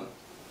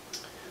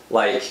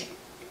like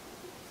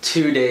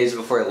 2 days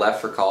before I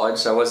left for college,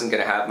 so I wasn't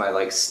gonna have my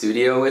like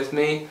studio with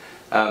me.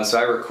 So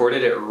I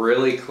recorded it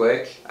really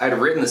quick. I'd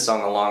written the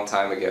song a long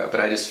time ago,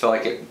 but I just felt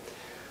like it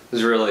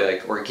was really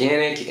like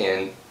organic,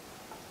 and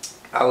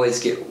I always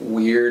get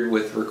weird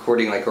with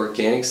recording like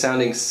organic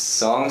sounding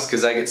songs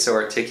because I get so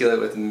articulate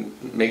with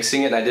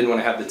mixing it, and I didn't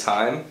want to have the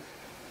time.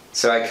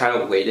 So I kind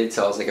of waited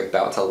till I was like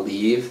about to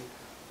leave,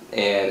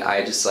 and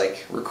I just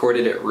like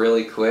recorded it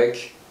really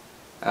quick,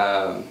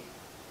 and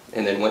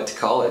then went to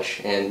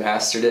college and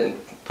mastered it and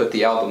put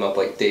the album up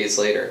like days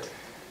later.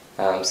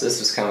 So this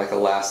was kind of like a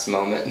last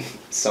moment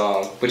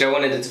song, which I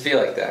wanted it to feel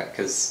like that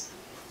because,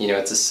 you know,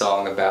 it's a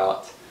song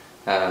about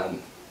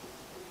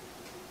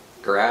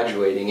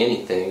graduating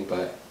anything,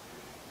 but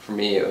for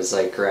me it was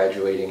like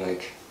graduating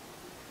like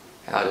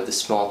out of the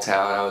small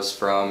town I was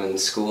from and the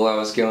school I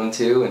was going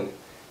to and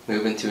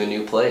moving to a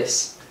new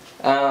place.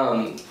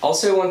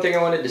 Also, one thing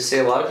I wanted to say,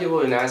 a lot of people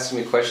have been asking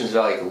me questions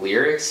about like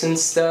lyrics and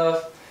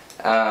stuff.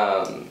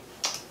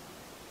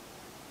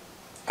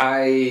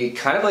 I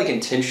kind of like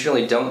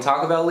intentionally don't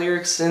talk about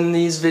lyrics in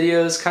these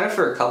videos, kind of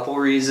for a couple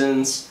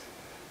reasons.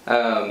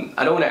 I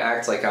don't want to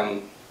act like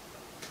I'm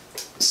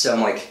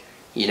some like,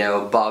 you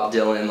know, Bob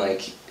Dylan,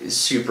 like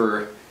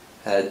super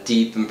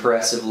deep,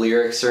 impressive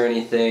lyrics or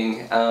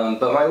anything.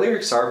 But my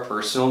lyrics are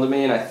personal to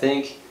me, and I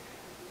think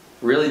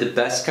really the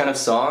best kind of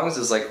songs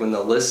is like when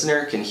the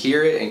listener can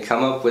hear it and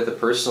come up with a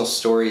personal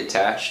story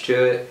attached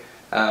to it.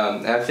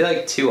 And I feel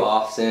like too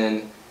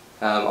often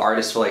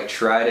artists will like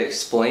try to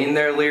explain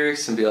their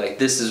lyrics and be like,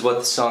 this is what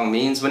the song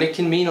means, when it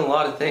can mean a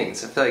lot of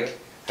things. I feel like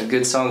a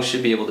good song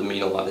should be able to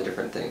mean a lot of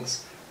different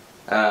things.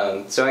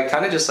 So I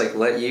kind of just like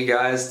let you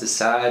guys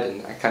decide,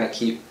 and I kind of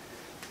keep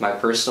my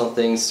personal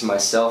things to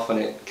myself when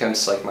it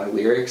comes to like my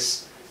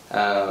lyrics.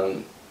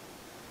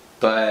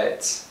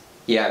 But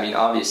yeah, I mean,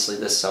 obviously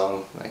this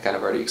song, I kind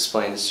of already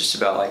explained, it's just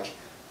about like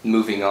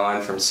moving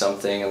on from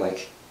something and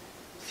like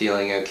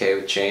feeling okay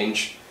with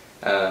change.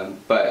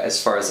 But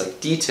as far as like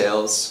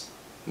details,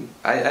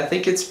 I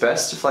think it's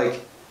best if like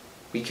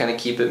we kind of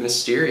keep it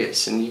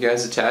mysterious and you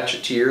guys attach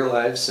it to your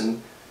lives,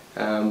 and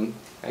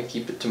I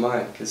keep it to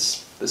mine,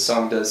 because the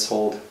song does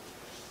hold a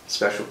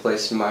special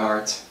place in my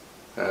heart.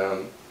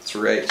 It's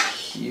right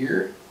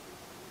here,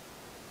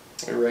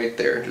 right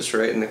there, just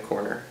right in the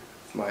corner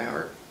of my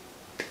heart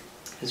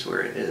is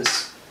where it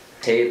is.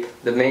 Tape.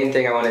 The main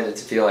thing, I wanted it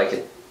to feel like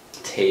a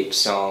tape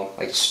song,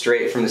 like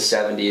straight from the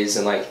 70s,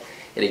 and like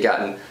it had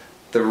gotten,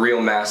 the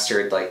real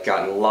master had like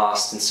gotten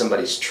lost in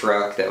somebody's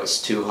truck that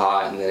was too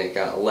hot, and then it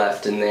got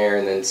left in there,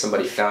 and then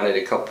somebody found it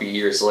a couple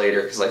years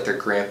later because like their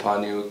grandpa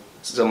knew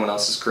someone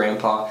else's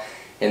grandpa,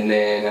 and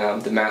then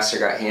the master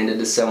got handed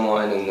to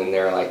someone, and then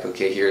they're like,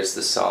 okay, here's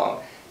the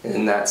song. And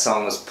then that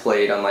song was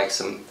played on like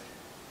some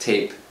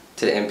tape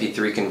to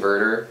MP3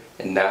 converter,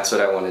 and that's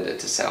what I wanted it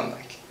to sound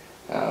like.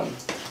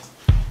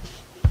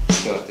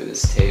 Going through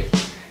this tape.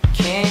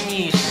 Can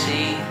you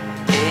see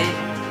it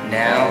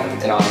now?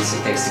 And obviously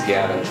thanks to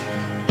Gavin,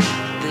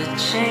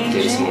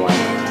 gave some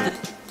light.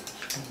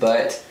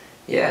 But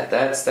yeah,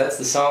 that's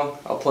the song.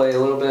 I'll play a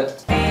little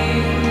bit.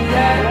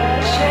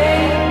 That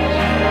change.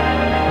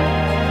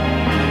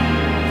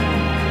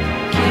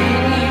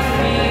 Can you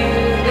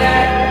feel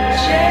that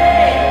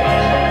change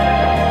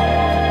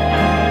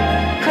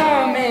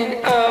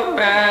coming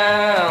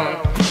around?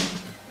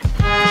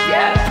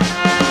 Yeah.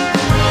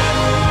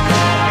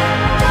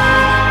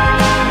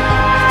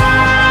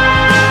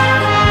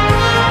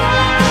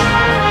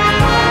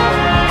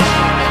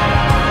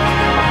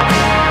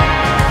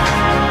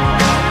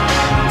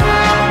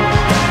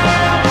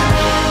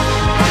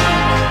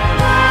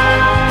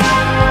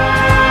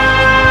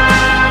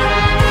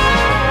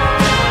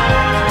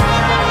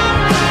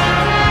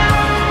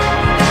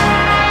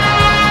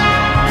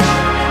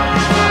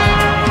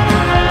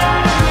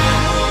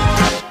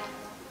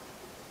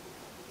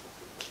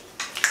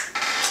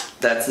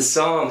 That's the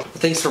song. Well,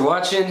 thanks for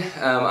watching.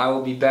 I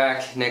will be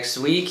back next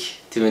week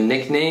doing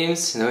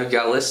nicknames, and then we've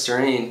got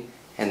Listerine,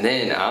 and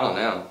then, I don't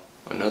know,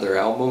 another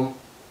album.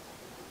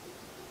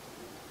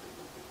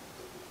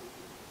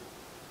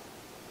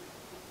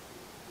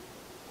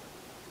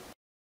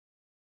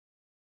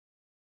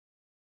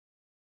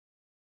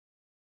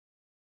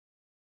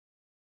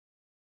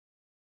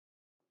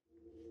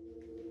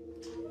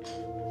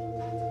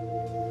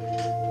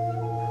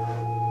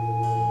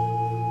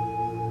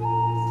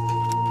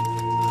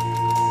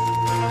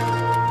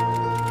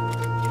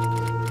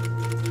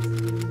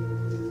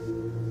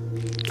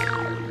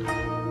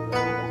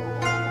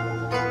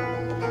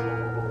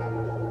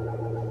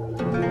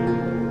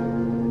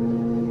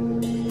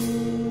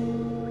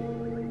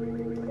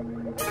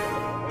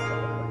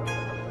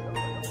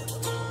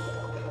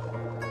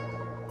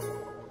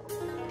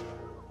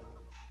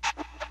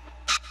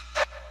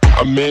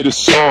 I made a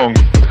song,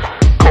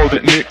 called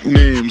it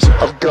Nicknames.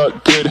 I've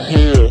got good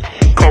hair,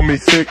 call me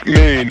Thick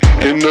Mane.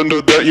 And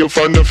under that you'll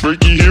find a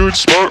freaky huge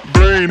smart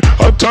brain.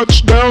 A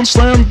touchdown,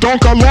 slam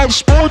dunk, I love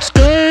sports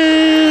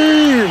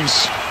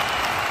games.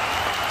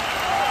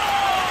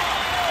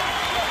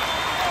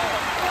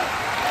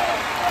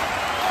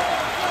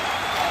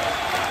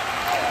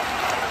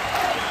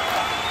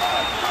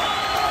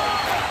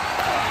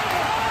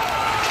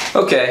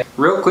 Okay,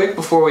 real quick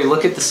before we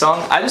look at the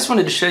song, I just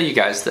wanted to show you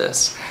guys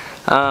this.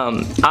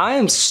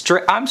 I'm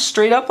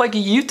straight up like a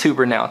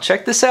YouTuber now.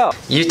 Check this out.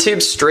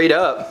 YouTube straight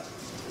up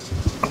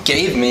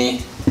gave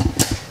me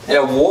an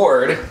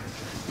award,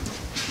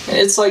 and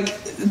it's like,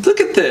 look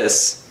at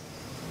this.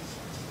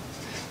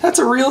 That's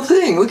a real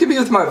thing. Look at me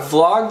with my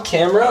vlog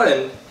camera,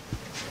 and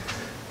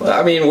well,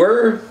 I mean,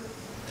 we're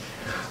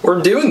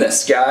doing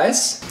this,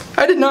 guys.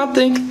 I did not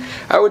think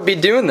I would be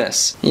doing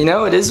this. You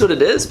know, it is what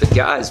it is, but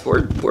guys,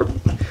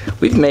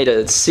 we've made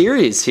a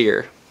series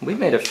here. We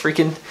made a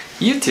freaking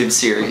YouTube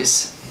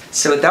series.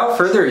 So without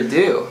further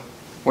ado,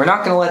 we're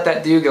not gonna let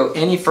that dude go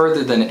any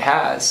further than it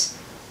has.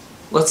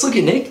 Let's look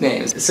at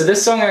nicknames. So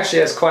this song actually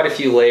has quite a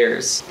few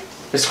layers.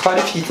 There's quite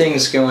a few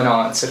things going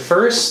on. So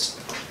first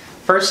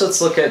first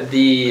let's look at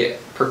the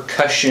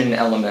percussion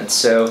elements.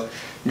 So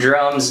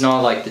drums and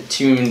all like the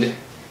tuned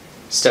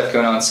stuff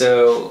going on.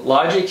 So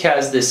Logic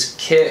has this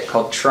kit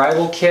called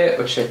Tribal Kit,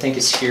 which I think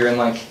is here in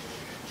like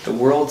the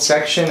world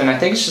section, and I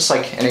think it's just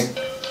like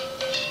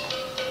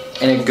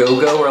in a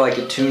go-go or like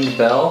a tuned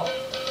bell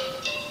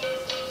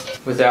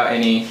without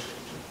any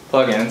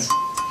plugins.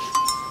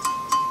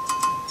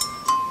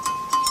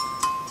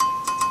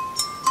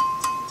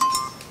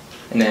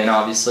 And then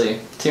obviously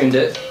tuned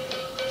it.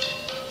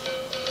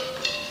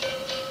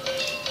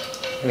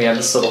 And we have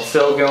this little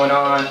fill going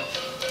on.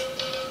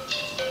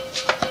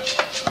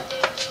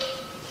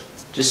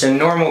 Just a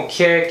normal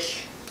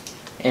kick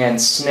and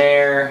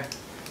snare,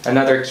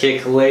 another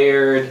kick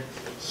layered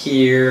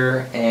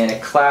here, and a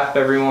clap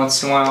every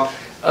once in a while.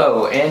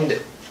 Oh, and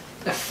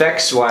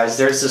effects wise,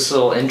 there's this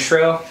little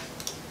intro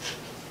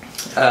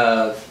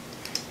of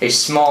a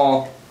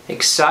small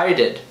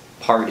excited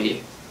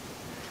party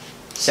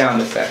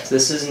sound effect.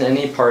 This isn't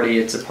any party,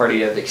 it's a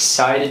party of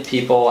excited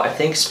people, I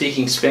think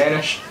speaking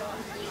Spanish.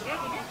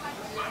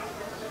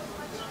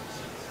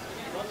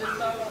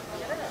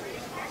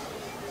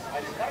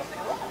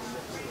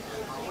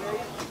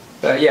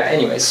 But yeah,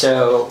 anyway,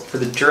 so for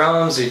the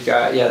drums we've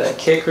got, yeah, that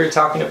kick we were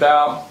talking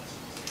about,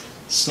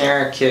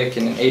 snare, kick,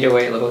 and an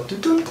 808 little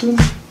doo-doo-doo.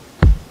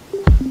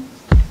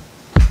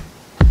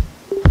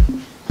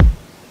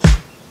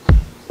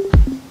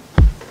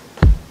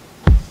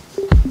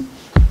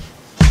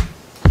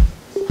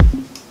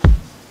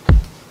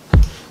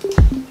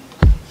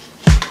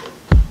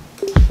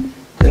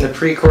 Then the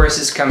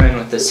pre-choruses come in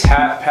with this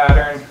hat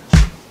pattern.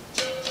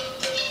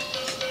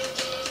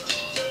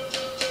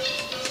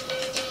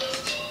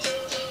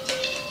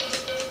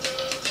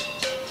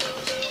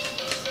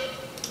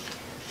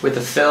 With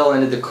the fill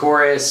into the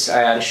chorus,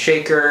 I add a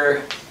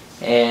shaker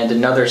and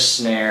another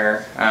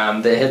snare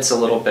that hits a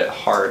little bit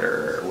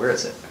harder. Where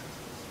is it?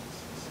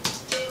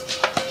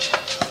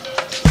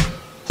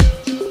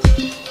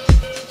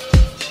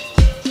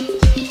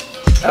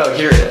 Oh,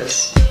 here it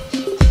is.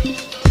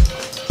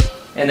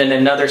 And then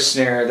another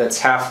snare that's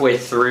halfway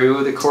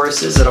through the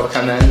choruses that'll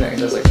come in and it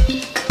does like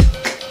this.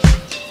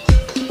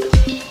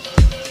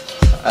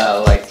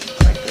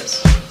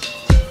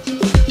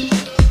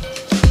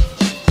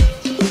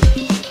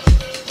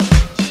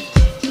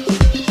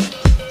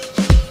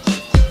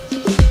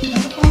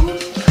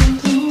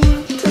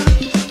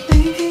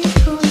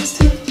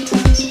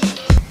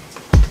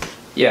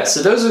 Yeah,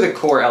 so those are the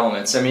core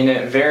elements. I mean,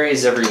 it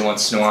varies every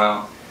once in a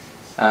while,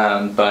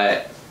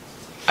 but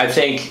I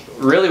think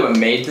really what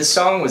made this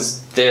song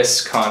was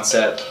this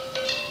concept,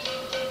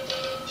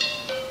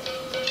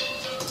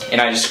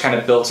 and I just kind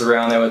of built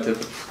around that with the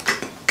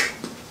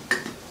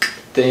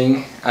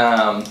thing.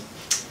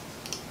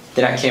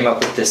 Then I came up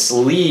with this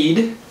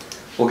lead.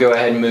 We'll go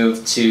ahead and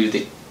move to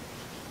the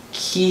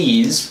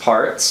keys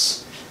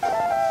parts.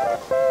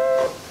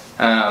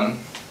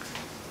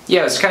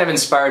 Yeah, it was kind of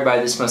inspired by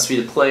This Must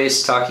Be the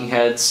Place, Talking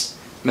Heads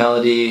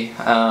melody.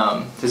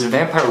 There's a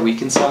Vampire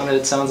Weekend song that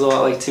it sounds a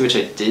lot like too, which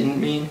I didn't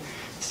mean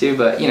to do,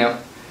 but you know, I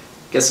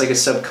guess like a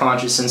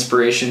subconscious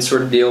inspiration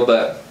sort of deal,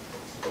 but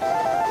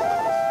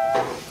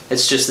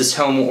it's just this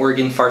home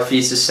organ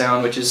Farfisa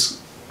sound, which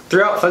is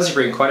throughout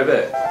Fuzzybrain quite a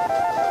bit.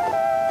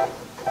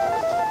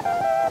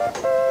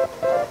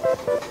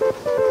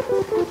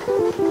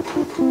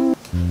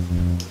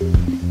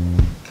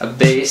 A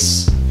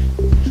bass,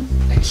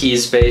 a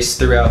keys bass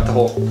throughout the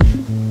whole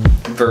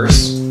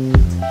verse.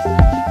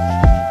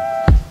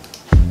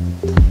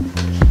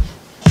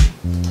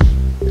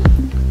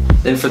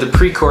 Then for the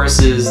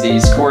pre-choruses,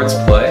 these chords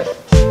play.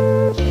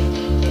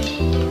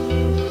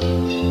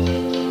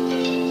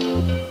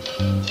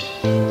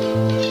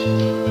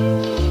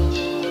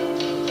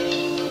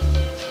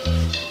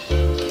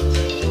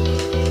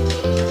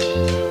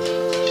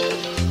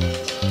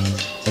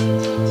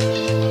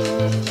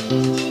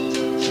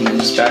 And then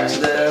just back to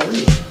the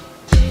lead.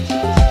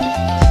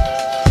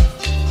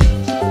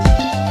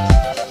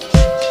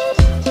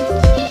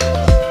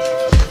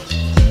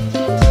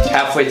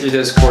 Halfway through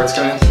those chords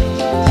come in.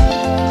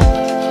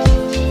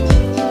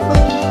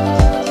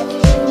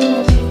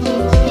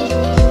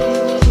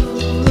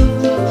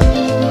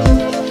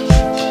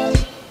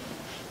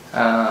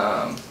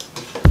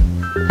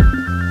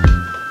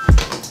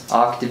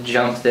 Octave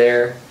jump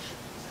there.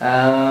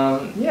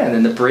 Yeah, and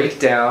then the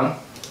breakdown.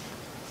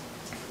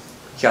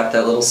 Got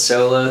that little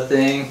solo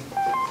thing.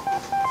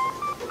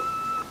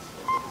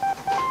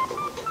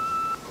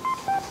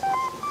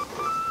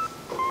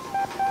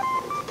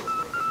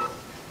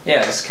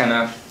 Yeah, just kind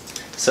of,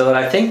 so that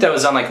I think that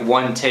was on like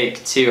one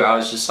take too. I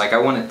was just like, I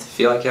want it to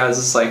feel like it has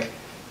this like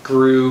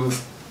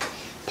groove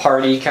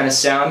party kind of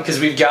sound, because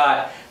we've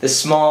got this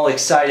small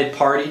excited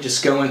party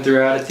just going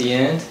throughout at the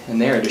end,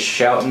 and they're just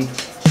shouting.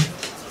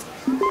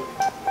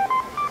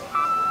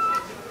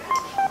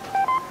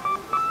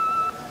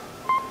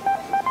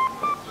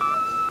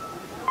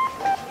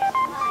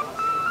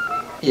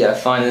 Yeah,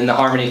 fine, then the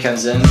harmony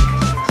comes in.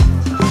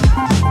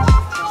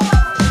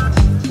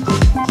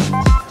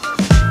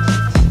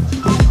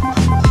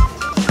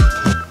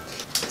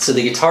 So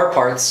the guitar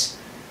parts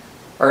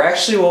Or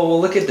actually, well,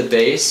 we'll look at the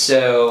bass.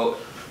 So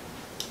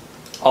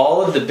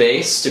all of the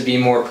bass, to be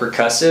more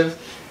percussive,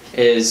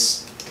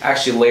 is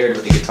actually layered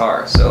with the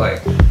guitar. So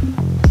like,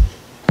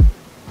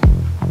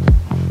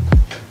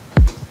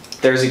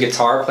 there's a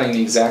guitar playing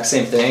the exact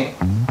same thing.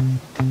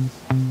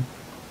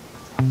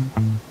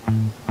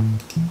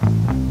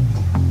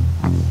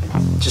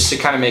 Just to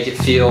kind of make it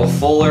feel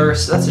fuller.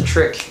 So that's a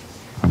trick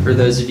for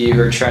those of you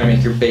who are trying to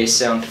make your bass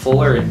sound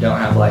fuller and don't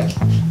have like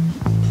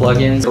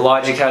plugins.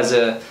 Logic has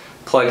a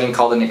plugin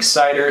called an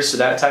exciter, so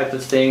that type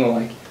of thing will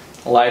like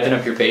liven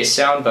up your bass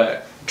sound,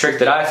 but a trick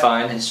that I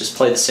find is just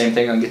play the same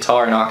thing on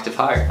guitar an octave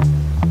higher.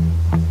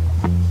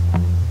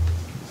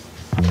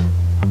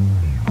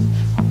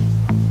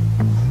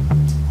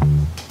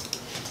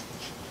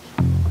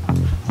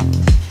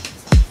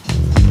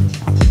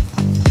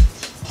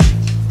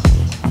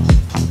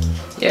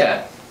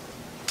 Yeah.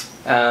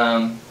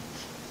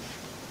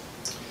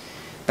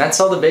 That's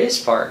all the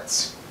bass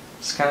parts.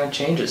 Just kind of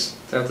changes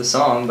throughout the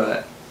song,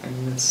 but I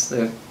mean, it's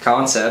the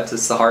concept,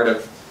 it's the heart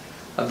of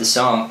the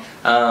song.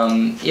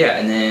 Yeah,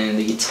 and then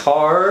the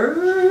guitars,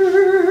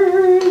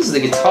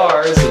 we've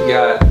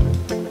got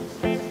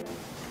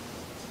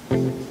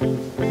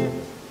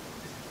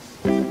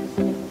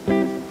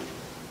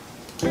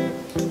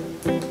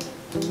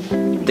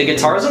the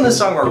guitars on this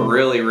song were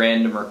really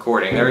random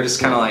recording. They were just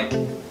kind of like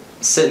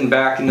sitting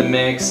back in the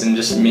mix and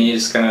just me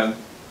just kind of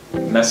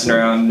messing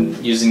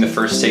around using the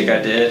first take I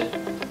did.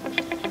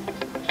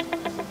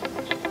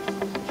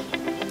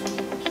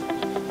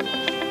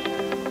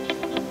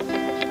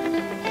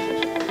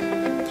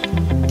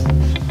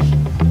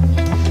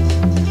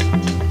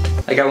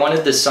 Like I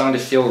wanted this song to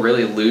feel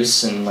really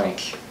loose and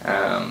like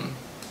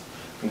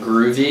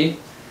groovy,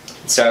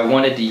 so I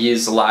wanted to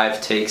use live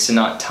takes and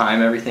not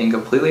time everything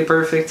completely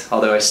perfect,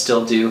 although I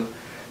still do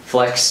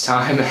flex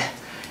time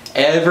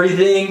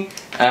everything.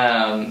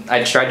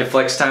 I tried to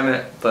flex time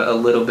it, but a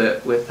little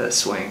bit with a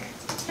swing,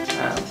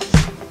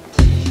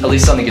 at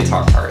least on the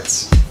guitar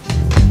parts.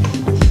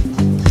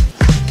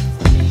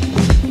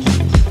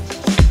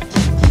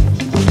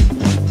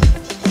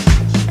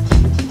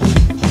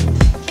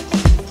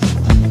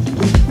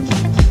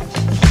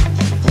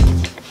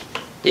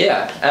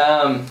 Yeah,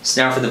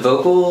 so now for the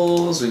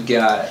vocals, we've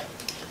got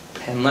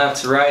pen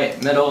left, right,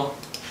 middle,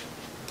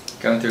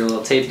 going through a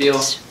little tape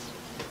deal.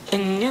 A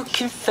new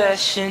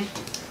confession.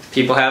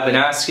 People have been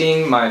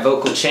asking my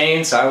vocal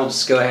chain, so I will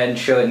just go ahead and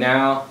show it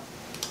now.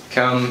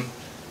 Come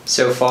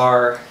so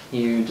far,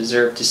 you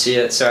deserve to see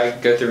it. So I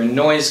go through a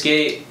noise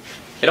gate.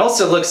 It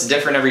also looks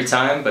different every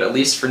time, but at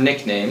least for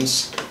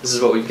nicknames, this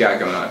is what we've got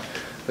going on.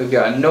 We've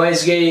got a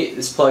noise gate,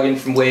 this plugin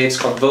from Waves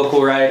called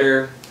Vocal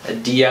Rider, a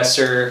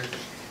de-esser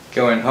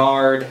going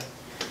hard,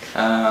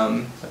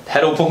 a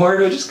pedal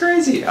board, which is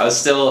crazy. I was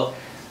still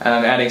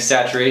adding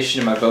saturation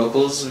to my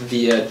vocals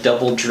via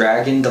Double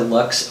Dragon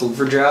Deluxe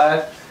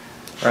Overdrive,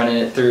 running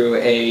it through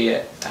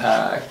a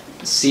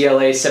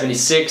CLA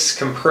 76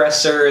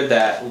 compressor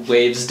that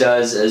Waves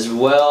does as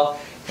well,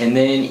 and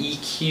then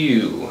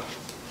EQ.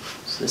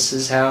 So this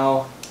is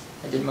how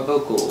I did my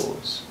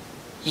vocals.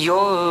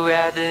 You're a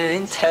rather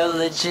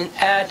intelligent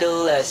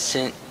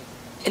adolescent,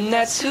 and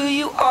that's who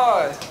you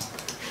are.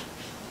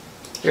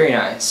 Very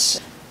nice.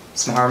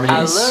 Some I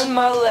harmonies. learned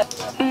my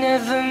lesson,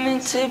 never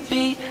meant to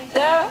be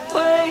that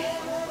way.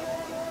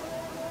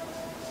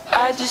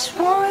 I just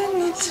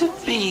wanted to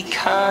be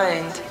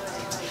kind.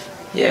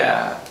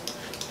 Yeah.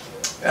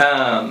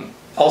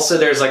 Also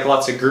there's like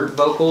lots of group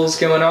vocals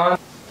going on.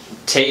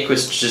 Take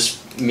was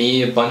just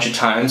me a bunch of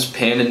times,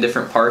 panned in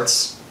different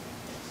parts.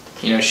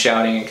 You know,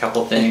 shouting a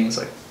couple things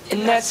like.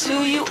 And that's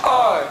who you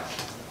are.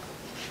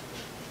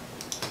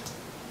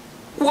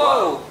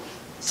 Whoa,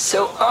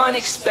 so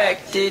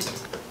unexpected.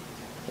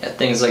 Yeah,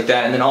 things like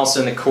that. And then also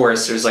in the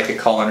chorus there's like a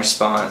call and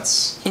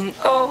response. And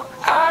oh,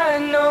 I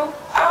know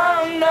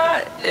I'm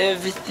not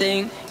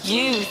everything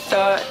you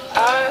thought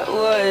I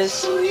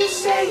was. Who you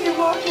say you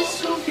are is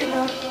who you're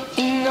not.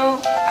 You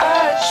know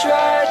I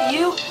tried,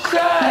 you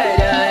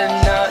cried.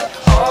 I'm not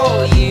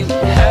all you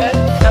had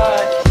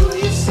thought. Who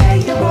you say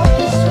you are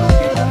is who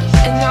you're not.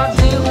 And I'll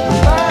do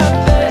my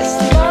best,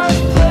 my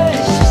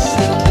flesh is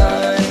still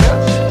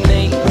gonna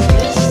make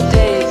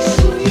mistakes.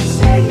 Who you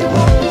say you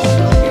are is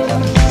who you're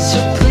not. So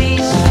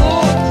please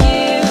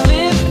forgive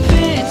if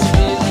it's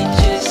really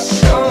just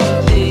some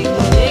big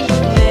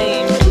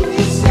nickname. Who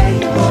you say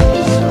you are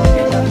is who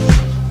you're not.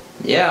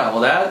 Yeah,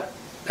 well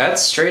that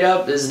straight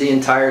up is the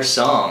entire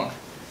song.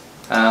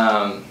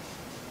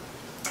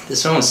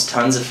 This one was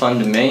tons of fun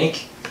to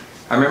make.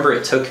 I remember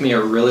it took me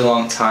a really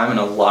long time and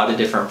a lot of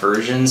different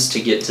versions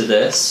to get to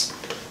this,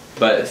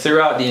 but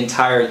throughout the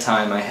entire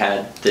time I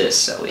had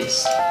this at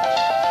least.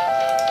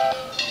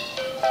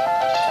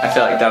 I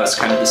felt like that was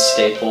kind of the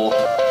staple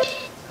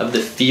of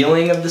the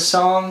feeling of the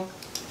song,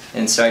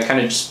 and so I kind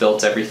of just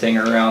built everything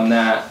around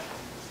that.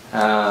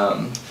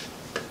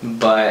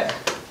 But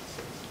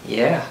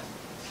yeah,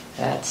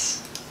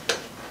 that's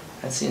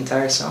the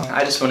entire song.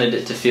 I just wanted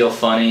it to feel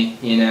funny,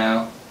 you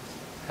know,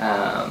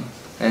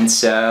 and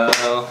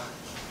so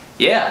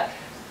yeah,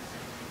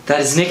 that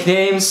is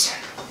Nicknames.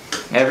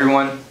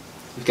 everyone,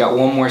 we've got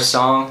one more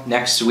song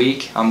next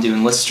week. I'm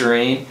doing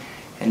Listerine,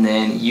 and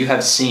then you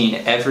have seen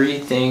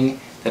everything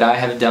that I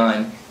have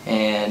done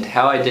and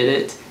how I did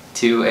it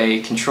to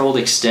a controlled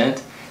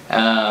extent.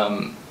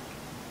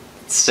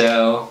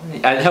 So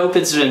I hope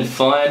it's been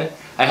fun.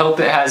 I hope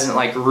it hasn't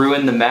like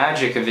ruined the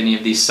magic of any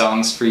of these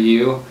songs for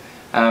you.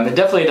 It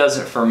definitely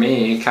doesn't for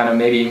me. It kind of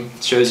maybe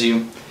shows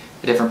you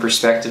a different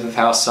perspective of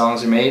how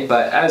songs are made.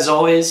 But as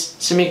always,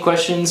 send me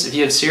questions if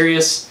you have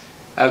serious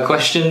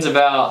questions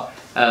about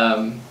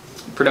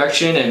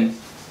production. And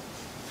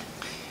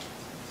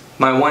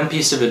my one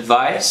piece of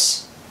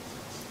advice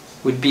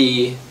would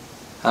be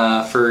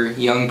for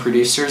young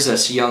producers,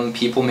 us young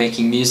people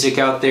making music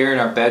out there in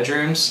our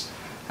bedrooms,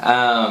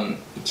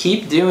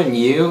 keep doing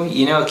you,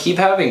 keep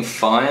having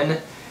fun.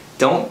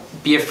 Don't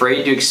be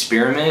afraid to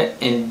experiment,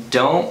 and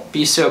don't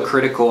be so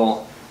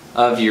critical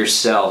of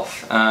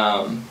yourself,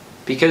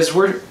 because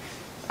we're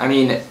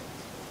having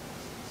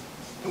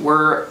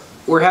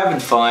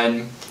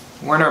fun.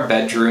 We're in our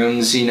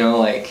bedrooms,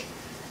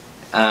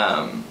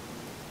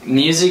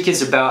 music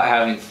is about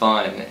having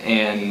fun.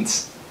 And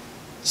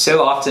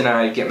so often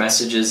I get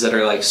messages that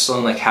are like,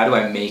 Sloan, like, how do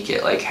I make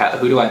it? Like,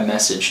 who do I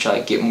message to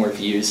like get more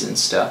views and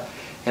stuff?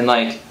 And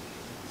like,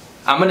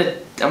 I'm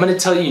gonna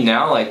tell you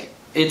now, like,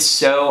 it's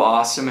so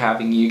awesome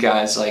having you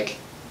guys like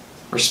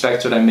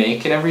respect what I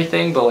make and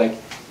everything, but like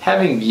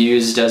having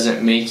views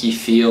doesn't make you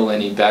feel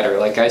any better.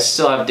 Like, I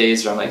still have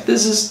days where I'm like,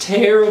 this is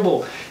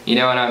terrible, and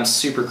I'm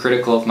super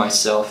critical of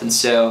myself. And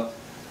so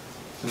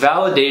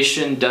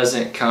validation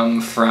doesn't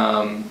come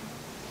from,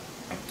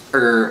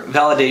 or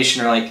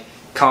validation or like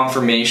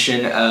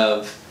confirmation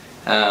of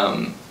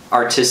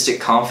artistic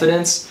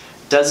confidence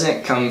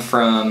doesn't come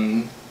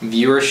from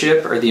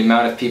viewership or the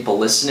amount of people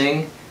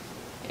listening.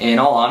 In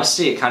all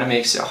honesty, it kind of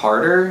makes it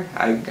harder.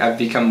 I've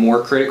become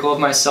more critical of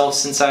myself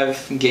since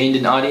I've gained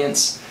an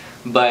audience.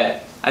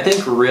 But I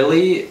think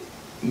really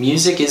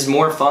music is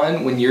more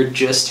fun when you're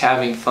just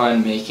having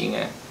fun making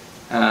it.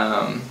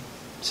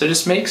 So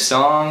just make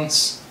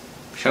songs,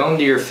 show them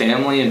to your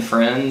family and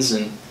friends,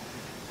 and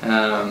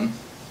I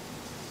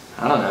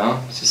don't know,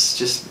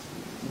 just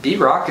be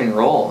rock and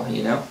roll,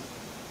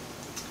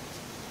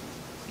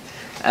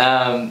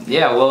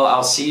 Yeah, well,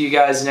 I'll see you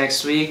guys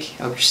next week.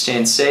 Hope you're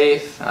staying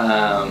safe.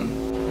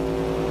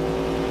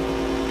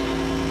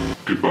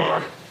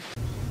 Goodbye.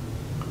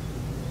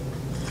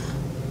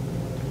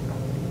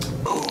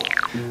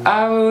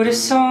 I wrote a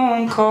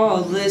song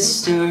called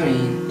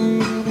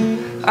Listerine.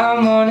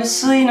 I'm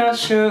honestly not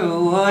sure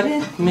what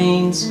it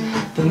means,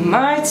 but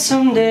might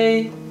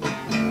someday.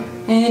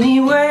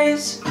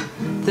 Anyways,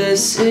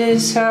 this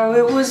is how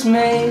it was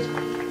made.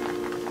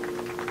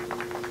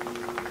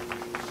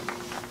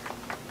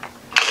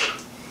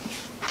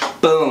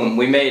 Boom,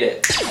 we made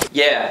it.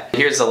 Yeah,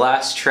 here's the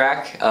last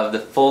track of the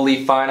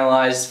fully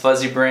finalized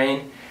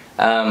Fuzzybrain,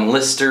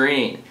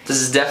 Listerine.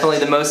 This is definitely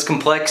the most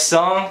complex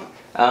song,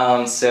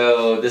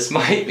 so this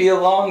might be a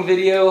long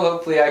video.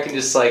 Hopefully I can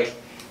just like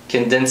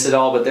condense it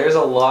all, but there's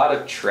a lot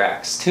of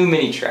tracks, too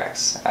many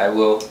tracks, I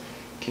will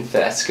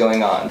confess,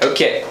 going on.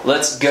 Okay,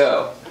 let's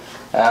go.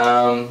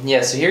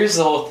 Yeah, so here's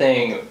the whole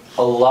thing.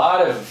 A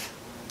lot of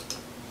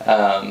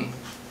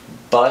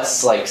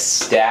bus like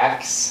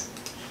stacks.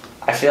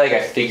 I feel like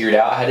I figured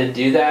out how to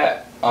do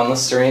that on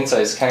Listerine, so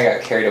I just kind of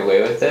got carried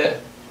away with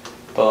it.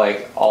 But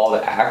like all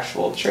the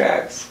actual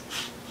tracks,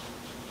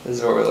 this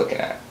is what we're looking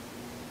at.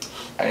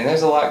 I mean,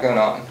 there's a lot going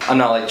on. I'm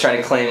not like trying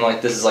to claim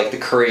like this is like the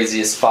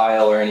craziest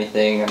file or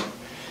anything. I'm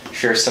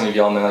sure some of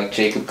y'all know like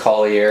Jacob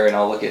Collier, and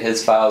I'll look at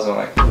his files and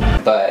I'm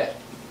like, but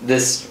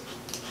this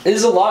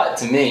is a lot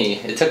to me.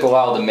 It took a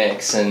while to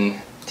mix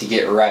and to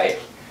get right,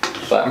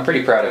 but I'm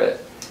pretty proud of it.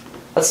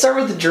 Let's start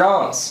with the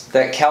drums.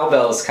 That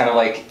cowbell is kind of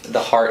like the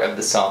heart of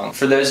the song.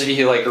 For those of you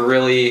who like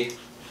really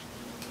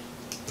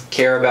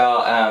care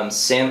about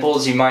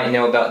samples, you might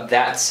know about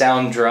That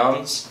Sound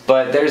drums,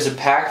 but there's a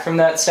pack from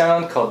That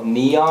Sound called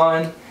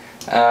Neon.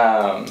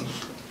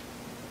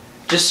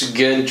 Just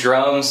good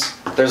drums.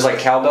 There's like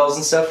cowbells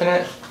and stuff in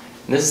it.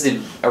 And this is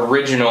the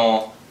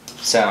original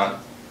sound.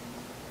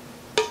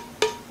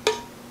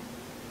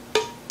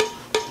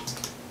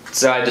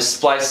 So I just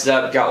spliced it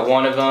up, got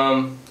one of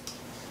them.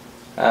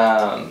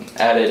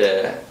 Added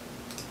a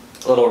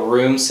little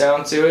room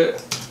sound to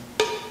it,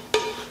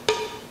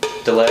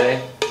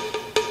 delay,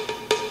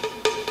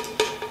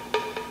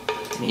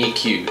 and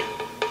EQ'd.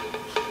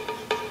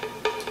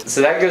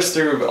 So that goes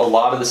through a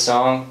lot of the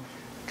song,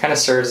 kind of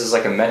serves as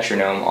like a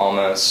metronome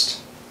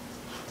almost.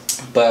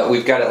 But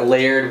we've got it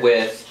layered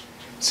with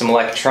some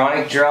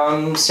electronic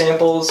drum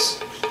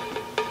samples,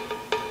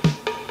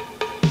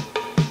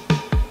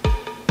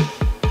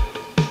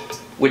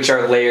 which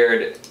are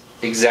layered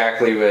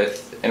exactly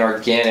with an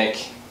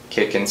organic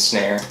kick and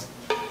snare.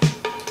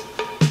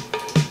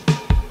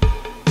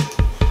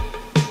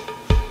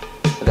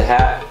 The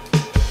hat.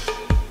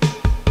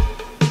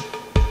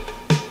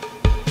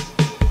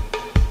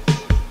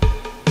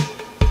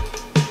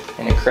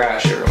 And a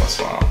crash every once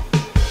in a while.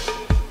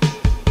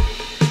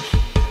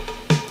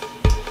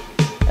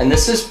 And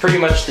this is pretty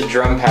much the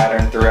drum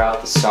pattern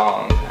throughout the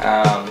song.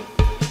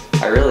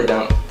 I really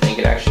don't think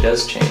it actually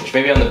does change.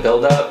 Maybe on the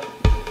build-up,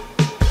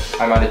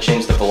 I might have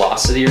changed the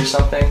velocity or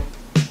something.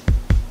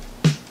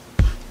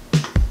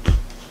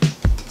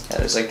 Yeah,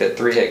 there's like that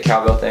 3-hit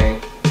cowbell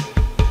thing.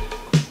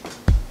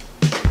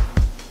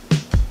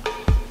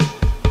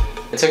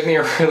 It took me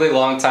a really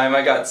long time.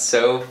 I got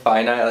so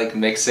finite, like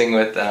mixing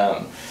with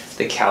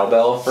the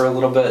cowbell for a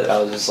little bit.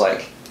 I was just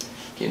like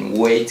getting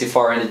way too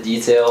far into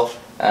detail.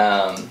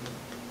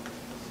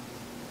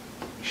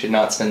 Should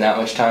not spend that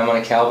much time on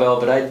a cowbell,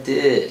 but I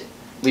did.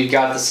 We've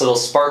got this little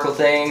sparkle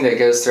thing that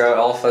goes throughout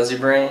all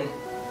Fuzzybrain.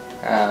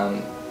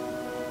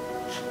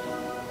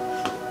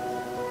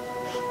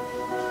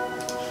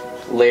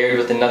 Layered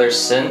with another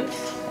synth.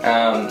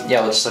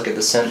 Yeah, let's just look at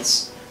the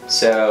synths.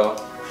 So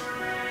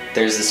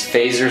there's this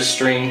phaser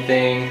string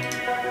thing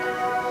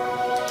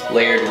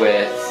layered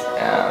with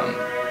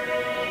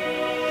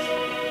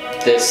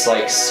this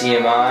like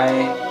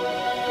CMI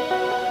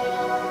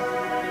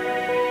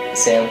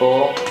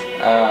sample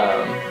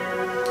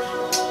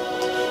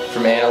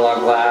from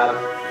Analog Lab.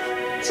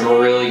 Some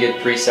really good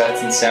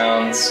presets and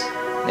sounds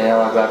in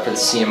Analog Lab for the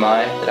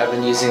CMI that I've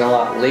been using a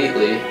lot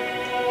lately.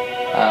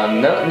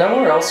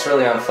 Nowhere else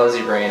really on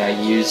Fuzzybrain I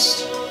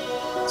used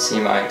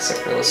CMI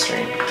except for the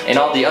string. And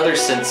all the other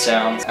synth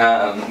sounds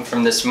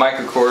from this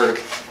Microkorg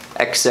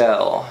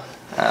XL.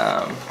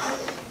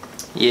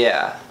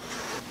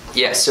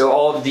 Yeah, so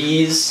all of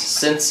these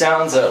synth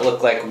sounds that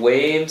look like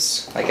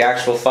waves, like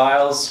actual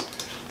files,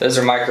 those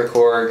are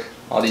Microkorg.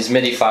 All these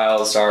MIDI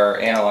files are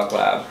Analog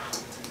Lab.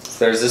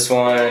 So there's this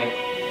one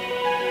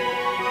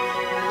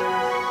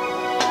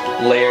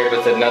layered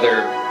with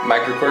another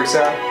Microkorg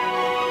sound,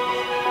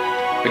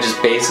 which is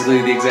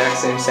basically the exact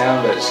same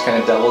sound, but it just kind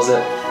of doubles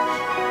it.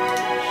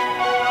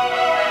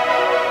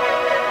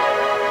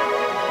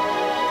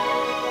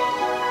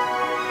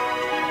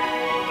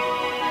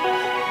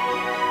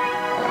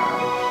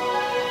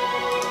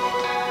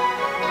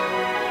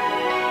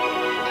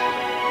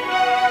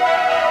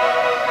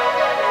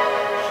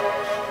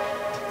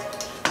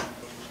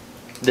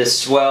 This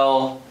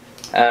swell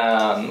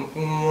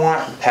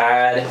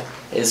pad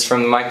is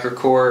from the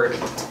Microkorg.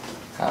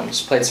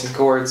 Just played some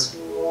chords.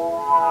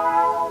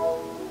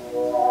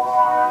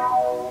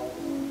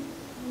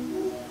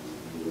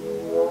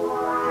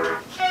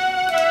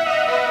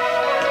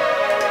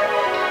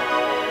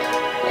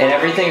 And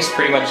everything's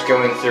pretty much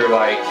going through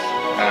like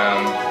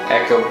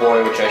Echo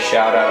Boy, which I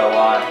shout out a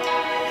lot.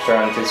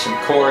 Throwing through some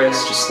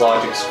chorus, just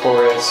Logic's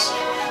chorus.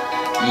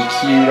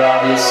 EQ'd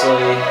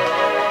obviously.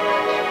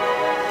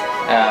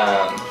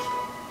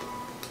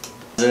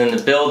 And then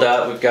the build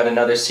up, we've got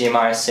another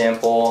CMI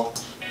sample.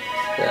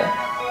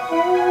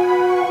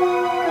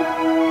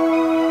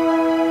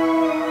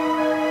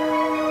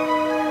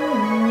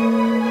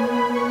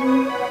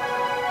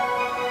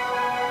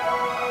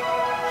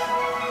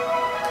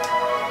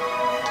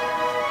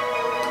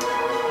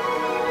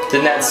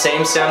 Then that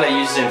same sound I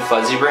used in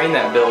Fuzzybrain,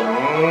 that build,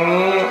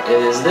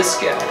 is this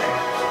guy.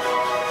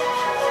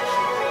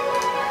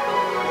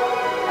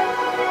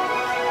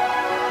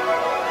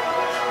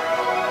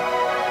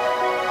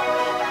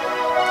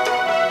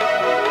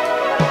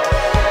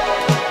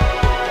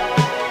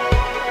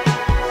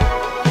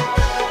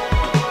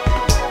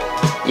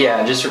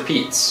 Yeah, it just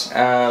repeats.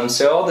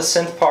 So all the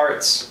synth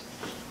parts,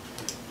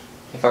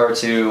 if I were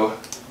to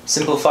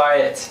simplify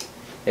it,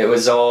 it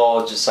was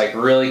all just like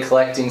really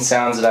collecting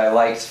sounds that I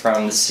liked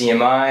from the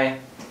CMI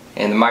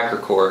and the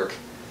Microkorg.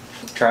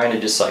 Trying to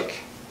just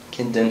like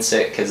condense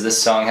it because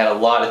this song had a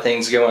lot of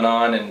things going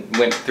on and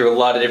went through a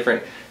lot of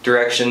different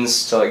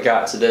directions till it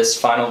got to this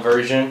final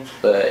version.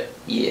 But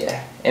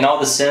yeah, and all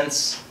the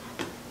synths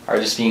are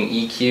just being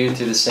EQ'd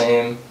through the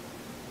same.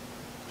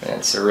 And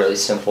it's a really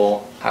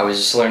simple. I was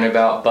just learning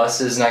about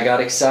buses and I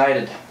got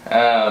excited.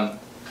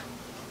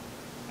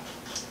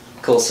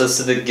 Cool, so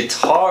the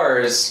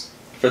guitars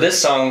for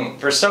this song,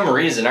 for some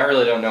reason, I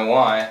really don't know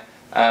why,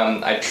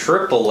 I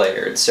triple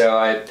layered. So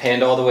I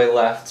panned all the way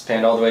left,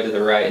 panned all the way to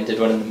the right, and did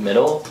one in the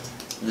middle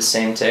of the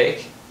same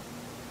take.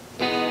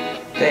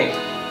 Think.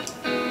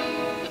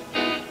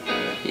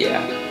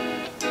 Yeah.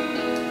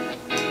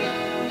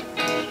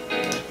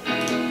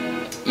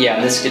 Yeah,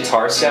 and this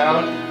guitar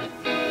sound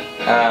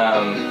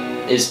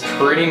is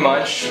pretty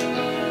much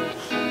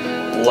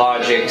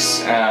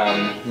Logic's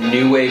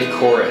new wave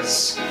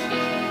chorus.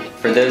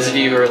 For those of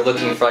you who are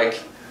looking for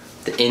like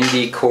the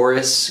indie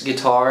chorus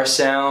guitar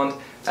sound,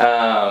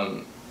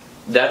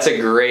 that's a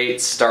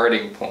great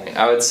starting point.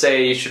 I would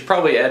say you should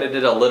probably edit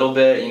it a little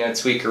bit, you know,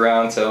 tweak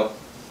around till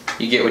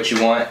you get what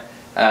you want.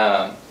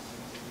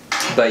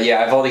 But yeah,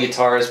 I have all the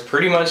guitars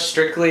pretty much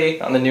strictly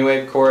on the new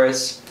wave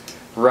chorus,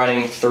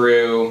 running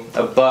through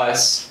a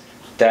bus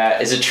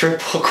that is a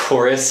triple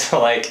chorus,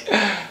 like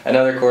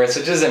another chorus,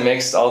 which isn't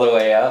mixed all the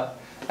way up.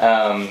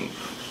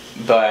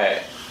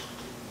 But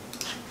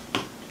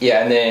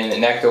yeah, and then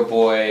an Echo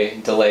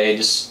Boy delay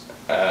just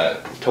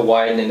to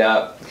widen it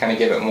up, kind of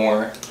give it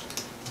more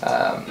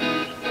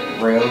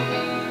room.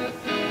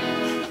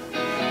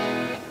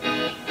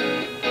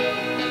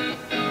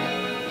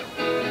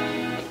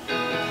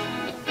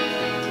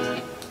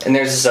 And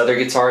there's this other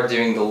guitar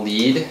doing the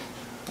lead.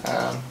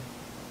 And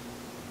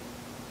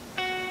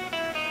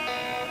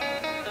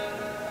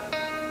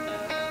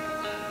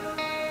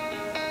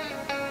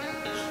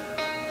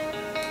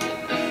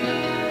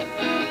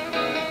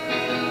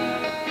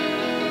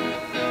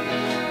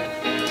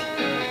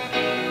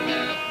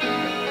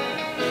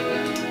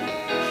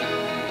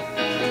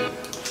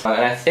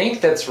I think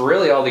that's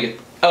really all the...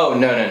 Oh,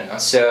 no.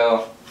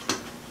 So,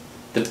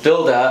 the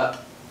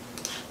build-up,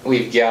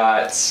 we've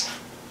got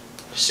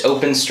just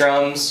open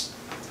strums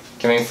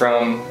coming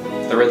from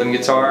the rhythm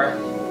guitar.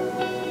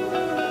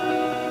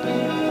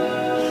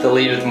 The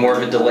lead with more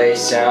of a delay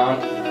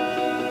sound.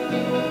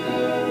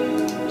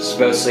 Just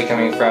mostly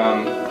coming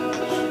from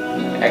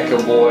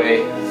Echo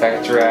Boy,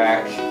 Effect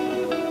Rack.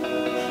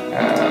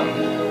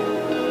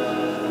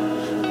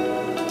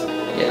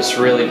 Yeah, just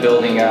really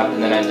building up,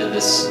 and then I did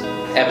this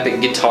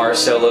epic guitar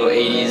solo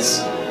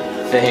 80s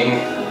thing.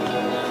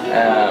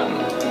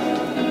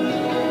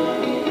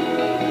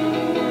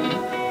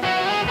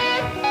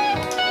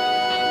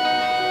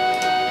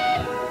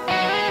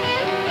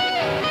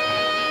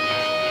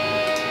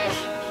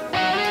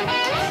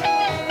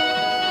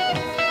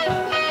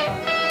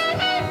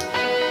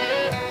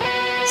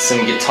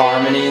 Some guitar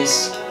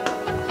harmonies.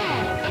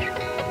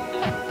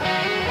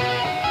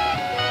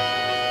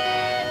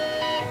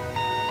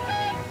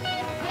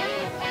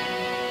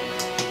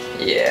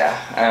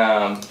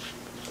 Yeah,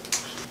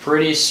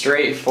 pretty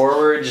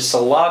straightforward, just a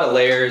lot of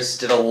layers,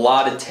 did a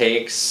lot of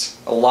takes,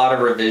 a lot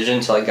of revision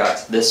until I got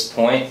to this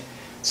point,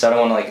 so I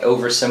don't want to like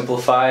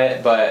oversimplify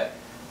it, but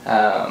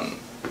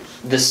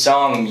the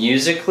song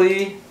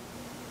musically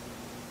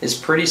is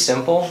pretty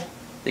simple.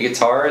 The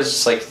guitar is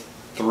just like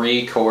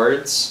 3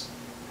 chords,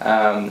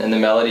 and the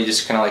melody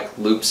just kind of like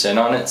loops in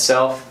on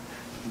itself,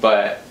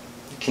 but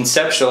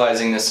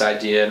conceptualizing this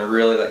idea and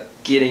really like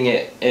getting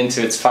it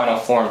into its final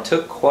form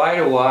took quite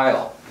a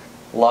while.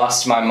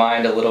 Lost my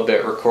mind a little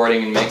bit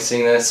recording and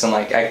mixing this, and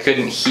like I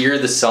couldn't hear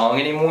the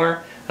song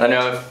anymore. I don't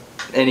know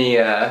if any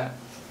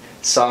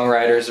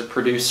songwriters or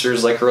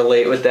producers like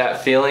relate with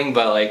that feeling,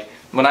 but like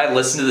when I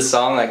listened to the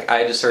song, like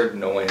I just heard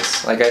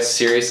noise. Like I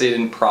seriously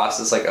didn't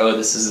process like, oh,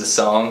 this is the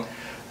song.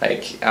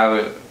 Like I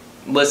would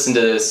listen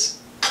to this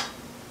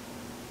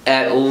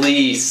at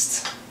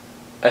least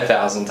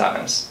 1,000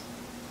 times.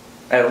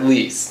 At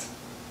least.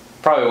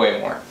 Probably way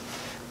more.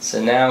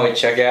 So now we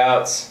check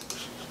out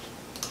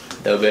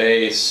the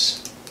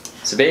bass.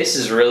 So bass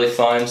is really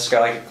fun, just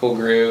got like a cool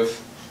groove.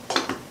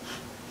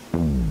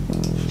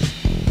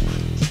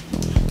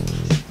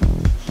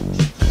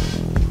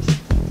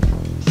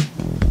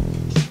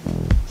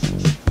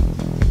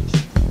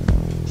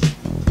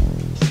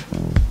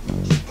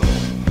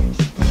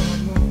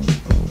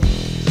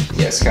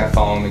 Yeah, it's kind of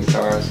following the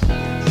guitars.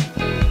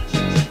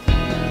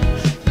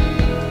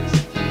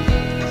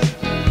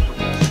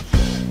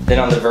 Then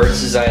on the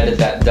verses I added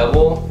that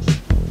double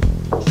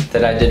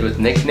that I did with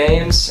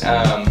nicknames,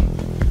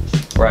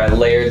 where I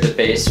layered the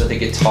bass with a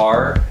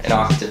guitar an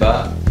octave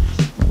up.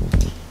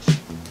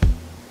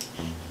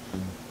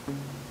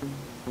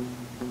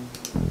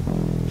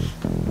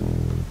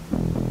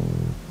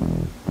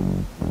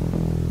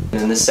 And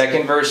then the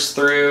second verse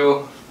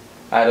through,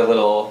 I had a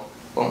little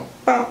boom,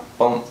 boom,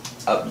 boom,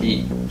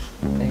 upbeat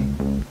thing.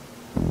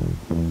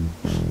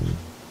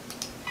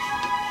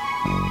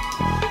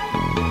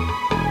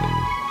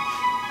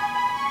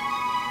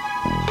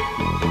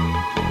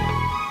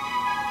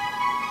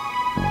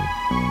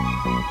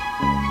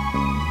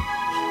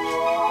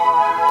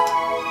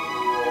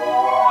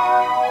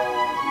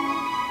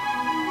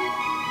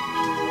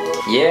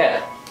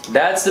 Yeah,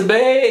 that's the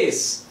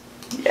bass.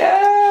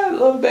 Yeah, I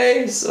love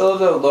bass. I love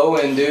that low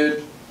end,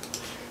 dude.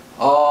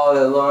 Oh,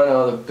 that low end,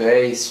 oh, the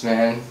bass,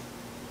 man.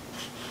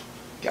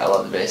 Gotta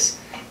love the bass.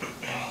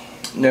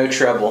 No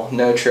treble,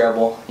 no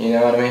treble. You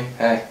know what I mean?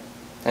 Hey,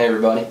 hey,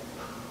 everybody.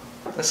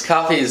 This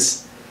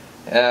coffee's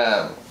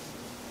kind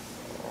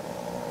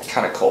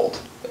of cold.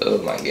 Oh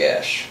my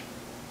gosh.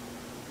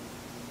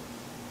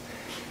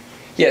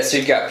 Yeah, so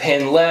you've got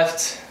pan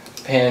left,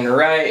 pan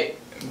right,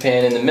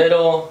 pan in the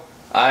middle.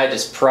 I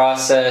just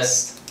friggin'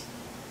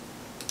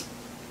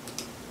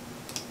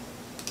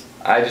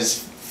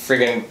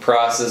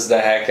 processed the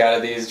heck out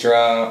of these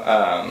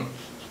out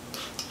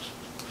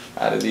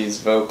of these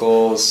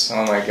vocals.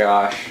 Oh my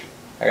gosh,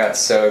 I got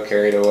so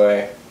carried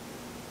away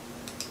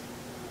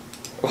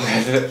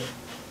with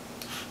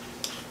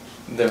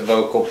the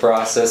vocal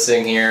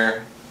processing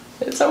here.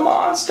 It's a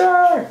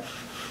monster!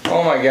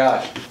 Oh my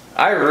gosh.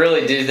 I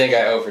really do think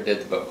I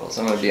overdid the vocals,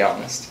 I'm gonna be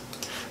honest.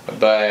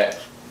 But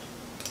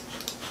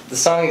the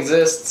song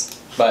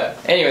exists. But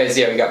anyways,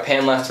 yeah, we got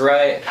pan left,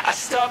 right. I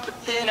stop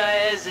but then I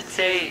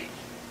hesitate.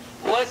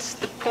 What's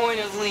the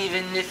point of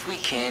leaving if we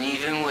can't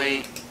even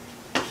wait?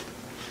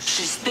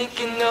 She's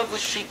thinking of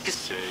what she could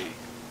say.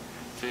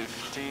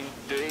 15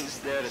 days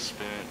that I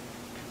spent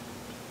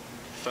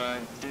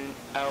finding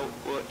out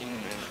what you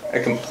meant.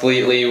 A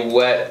completely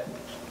wet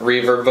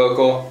reverb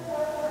vocal.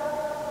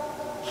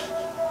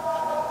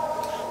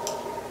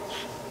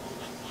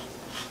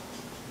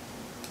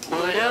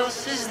 What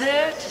else is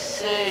there to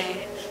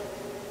say?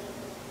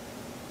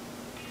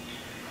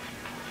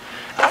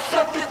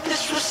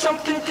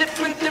 something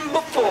different than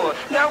before.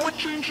 Now we're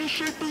changing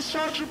shape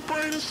inside your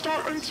brain and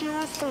starting to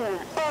reform.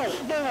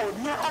 Oh Lord,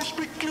 now I'm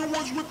speaking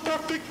words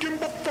without thinking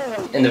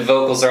before. And the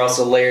vocals are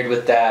also layered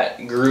with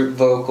that group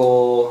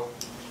vocal.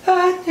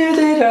 I knew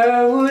that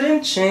I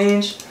wouldn't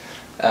change,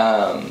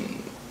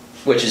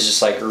 which is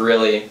just like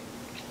really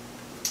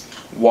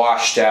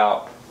washed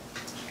out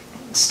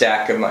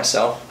stack of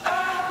myself.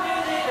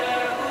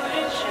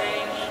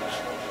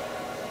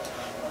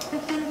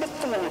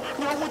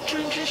 Now we're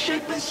changing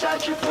shape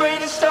inside your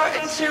brain and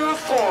starting to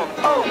reform.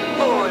 Oh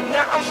Lord,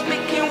 now I'm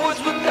speaking words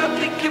without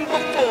thinking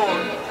before.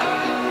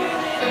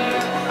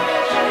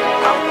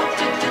 I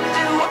wanted to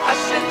do what I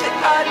said that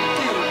I'd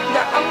do.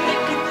 Now I'm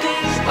making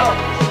things up,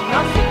 and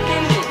I'm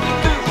thinking it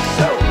through.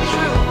 So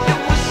true, it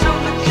was so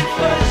legit,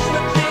 but it's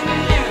nothing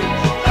new.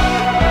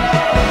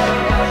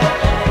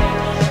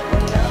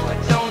 Now I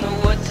don't know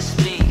what to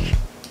speak.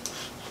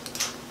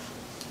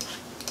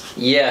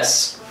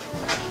 Yes.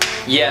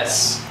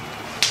 Yes.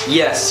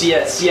 Yes,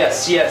 yes,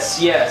 yes, yes,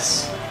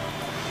 yes.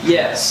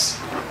 Yes.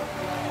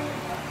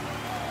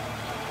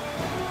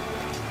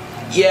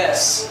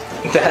 Yes.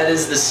 That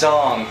is the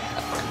song.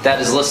 That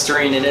is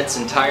Listerine in its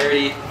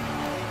entirety.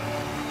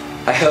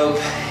 I hope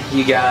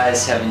you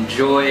guys have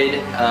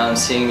enjoyed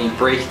seeing me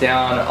break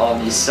down all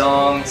these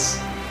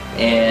songs,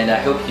 and I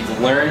hope you've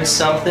learned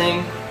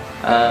something.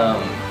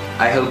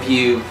 I hope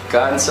you've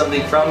gotten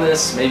something from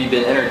this, maybe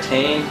been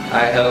entertained.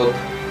 I hope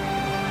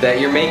that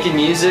you're making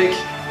music.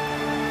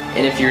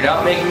 And if you're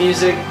not making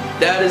music,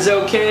 that is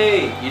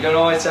okay. You don't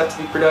always have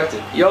to be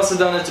productive. You also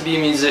don't have to be a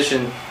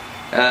musician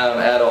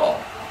at all.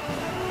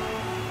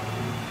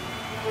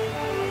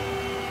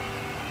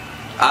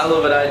 I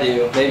love what I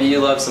do. Maybe you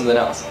love something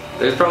else.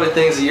 There's probably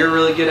things that you're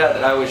really good at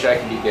that I wish I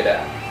could be good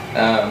at.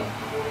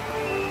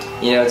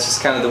 You know, it's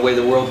just kind of the way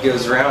the world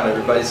goes around.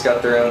 Everybody's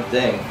got their own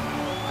thing.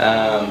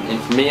 And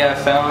for me, I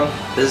found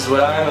this is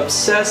what I'm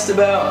obsessed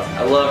about.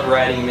 I love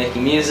writing and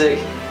making music.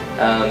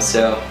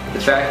 So the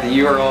fact that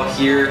you are all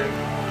here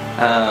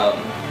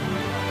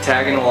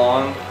tagging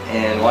along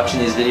and watching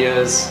these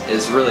videos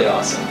is really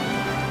awesome.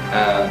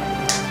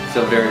 I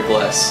feel very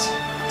blessed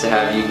to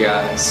have you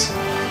guys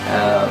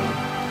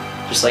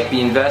just like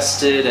be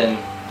invested and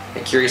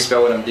curious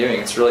about what I'm doing.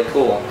 It's really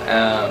cool.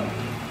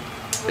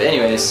 But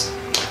anyways,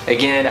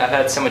 again, I've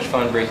had so much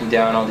fun breaking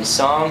down all these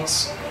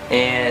songs,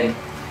 and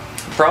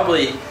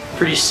probably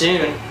pretty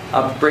soon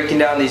I'll be breaking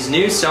down these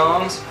new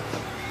songs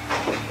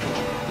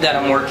that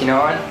I'm working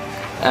on,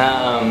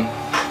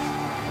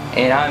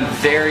 and I'm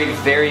very,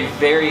 very,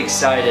 very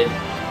excited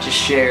to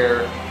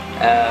share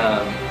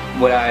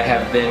what I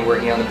have been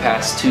working on the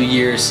past 2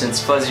 years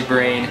since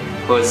Fuzzybrain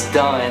was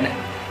done,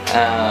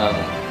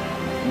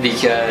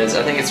 because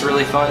I think it's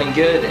really fun and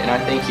good, and I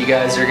think you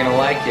guys are gonna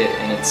like it,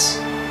 and it's,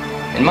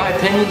 in my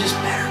opinion, just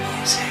better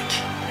music.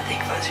 I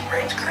think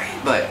Fuzzybrain's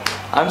great, but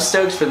I'm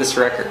stoked for this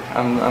record.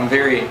 I'm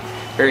very,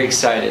 very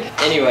excited.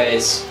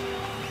 Anyways,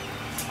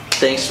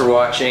 thanks for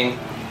watching.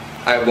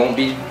 I won't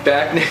be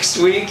back next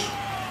week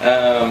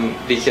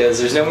because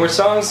there's no more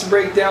songs to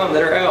break down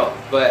that are out,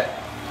 but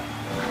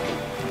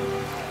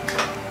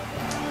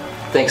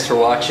thanks for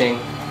watching,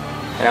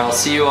 and I'll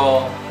see you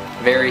all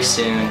very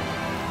soon.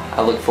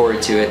 I look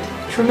forward to it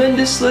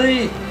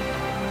tremendously.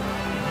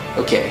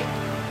 Okay.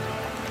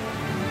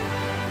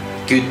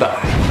 Goodbye.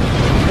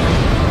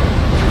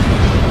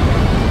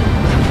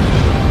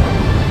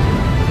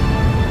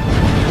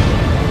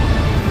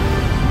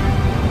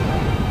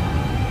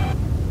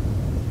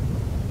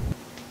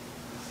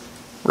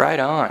 Right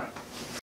on.